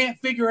like, you can't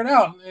figure it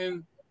out.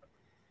 And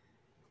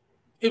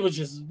that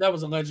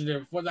was a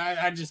legendary performance.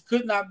 I just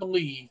could not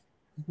believe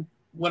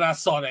when I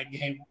saw that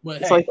game.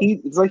 But it's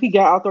like he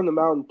got out there on the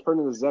mound and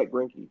turned into Zach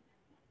Greinke.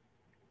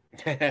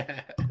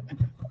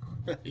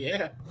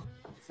 Yeah.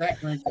 Zach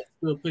Greinke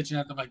still pitching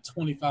after like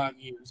 25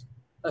 years.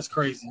 That's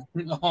crazy.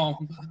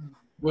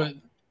 But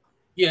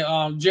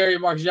Jerry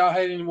and Marcus, y'all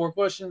had any more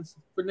questions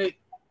for Nick?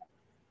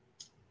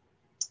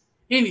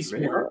 Any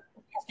sport.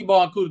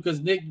 Basketball included,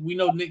 because we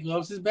know Nick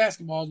loves his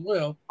basketball as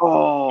well.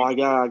 Oh, I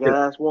got to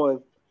ask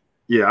one.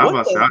 Yeah,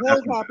 what the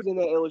hell happened in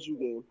that LSU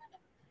game?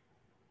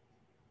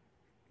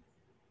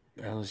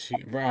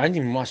 LSU, bro, I didn't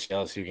even watch the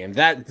LSU game.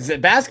 That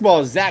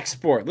basketball is Zach's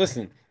sport.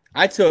 Listen,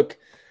 I took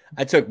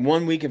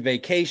 1 week of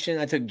vacation.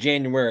 I took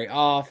January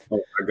off. Oh,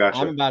 I got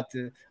you.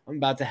 I'm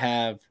about to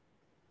have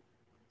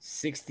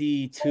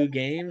 62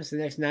 games the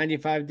next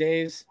 95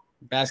 days.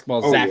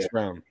 Basketball is Zach's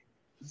realm.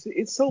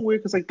 It's so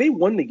weird because they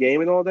won the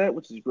game and all that,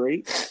 which is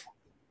great.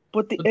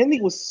 But the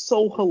ending was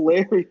so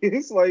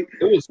hilarious.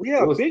 We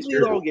had a big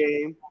lead all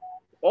game.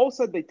 All of a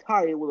sudden they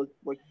tie it with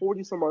like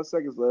 40 some odd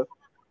seconds left.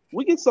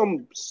 We get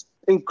some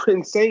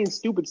insane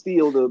stupid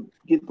steal to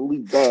get the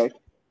lead back.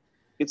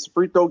 It's a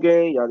free throw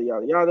game, yada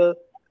yada yada.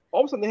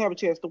 All of a sudden they have a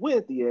chance to win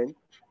at the end.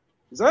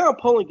 Zion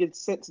Pullen gets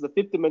sent to the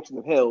 5th dimension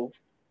of hell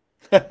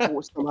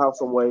somehow,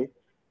 some way.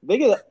 They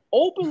get an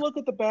open look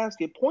at the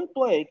basket, point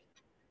blank,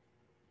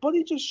 but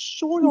he just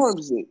short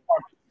arms it.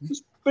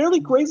 Just barely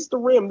grazes the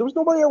rim. There was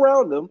nobody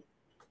around him,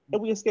 and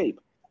we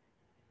escape.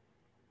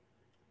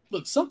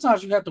 Look,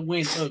 sometimes you have to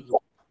win ugly.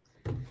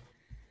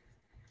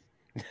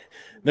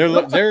 They're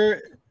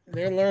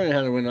learning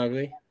how to win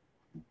ugly.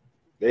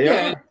 They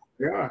are.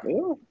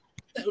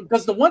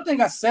 Because the one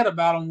thing I said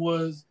about them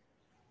was,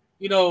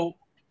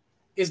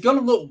 it's going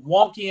to look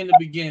wonky in the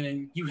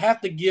beginning. You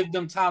have to give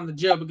them time to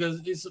gel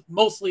because it's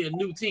mostly a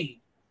new team.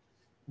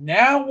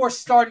 Now we're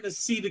starting to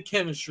see the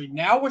chemistry.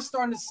 Now we're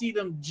starting to see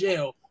them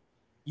gel.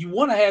 You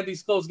want to have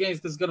these close games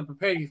because it's going to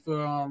prepare you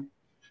for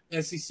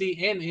SEC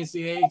and the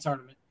NCAA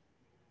tournament.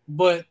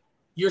 But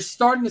you're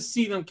starting to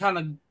see them kind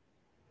of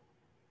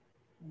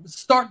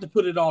start to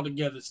put it all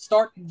together,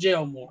 start to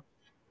gel more.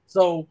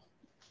 So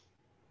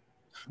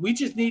we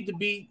just need to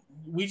be.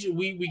 We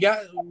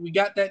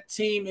got that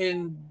team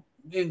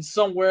in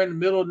somewhere in the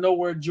middle of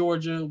nowhere,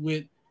 Georgia,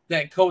 with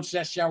that coach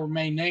that shall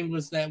remain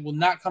nameless. That will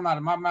not come out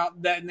of my mouth.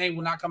 That name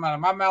will not come out of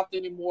my mouth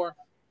anymore.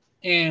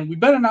 And we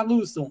better not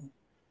lose to him.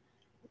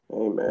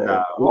 Hey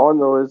man, all I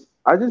know is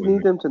I just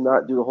need them to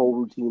not do the whole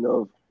routine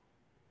of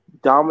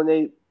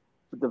dominate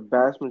for the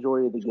vast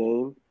majority of the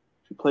game.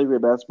 You play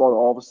great basketball, and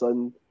all of a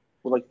sudden,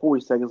 with like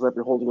 40 seconds left,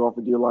 you're holding on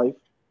for dear life.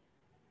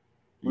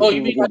 Oh,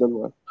 you mean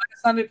last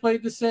time they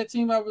played the set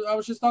team I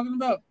was just talking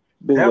about?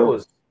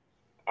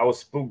 I was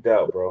spooked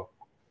out, bro.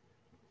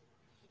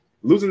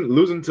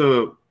 Losing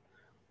to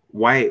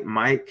White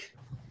Mike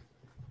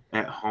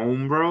at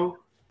home, bro.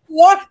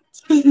 What?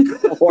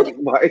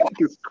 White Mike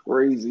is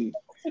crazy.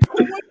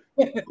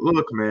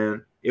 Look,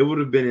 man, it would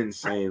have been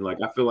insane. Like,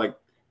 I feel like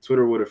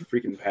Twitter would have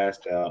freaking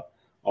passed out.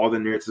 All the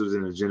narratives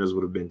and agendas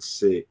would have been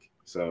sick.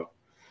 So,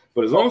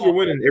 but as long as we're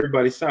winning,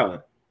 everybody's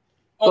silent.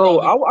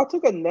 Bro, I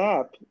took a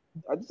nap.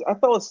 I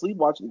fell asleep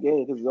watching the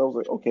game because I was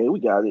like, okay, we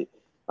got it.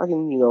 I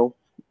can,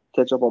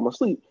 catch up on my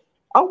sleep.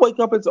 I'll wake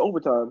up into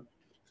overtime.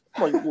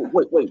 I'm like,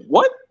 wait,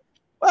 what?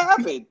 What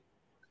happened?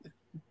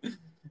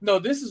 No,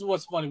 this is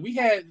what's funny. We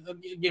had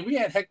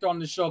Hector on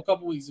the show a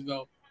couple weeks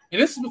ago,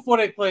 and this is before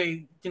they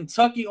played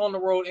Kentucky on the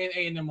road and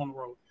A&M on the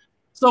road.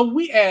 So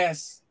we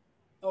asked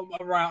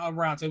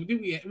around table.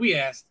 We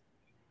asked,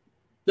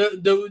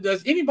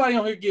 does anybody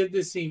on here give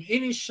this team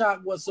any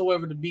shot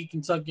whatsoever to beat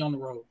Kentucky on the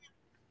road?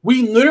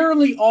 We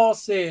literally all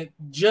said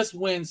just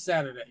win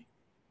Saturday.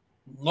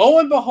 Lo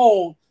and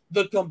behold,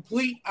 the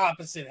complete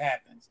opposite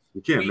happens.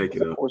 You can't make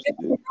it up.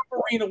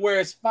 Arena where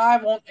it's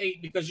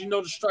 5-on-8 because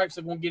the stripes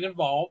are going to get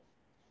involved.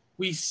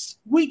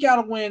 We got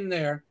to win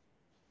there,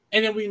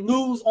 and then we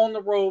lose on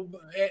the road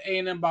at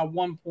A&M by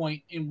 1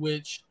 point, in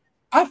which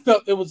I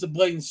felt it was a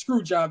blatant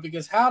screw job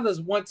because how does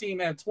one team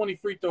have 20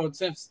 free throw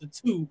attempts to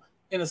 2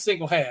 in a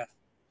single half?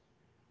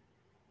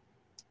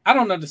 I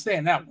don't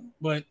understand that one,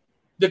 but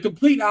the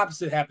complete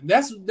opposite happened.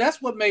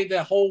 That's what made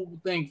that whole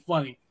thing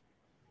funny.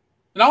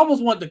 And I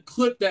almost wanted to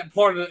clip that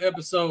part of the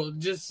episode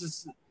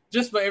just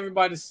for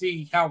everybody to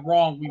see how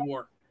wrong we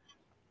were.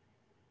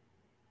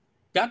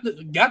 Got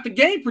the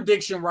game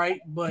prediction right,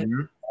 but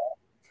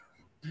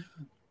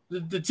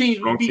the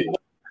teams we beat.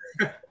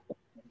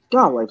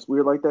 God, life's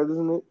weird like that,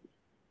 isn't it?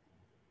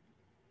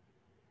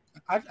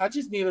 I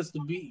just need us to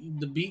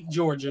beat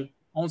Georgia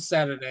on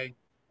Saturday,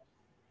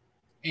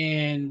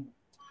 and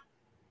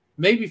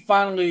maybe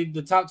finally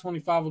the top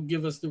 25 will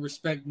give us the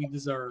respect we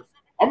deserve.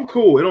 I'm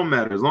cool. It don't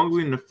matter. As long as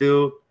we're in the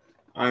field,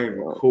 I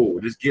am cool.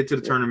 Just get to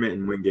the tournament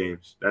and win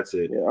games. That's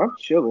it. Yeah, I'm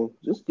chilling.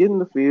 Just get in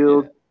the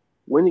field,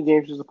 win the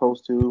games you're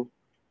supposed to,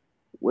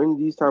 win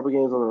these type of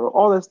games on the road.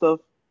 All that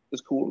stuff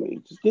is cool with me.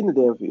 Just get in the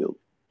damn field.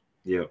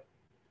 Yeah.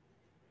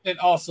 And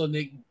also,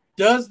 Nick,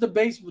 do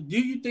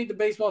you think the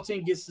baseball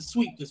team gets the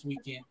sweep this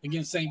weekend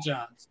against St.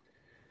 John's?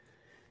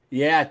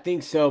 Yeah, I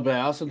think so, but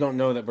I also don't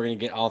know that we're going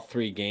to get all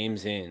 3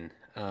 games in.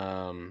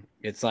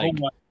 It's like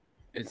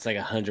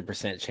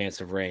 100%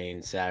 chance of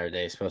rain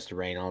Saturday. It's supposed to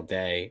rain all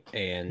day,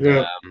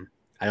 and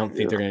I don't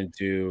think they're going to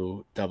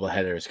do double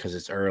headers because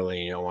it's early.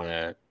 And you don't want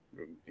to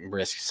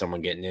risk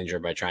someone getting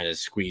injured by trying to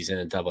squeeze in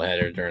a double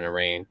header during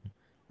a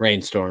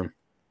rainstorm.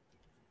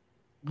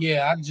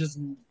 Yeah, I just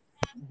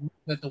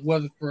looked at the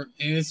weather and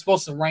it's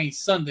supposed to rain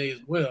Sunday as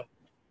well.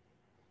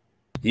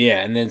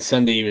 Yeah, and then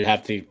Sunday you would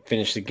have to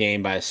finish the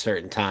game by a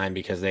certain time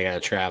because they got to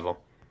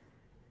travel.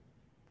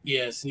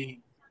 Yeah,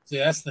 see,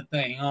 that's the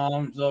thing.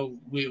 So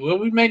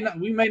we may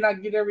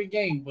not get every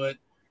game, but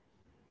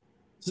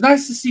it's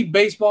nice to see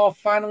baseball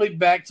finally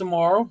back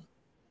tomorrow.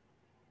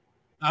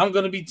 I'm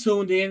going to be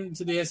tuned in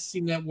to the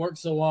SEC network.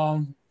 So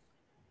if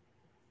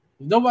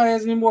nobody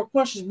has any more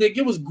questions, Nick,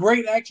 it was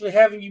great actually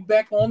having you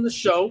back on the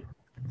show.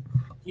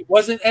 He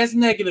wasn't as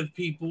negative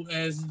people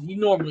as he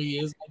normally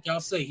is, like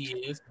y'all say he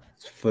is.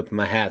 Flipping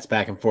my hats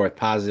back and forth.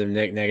 Positive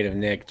Nick, negative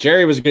Nick.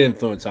 Jerry was a good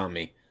influence on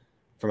me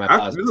for my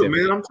positivity. Look,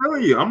 man, I'm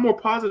telling you, I'm more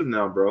positive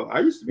now, bro.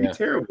 I used to be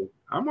terrible.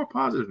 I'm more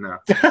positive now.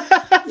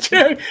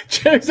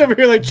 Jerry's over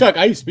here like, Chuck,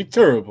 I used to be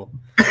terrible.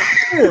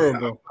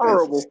 Terrible.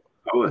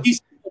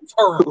 He's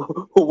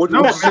terrible.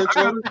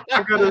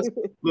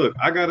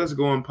 I got us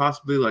going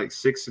possibly like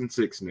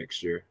 6-6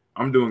 next year.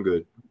 I'm doing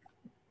good.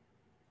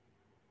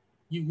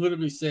 You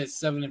literally said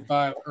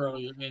 7-5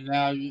 earlier, and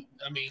now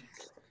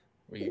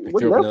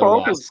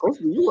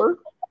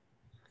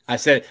I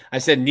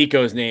said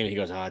Nico's name, and he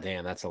goes, "Oh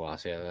damn, that's a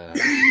loss." Yeah,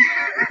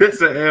 it's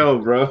an L,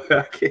 bro.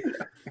 I can't.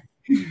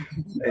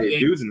 Hey,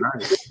 dude's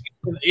nice.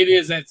 It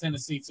is at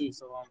Tennessee too.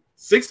 So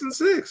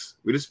 6-6.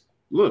 We just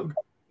win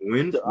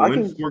 4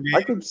 games.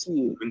 I can see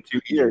it. Win 2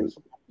 games.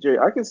 Jerry,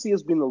 I can see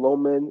us being the low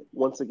men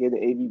once again,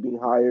 and AB being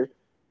higher,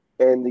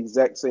 and the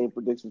exact same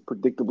predictions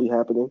predictably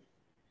happening.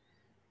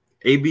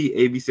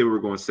 AB said we were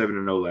going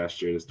 7-0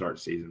 last year to start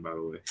the season. By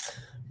the way,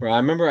 bro, I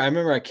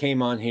remember I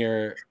came on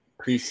here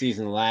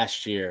preseason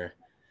last year,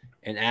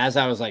 and as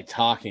I was like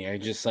talking, I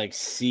just like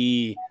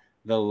see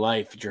the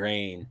life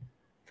drain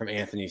from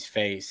Anthony's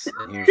face,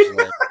 and he was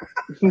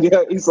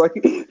just like,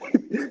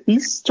 yeah,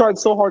 he's trying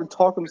so hard to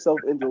talk himself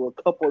into a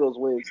couple of those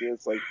wins. And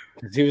it's like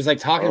he was like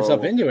talking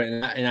himself into it,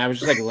 and I was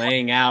just like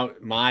laying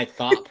out my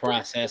thought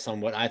process on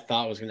what I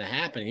thought was going to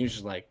happen. He was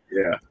just like,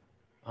 "Yeah,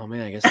 oh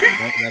man, I guess that's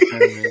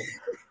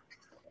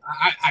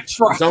I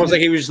tried." It's almost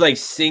like he was just like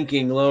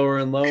sinking lower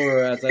and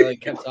lower as I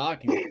like kept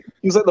talking.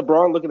 He was like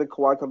LeBron looking at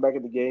Kawhi come back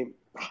in the game.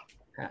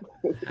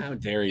 How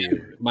dare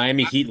you,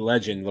 Miami Heat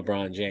legend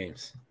LeBron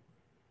James?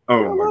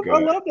 Oh my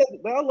God!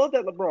 I love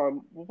that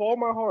LeBron with all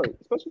my heart,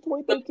 especially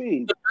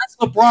 2013. The best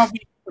LeBron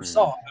we ever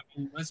saw. I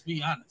mean, let's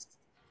be honest.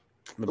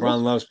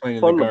 LeBron loves playing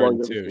in the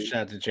Garden too.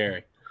 Shout out to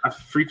Jerry. I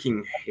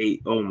freaking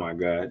hate. Oh my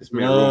God! This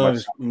man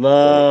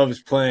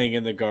loves playing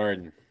in the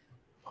Garden.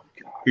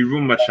 He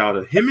ruined my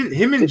childhood.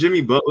 Him and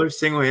Jimmy Butler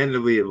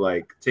single-handedly have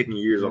like taken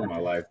years off my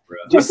life, bro.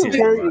 Jason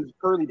Terry is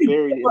currently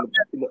buried in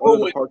the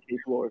under the parquet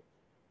floor.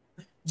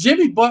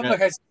 Jimmy Butler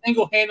has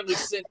single-handedly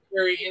sent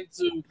Jerry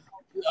into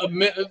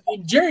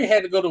Jerry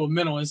had to go to a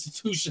mental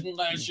institution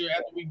last year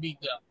after we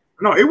beat them.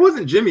 No, it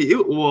wasn't Jimmy.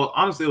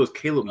 Honestly, it was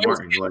Caleb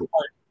Martin.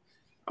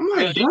 I'm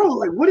like, bro,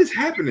 like, what is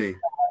happening?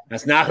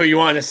 That's not who you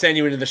want to send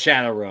you into the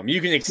shadow room. You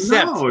can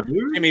accept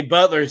Jimmy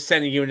Butler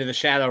sending you into the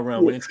shadow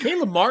room. When it's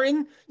Caleb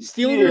Martin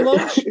stealing your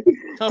lunch,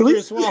 tough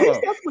to swallow. At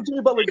least that's what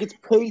Jimmy Butler gets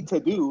paid to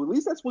do. At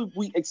least that's what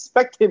we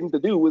expect him to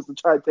do, is to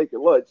try and take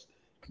your lunch.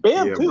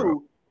 Bam, too.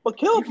 Bro. But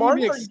Caleb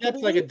Martin accept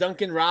like a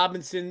Duncan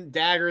Robinson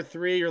dagger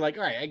 3. You're like,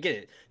 all right, I get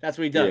it. That's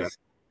what he does.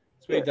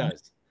 That's what he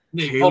does.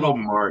 Nick, Caleb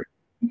Martin.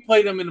 We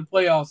played them in the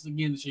playoffs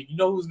again this year. You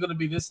know who's going to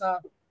be this time?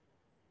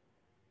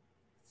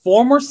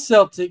 Former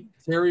Celtic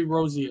Terry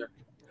Rozier.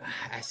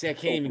 I say I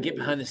can't even get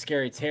behind the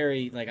scary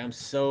Terry. Like, I'm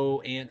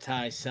so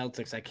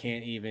anti-Celtics, I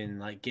can't even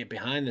like get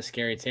behind the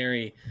scary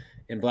Terry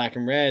in black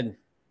and red.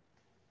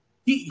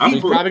 He's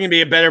probably going to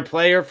be a better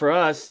player for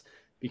us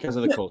because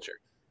of the culture.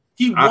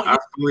 I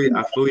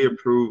fully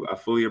approve. I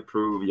fully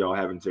approve y'all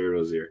having Terry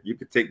Rozier. You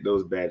could take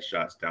those bad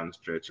shots down the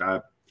stretch.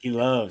 He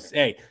loves.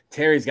 Hey,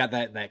 Terry's got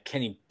that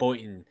Kenny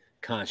Boynton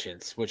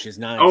conscience, which is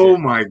not. Oh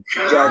my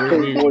God!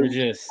 We're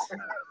just.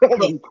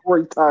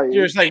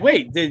 You're just like,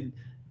 wait,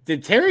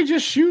 did Terry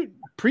just shoot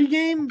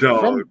pregame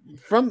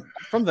from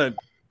the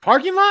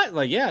parking lot?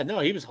 Like, yeah, no,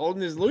 he was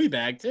holding his Louis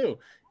bag too.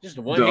 Just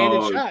a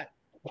one-handed shot.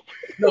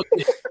 No,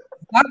 it's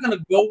not going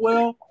to go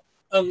well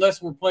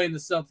unless we're playing the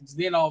Celtics.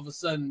 Then all of a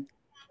sudden,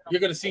 you're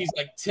going to see he's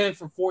like 10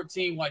 for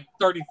 14, like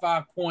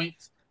 35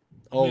 points.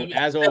 Oh,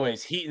 as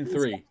always, Heat and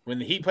 3. When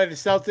the Heat play the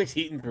Celtics,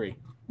 Heat and 3.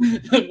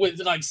 With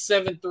like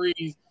 7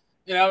 threes.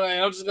 You know,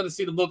 and I'm just going to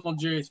see the look on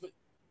Jerry's face.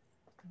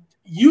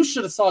 You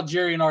should have saw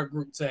Jerry in our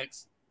group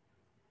text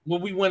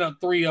when we went up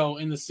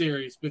 3-0 in the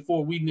series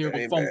before we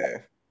nearly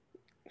fumbled.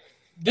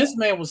 This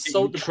man was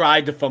so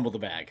tried to fumble the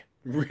bag.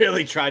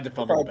 Really tried to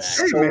fumble the bag.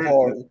 So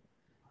hard.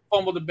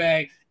 Fumble the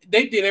bag.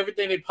 They did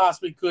everything they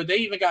possibly could. They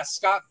even got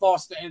Scott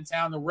Foster in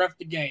town to ref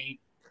the game.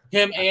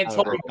 Him and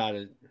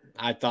Tony.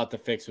 I thought the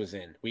fix was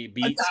in. We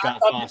beat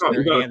Scott Foster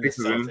and the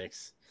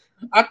Celtics.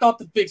 I thought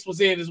the fix was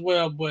in as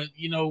well, but,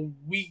 you know,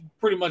 we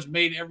pretty much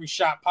made every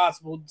shot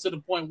possible to the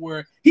point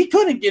where he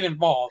couldn't get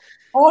involved.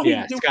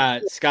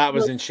 Scott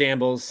was in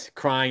shambles,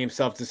 crying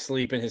himself to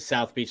sleep in his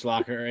South Beach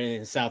locker in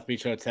his South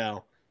Beach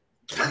hotel.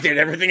 Did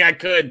everything I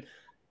could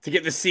to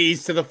get the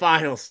C's to the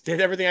finals. Did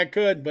everything I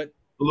could, but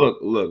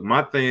look.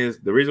 My thing is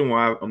the reason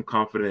why I'm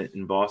confident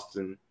in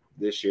Boston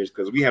this year is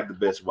because we have the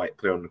best white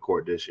player on the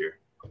court this year.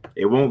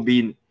 It won't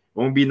be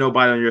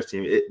nobody on your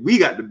team. We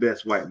got the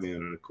best white man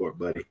on the court,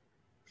 buddy.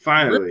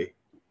 Finally.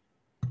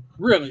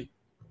 Really?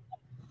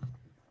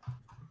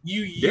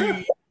 You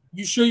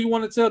sure you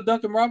want to tell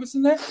Duncan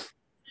Robinson that?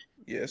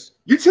 Yes.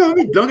 You telling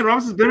me Duncan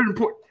Robinson's better than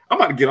Port? I'm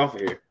about to get off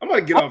of here. Come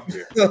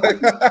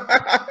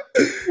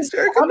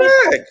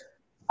back.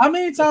 How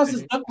many times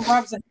has Duncan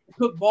Robinson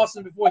cooked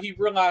Boston before he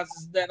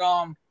realizes that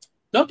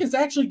Duncan's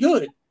actually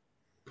good?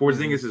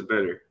 Porzingis is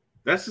better.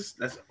 That's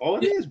all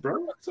it is,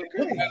 bro. It's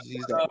okay.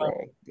 He's not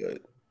wrong.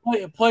 Good.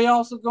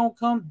 Playoffs are gonna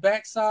come.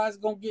 Backside's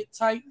gonna get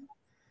tight.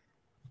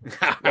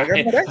 I got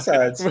my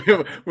backsides.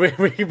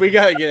 we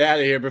gotta get out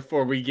of here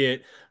before we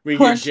get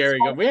Jerry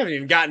going. We haven't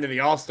even gotten to the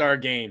All-Star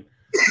game.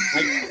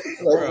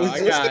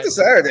 Let's get to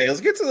Saturday. Let's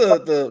get to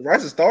the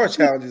Rising Star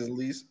challenges at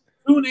least.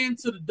 Tune in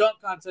to the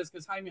dunk contest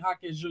because Jaime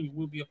Jaquez Jr.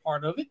 will be a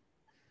part of it.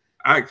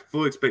 I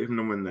fully expect him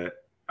to win that.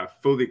 I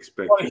fully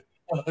expect it.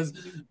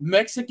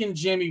 Mexican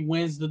Jimmy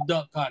wins the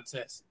dunk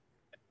contest.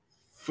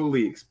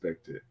 Fully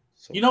expect it.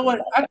 So you know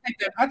what?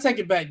 I take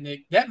it back,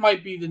 Nick. That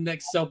might be the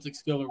next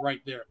Celtics killer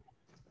right there.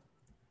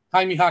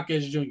 Jaime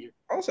Jaquez Jr.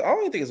 I Honestly, I don't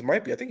even think it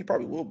might be. I think it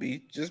probably will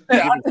be. Just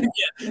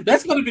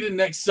that's going to be the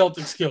next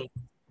Celtics kill.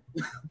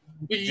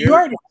 You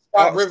heard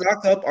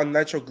stocked up on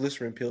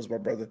nitroglycerin pills, my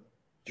brother.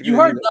 You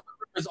heard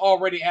Rivers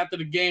already after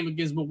the game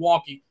against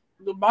Milwaukee.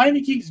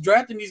 Miami keeps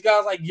drafting these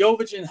guys like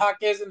Jovic and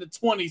Jaquez in the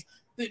 20s.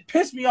 It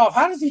pissed me off.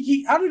 How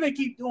do they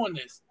keep doing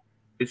this?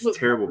 It's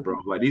terrible, bro.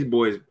 Like, these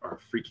boys are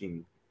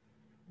freaking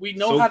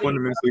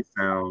fundamentally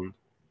sound.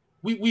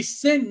 We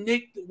send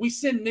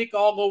Nick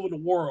all over the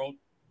world,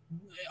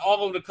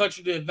 all over the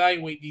country to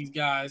evaluate these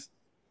guys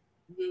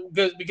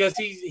because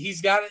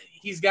he's got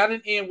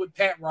an in with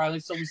Pat Riley.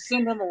 So we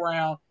send him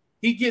around.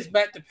 He gets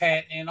back to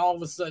Pat, and all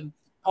of a sudden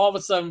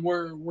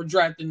we're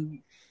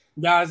drafting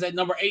guys at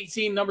number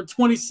 18, number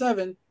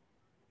 27,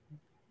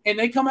 and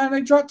they come out and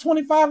they drop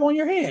 25 on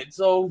your head.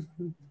 So,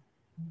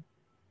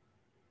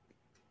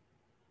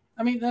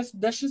 I mean,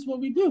 that's just what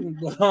we do.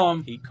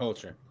 But, heat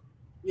culture.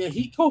 Yeah,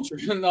 heat culture.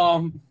 And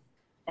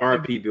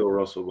R.I.P. Bill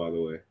Russell, by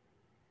the way.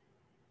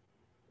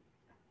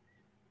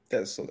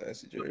 That's so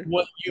nasty, Jerry.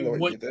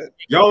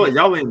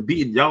 Y'all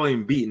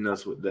ain't beating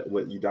us with that.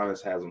 What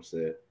Udonis Haslam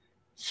said.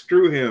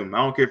 Screw him. I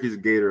don't care if he's a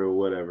Gator or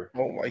whatever.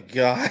 Oh my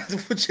God,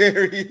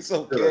 Jerry, it's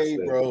okay,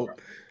 bro.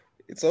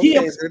 It's okay.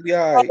 It's gonna be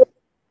all right.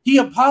 He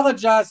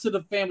apologized to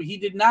the family. He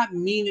did not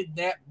mean it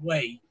that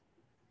way.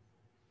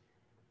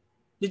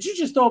 Did you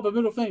just throw up a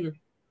middle finger?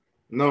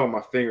 No,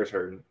 my finger's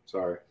hurting.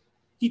 Sorry.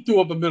 He threw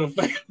up a middle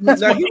finger. No,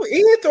 he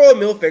didn't throw a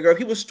middle finger up.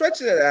 He was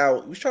stretching it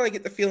out. He was trying to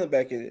get the feeling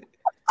back in it.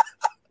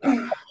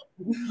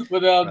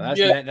 But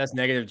that's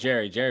negative,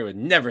 Jerry. Jerry would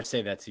never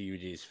say that to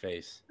UD's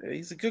face. Yeah,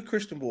 he's a good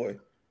Christian boy.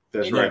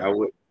 That's right. I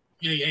would.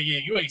 Yeah.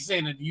 You ain't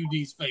saying that to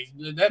UD's face.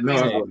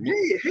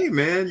 Hey,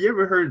 man, you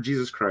ever heard of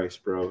Jesus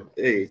Christ, bro?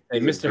 Hey,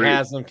 Mr.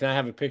 Haslam, can I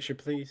have a picture,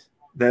 please?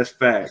 That's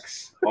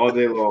facts all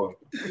day long.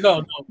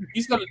 No,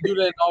 he's gonna do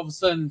that. And all of a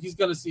sudden, he's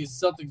gonna see a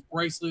Celtics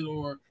bracelet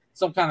or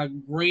some kind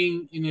of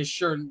green in his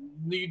shirt.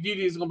 UD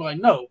is gonna be like,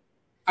 no.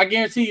 I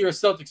guarantee you're a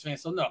Celtics fan,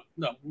 so no,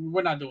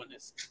 we're not doing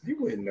this. He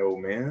wouldn't know,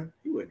 man.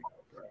 He wouldn't know,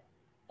 bro.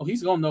 Oh,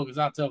 he's gonna know because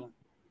I'll tell him.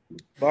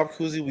 Bob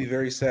Cousy will be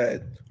very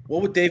sad.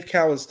 What would Dave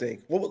Cowens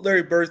think? What would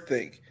Larry Bird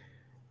think?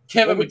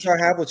 Kevin what would Ty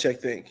Havlicek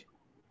think?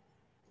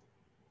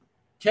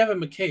 Kevin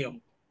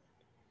McHale.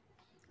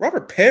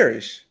 Robert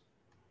Parrish.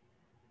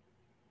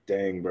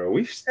 Dang, bro.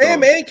 We've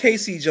stumped. And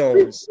Casey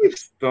Jones. We've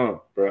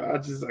stumped, bro. I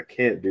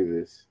can't do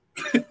this.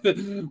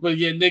 But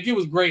yeah, Nick, it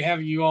was great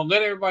having you on.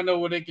 Let everybody know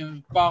where they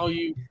can follow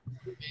you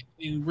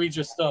and read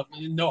your stuff.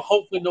 And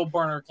hopefully no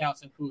burner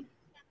accounts included.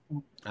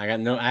 I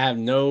have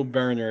no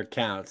burner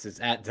accounts.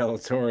 It's at De La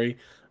Torre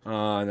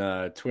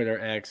on Twitter,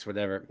 X,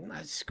 whatever.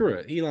 Screw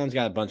it. Elon's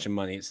got a bunch of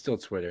money. It's still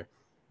Twitter.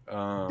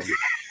 And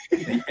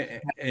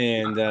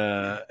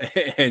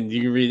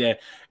you can read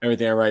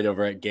everything I write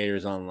over at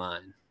Gators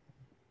Online.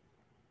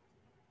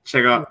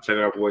 Check out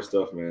boy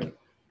stuff, man.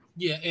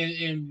 Yeah,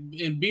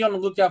 and be on the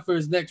lookout for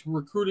his next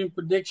recruiting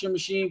prediction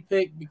machine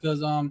pick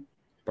because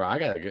bro, I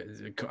got a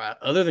good.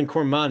 Other than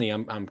Cormani,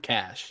 I'm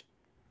cash.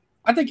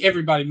 I think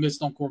everybody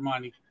missed on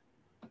Cormani.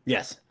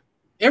 Yes,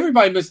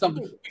 everybody missed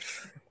something.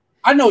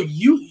 I know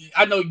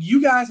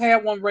you guys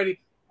had one ready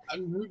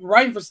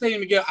right for Stadium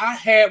Miguel. I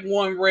had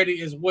one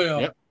ready as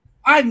well. Yep.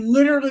 I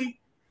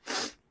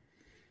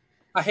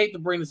hate to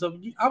bring this up.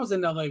 I was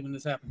in LA when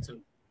this happened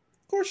too.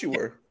 Of course you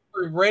were.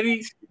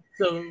 Ready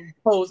to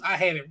post. I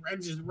had it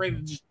just ready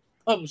to just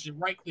publish it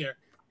right there.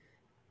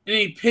 And then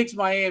he picks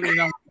Miami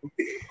and I'm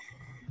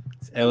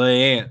it's LA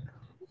Ant.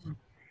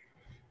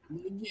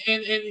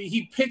 And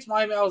he picks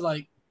Miami. I was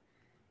like,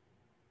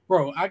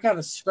 bro, I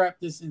gotta scrap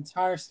this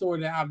entire story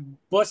that I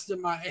busted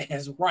my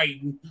ass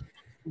writing.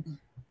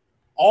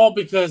 All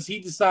because he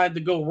decided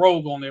to go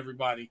rogue on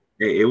everybody.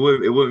 Hey, it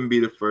wouldn't be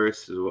the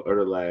first or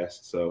the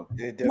last. So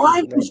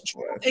why was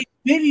a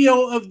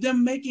video of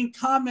them making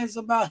comments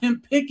about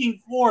him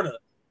picking Florida?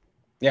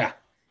 Yeah,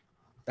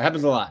 that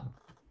happens a lot.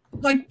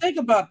 Like, think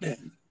about that.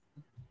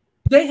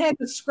 They had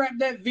to scrap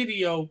that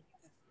video.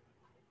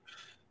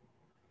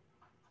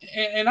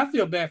 And I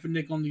feel bad for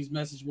Nick on these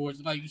message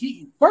boards. Like,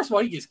 first of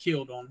all, he gets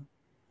killed on them.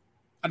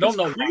 I don't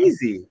know.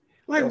 Crazy.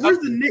 Like, where's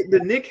the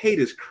Nick hate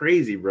is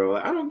crazy, bro.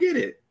 I don't get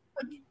it.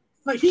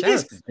 Like, he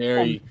gets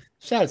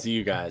shout out to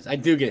you guys. I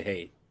do get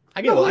hate.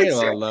 I get a lot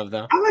of love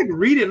though. I like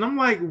read it and I'm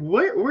like,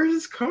 where's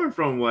this coming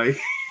from? Like,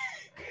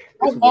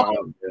 it's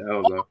wild. I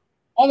don't know.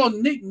 Although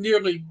Nick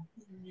nearly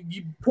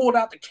you pulled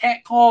out the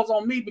cat calls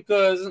on me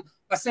because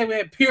I said we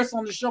had Pierce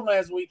on the show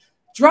last week.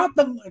 Drop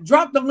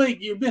the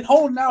link. You've been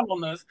holding out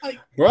on us. Like,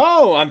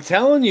 bro, I'm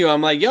telling you,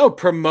 I'm like, yo,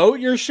 promote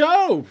your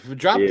show.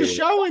 Drop the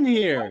show in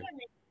here.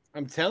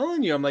 I'm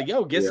telling you, I'm like,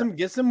 yo, get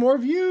some more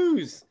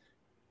views.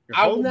 You're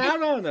holding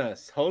out on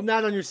us. Holding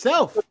out on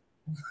yourself.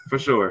 For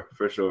sure.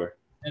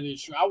 That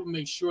is true. I will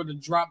make sure to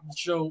drop the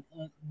show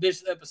on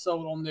this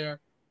episode on there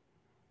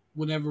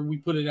whenever we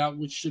put it out,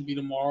 which should be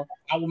tomorrow.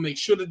 I will make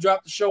sure to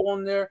drop the show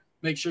on there.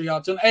 Make sure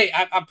y'all tune. Hey,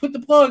 I put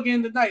the plug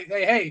in tonight.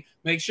 Hey,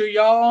 make sure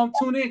y'all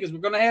tune in because we're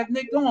gonna have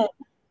Nick on.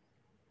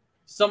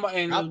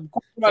 Somebody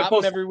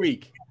posts every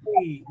week.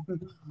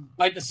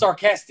 Like the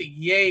sarcastic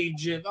yay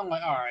gif. I'm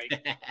like, all right.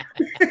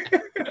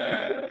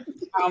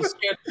 I'm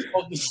scared to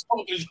smoke the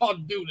show because y'all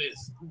do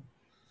this.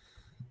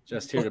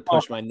 Just here to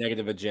push my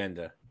negative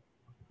agenda.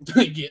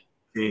 Yeah.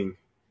 King.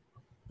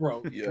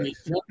 Bro,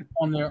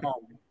 on there are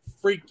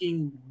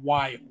freaking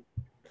wild.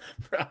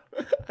 Bro,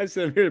 I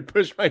said I'm here to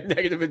push my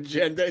negative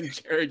agenda, and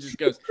Jerry just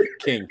goes,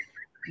 King.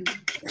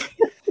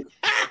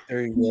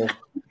 There you go.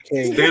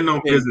 King. Stand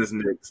on business,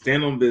 Nick.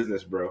 Stand on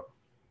business, bro.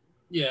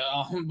 Yeah,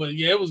 but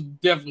yeah, it was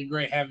definitely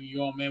great having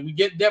you on, man. We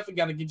definitely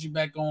got to get you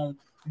back on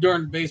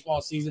during the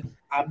baseball season.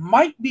 I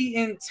might be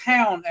in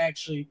town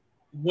actually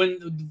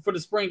for the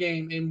spring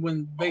game and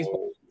when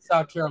baseball in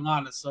South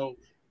Carolina. So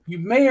you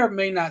may or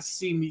may not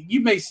see me.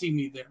 You may see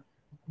me there.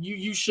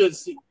 You should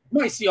see. You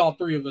might see all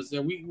three of us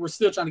there. We're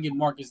still trying to get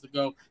Marcus to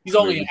go. He's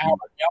only an hour.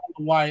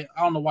 I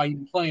don't know why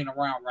you're playing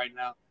around right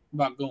now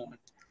about going.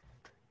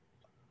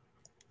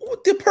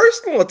 The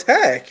personal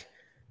attack.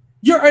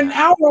 You're an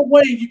hour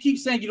away. You keep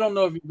saying you don't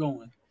know if you're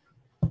going.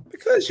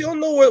 Because you don't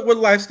know where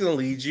life's going to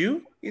lead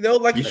you. You know,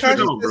 like you kind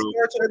of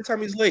starts every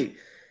time he's late.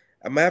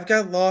 I might have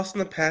got lost in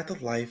the path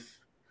of life.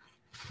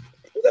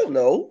 You don't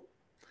know.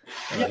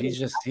 He's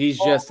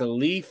just a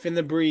leaf in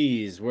the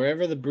breeze.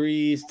 Wherever the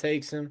breeze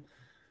takes him,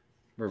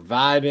 we're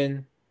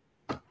vibing.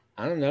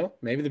 I don't know.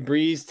 Maybe the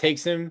breeze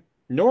takes him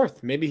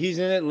north. Maybe he's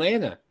in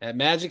Atlanta at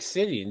Magic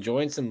City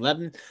enjoying some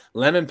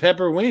lemon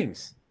pepper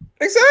wings.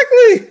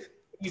 Exactly.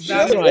 He's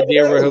not no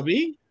idea where he'll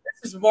be.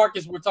 This is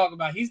Marcus we're talking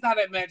about. He's not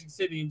at Magic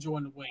City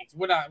enjoying the wings.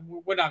 We're not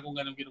gonna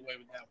let him get away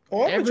with that.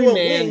 Well, every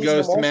man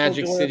goes to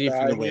Magic City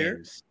for the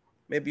wings.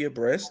 Maybe a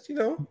breast, you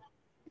know.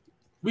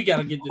 We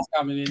gotta get this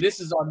coming in. This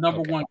is our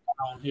number one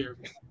guy on here.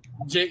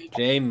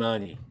 J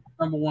Money.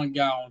 Number one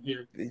guy on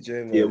here.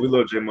 Yeah, we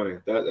love J Money.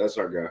 That's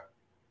our guy.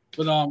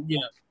 But yeah,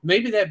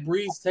 maybe that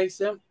breeze takes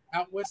him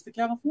out west to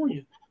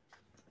California.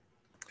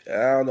 I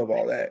don't know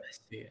about that.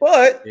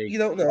 But you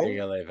don't know. Big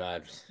LA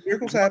vibes.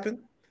 Miracles happen.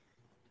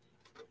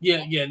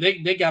 Yeah,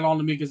 they got on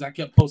to me because I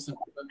kept posting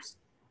clips.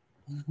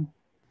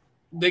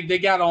 They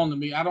got on to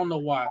me. I don't know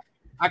why.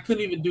 I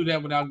couldn't even do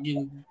that without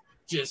getting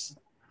just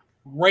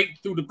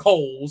raked through the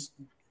coals.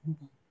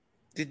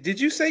 Did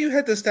you say you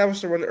had to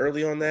establish the run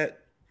early on that?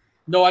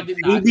 No, I did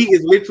not. EB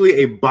is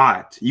literally a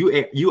bot.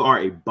 You are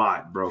a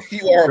bot, bro.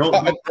 You are a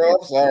bot, bro.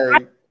 I'm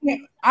sorry.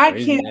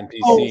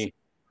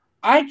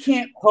 I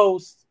can't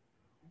post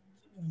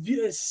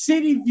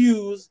city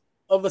views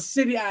of a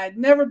city I had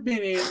never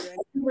been in and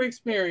never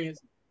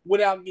experienced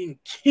without getting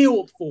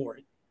killed for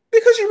it.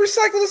 Because you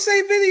recycle the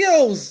same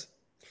videos.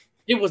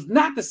 It was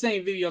not the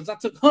same videos. I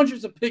took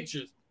hundreds of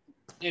pictures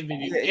and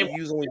videos. Yeah, you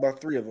used only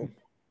about 3 of them.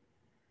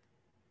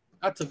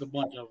 I took a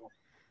bunch of them.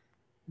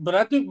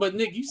 But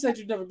Nick, you said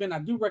you've never been. I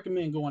do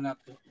recommend going out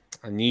there.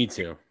 I need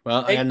to.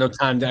 Well, I got no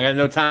time. I got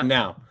no time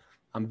now.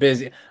 I'm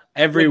busy.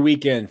 Every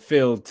weekend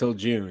filled till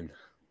June.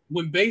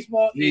 When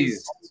baseball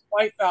is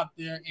life out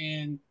there,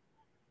 and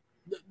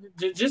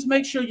just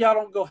make sure y'all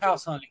don't go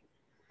house hunting.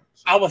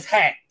 I was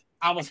hacked.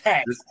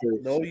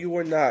 No, you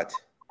were not.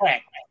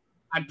 Hacked.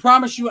 I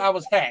promise you, I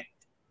was hacked.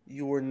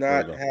 You were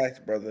not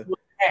hacked, brother.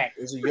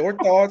 Those are your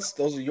thoughts.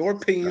 Those are your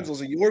opinions.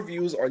 Those are your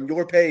views on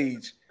your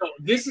page. So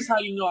this is how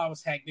you know I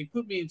was hacked. They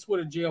put me in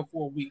Twitter jail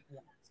for a week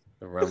once.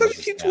 Because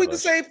you keep tweeting the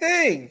same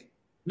thing.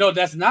 No,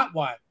 that's not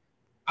why.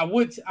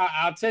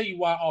 I'll tell you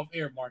why off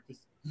air, Marcus.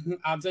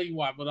 I'll tell you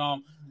why. But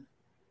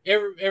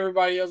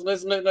everybody else,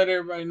 let's let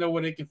everybody know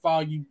where they can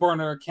follow you.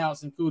 Burner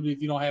accounts included.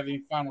 If you don't have any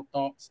final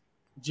thoughts,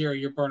 Jerry,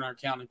 your burner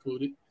account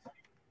included.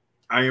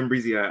 I am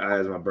Breezy I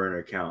as my burner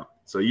account,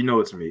 so you know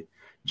it's me.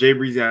 J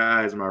Breezy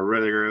I is my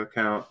regular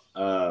account.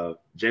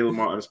 J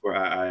Lamar _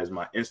 I is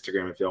my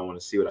Instagram. If y'all want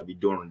to see what I be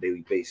doing on a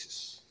daily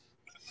basis.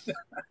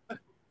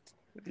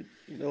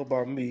 You know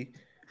about me,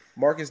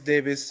 Marcus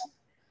Davis,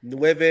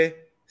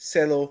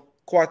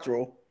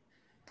 904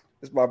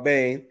 is my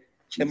main,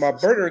 and my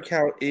burner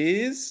account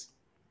is.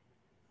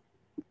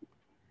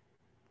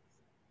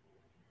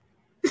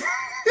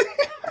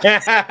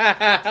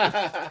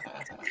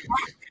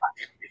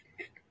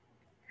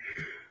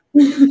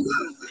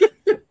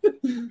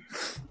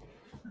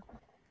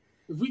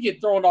 If we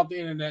get thrown off the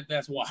internet,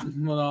 that's why.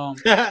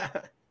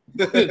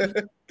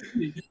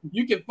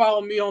 You can follow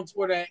me on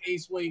Twitter at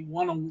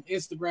AceWade1, on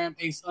Instagram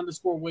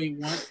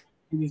Ace_Wade1.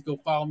 You need to go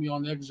follow me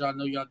on there because y'all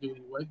know y'all do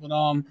anyway. But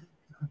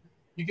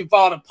you can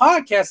follow the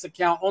podcast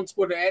account on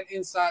Twitter at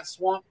Inside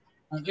Swamp,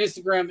 on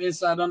Instagram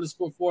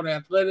Inside_Florida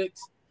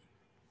Athletics,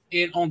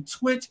 and on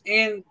Twitch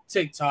and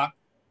TikTok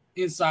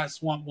Inside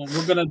Swamp One.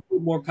 We're gonna do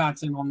more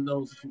content on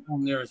those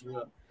on there as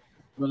well.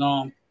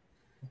 But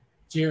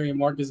Jerry and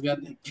Marcus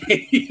got the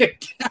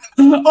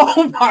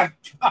oh my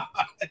god!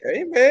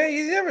 Hey man,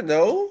 you never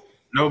know.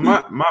 No,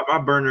 my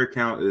burner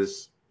account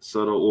is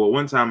subtle. Well,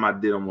 one time I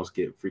did almost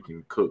get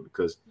freaking cooked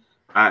because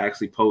I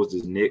actually posed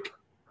as Nick,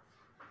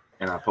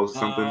 and I posted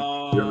something.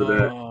 Remember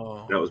that?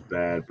 That was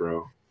bad,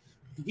 bro.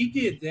 He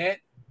did that.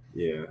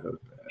 Yeah, that was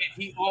bad.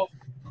 And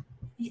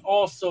he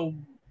also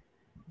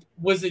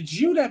was it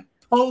you that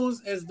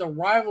pose as the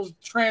Rivals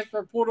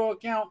transfer portal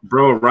account.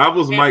 Bro,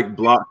 Rivals might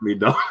block me,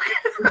 dog.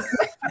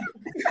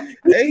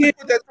 They hit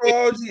with that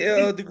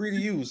theology degree to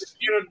use.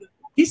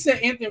 He said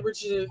Anthony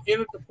Richardson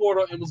entered the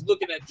portal and was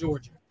looking at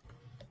Georgia.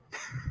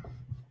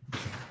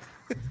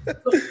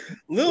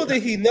 Little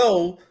did he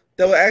know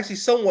that would actually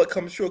somewhat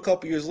come true a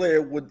couple years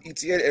later when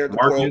ETN entered the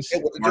portal and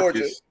went to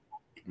Georgia.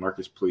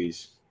 Marcus,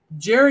 please.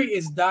 Jerry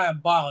is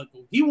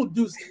diabolical. He will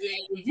do.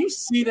 If you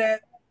see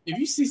that, if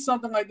you see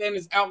something like that and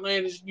it's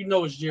outlandish, you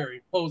know it's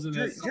Jerry posing.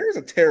 Jerry's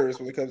a terrorist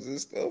when it comes to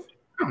this stuff.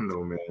 I don't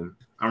know, man.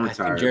 I'm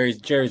retired.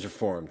 Jerry's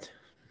reformed.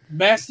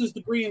 Master's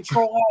degree in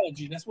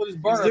trollology. That's what his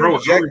burner. Bro,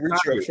 Jack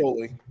Reacher of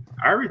trolling.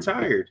 I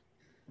retired.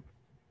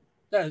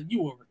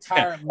 You were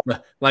retired.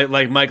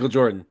 Like Michael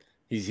Jordan.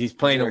 He's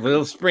playing a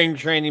little spring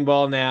training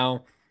ball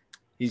now.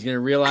 He's gonna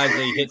realize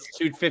that he hits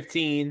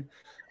 215,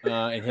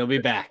 and he'll be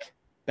back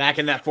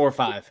in that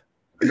 4.5.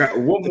 I got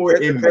one more.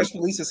 The press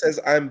release that says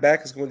 "I'm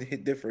back" is going to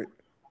hit different.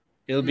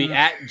 It'll be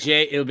at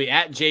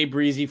Jay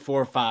Breezy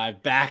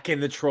 4.5 back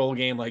in the troll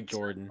game like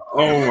Jordan.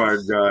 Oh my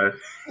god.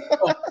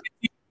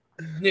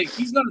 Nick,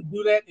 he's gonna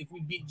do that if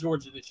we beat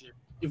Georgia this year.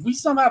 If we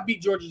somehow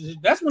beat Georgia this year,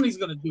 that's when he's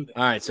gonna do that.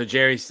 All right, so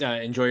Jerry,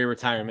 enjoy your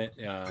retirement.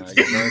 Enjoy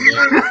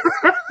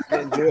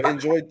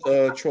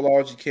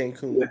Trollology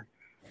Cancun.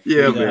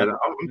 Yeah, man.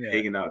 I'm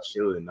hanging out,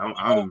 chilling.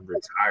 I'm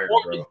retired,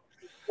 bro.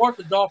 Or if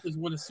the Dolphins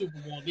win a Super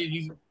Bowl, then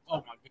he's oh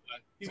my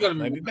god, he's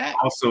gonna be back.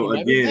 Also,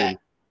 again,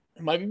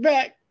 might be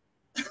back.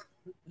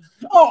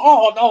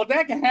 Oh,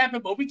 that can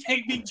happen, but we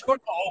can't beat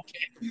Georgia. Oh,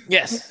 okay.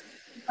 Yes.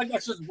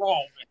 That's just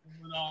wrong,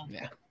 man.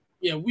 But,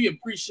 yeah, we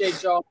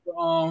appreciate y'all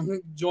for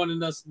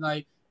joining us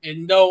tonight.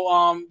 And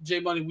no, J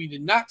Money, we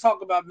did not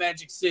talk about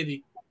Magic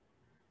City.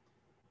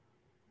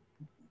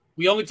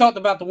 We only talked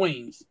about the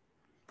wings.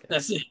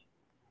 That's it.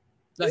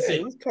 That's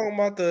it. We're talking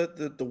about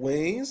the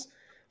wings,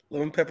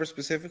 lemon pepper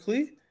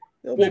specifically.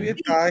 Maybe a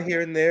tie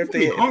here and there if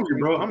they hungry,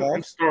 bro.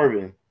 I'm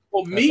starving.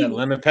 Well, me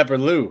lemon pepper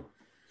Lou.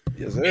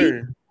 Yes,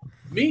 sir.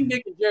 Me,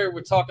 Nick, and Jerry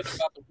were talking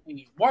about the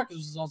wings. Marcus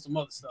was on some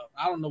other stuff.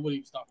 I don't know what he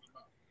was talking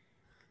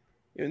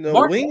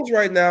about. Wings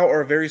right now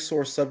are a very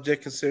sore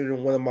subject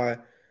considering one of my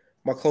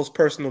close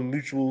personal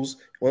mutuals,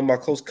 one of my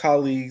close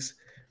colleagues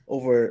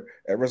over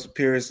at Russell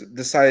Pierce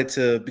decided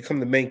to become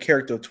the main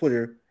character of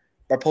Twitter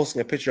by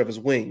posting a picture of his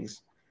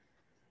wings.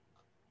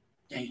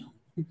 Damn.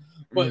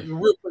 But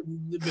real quick,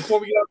 before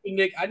we get off to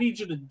Nick, I need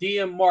you to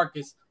DM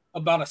Marcus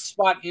about a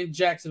spot in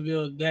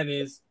Jacksonville that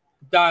is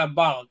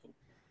diabolical.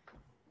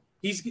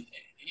 He's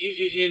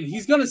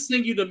going to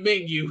send you the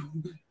menu.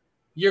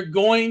 You're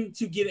going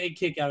to get a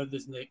kick out of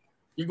this, Nick.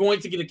 You're going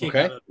to get a kick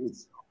out of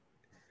it.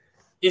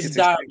 It's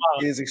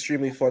diabolical. It is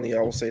extremely funny. I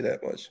will say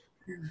that much.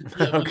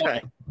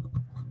 Okay.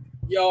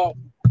 Y'all,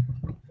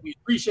 we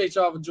appreciate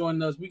y'all for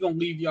joining us. We're going to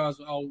leave y'all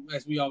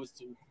as we always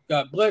do.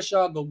 God bless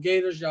y'all. Go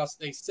Gators. Y'all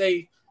stay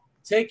safe.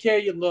 Take care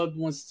of your loved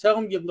ones. Tell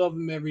them you love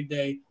them every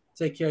day.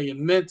 Take care of your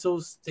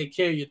mentals. Take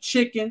care of your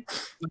chicken.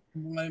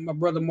 Like my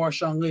brother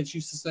Marshawn Lynch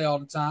used to say all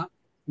the time.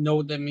 You know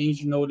what that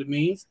means. You know what it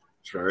means.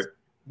 Sure.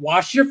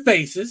 Wash your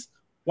faces.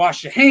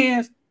 Wash your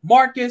hands.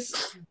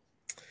 Marcus.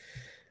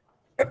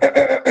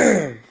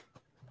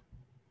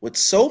 With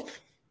soap,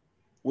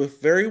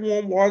 with very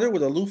warm water,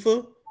 with a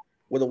loofah,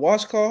 with a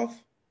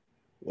washcloth,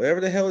 whatever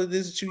the hell it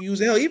is that you use.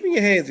 Hell, even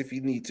your hands if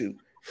you need to.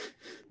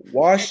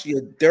 Wash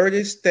your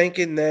dirty,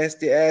 stinking,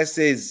 nasty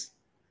asses.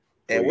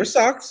 And wear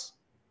socks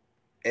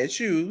and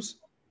shoes,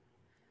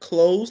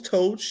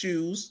 closed-toed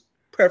shoes,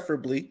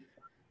 preferably,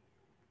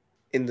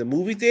 in the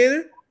movie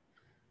theater,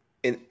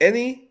 in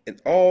any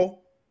and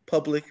all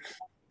public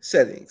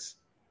settings.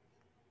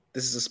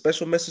 This is a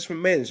special message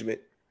from management.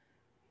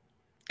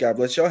 God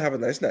bless y'all. Have a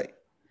nice night.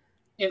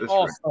 And that's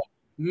also, right.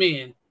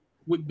 Men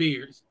with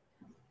beards,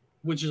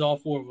 which is all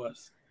four of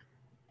us.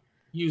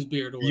 Use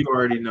beard oil. You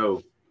already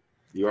know.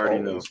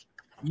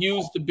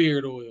 Use the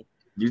beard oil.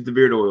 Use the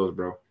beard oils,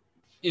 bro.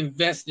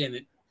 Invest in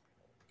it.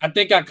 I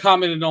think I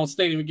commented on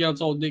Stadium Miguel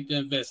told Nick to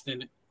invest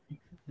in it.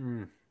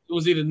 It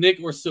was either Nick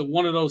or Sil,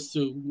 one of those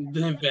two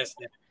to invest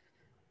in it.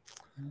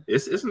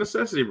 It's a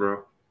necessity,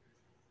 bro.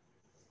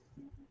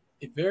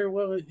 It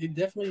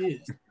definitely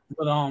is.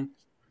 But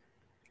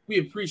we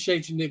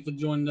appreciate you, Nick, for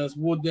joining us.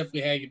 We'll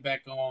definitely have you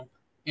back on.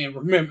 And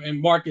remember,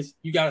 and Marcus,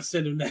 you gotta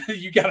send him that.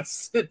 You gotta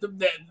send him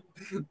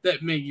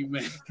that menu,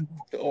 man.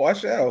 Oh, I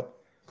shall.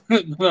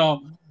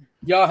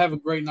 Y'all have a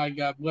great night.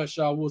 God bless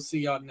y'all. We'll see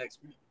y'all next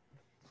week.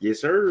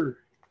 Yes, sir.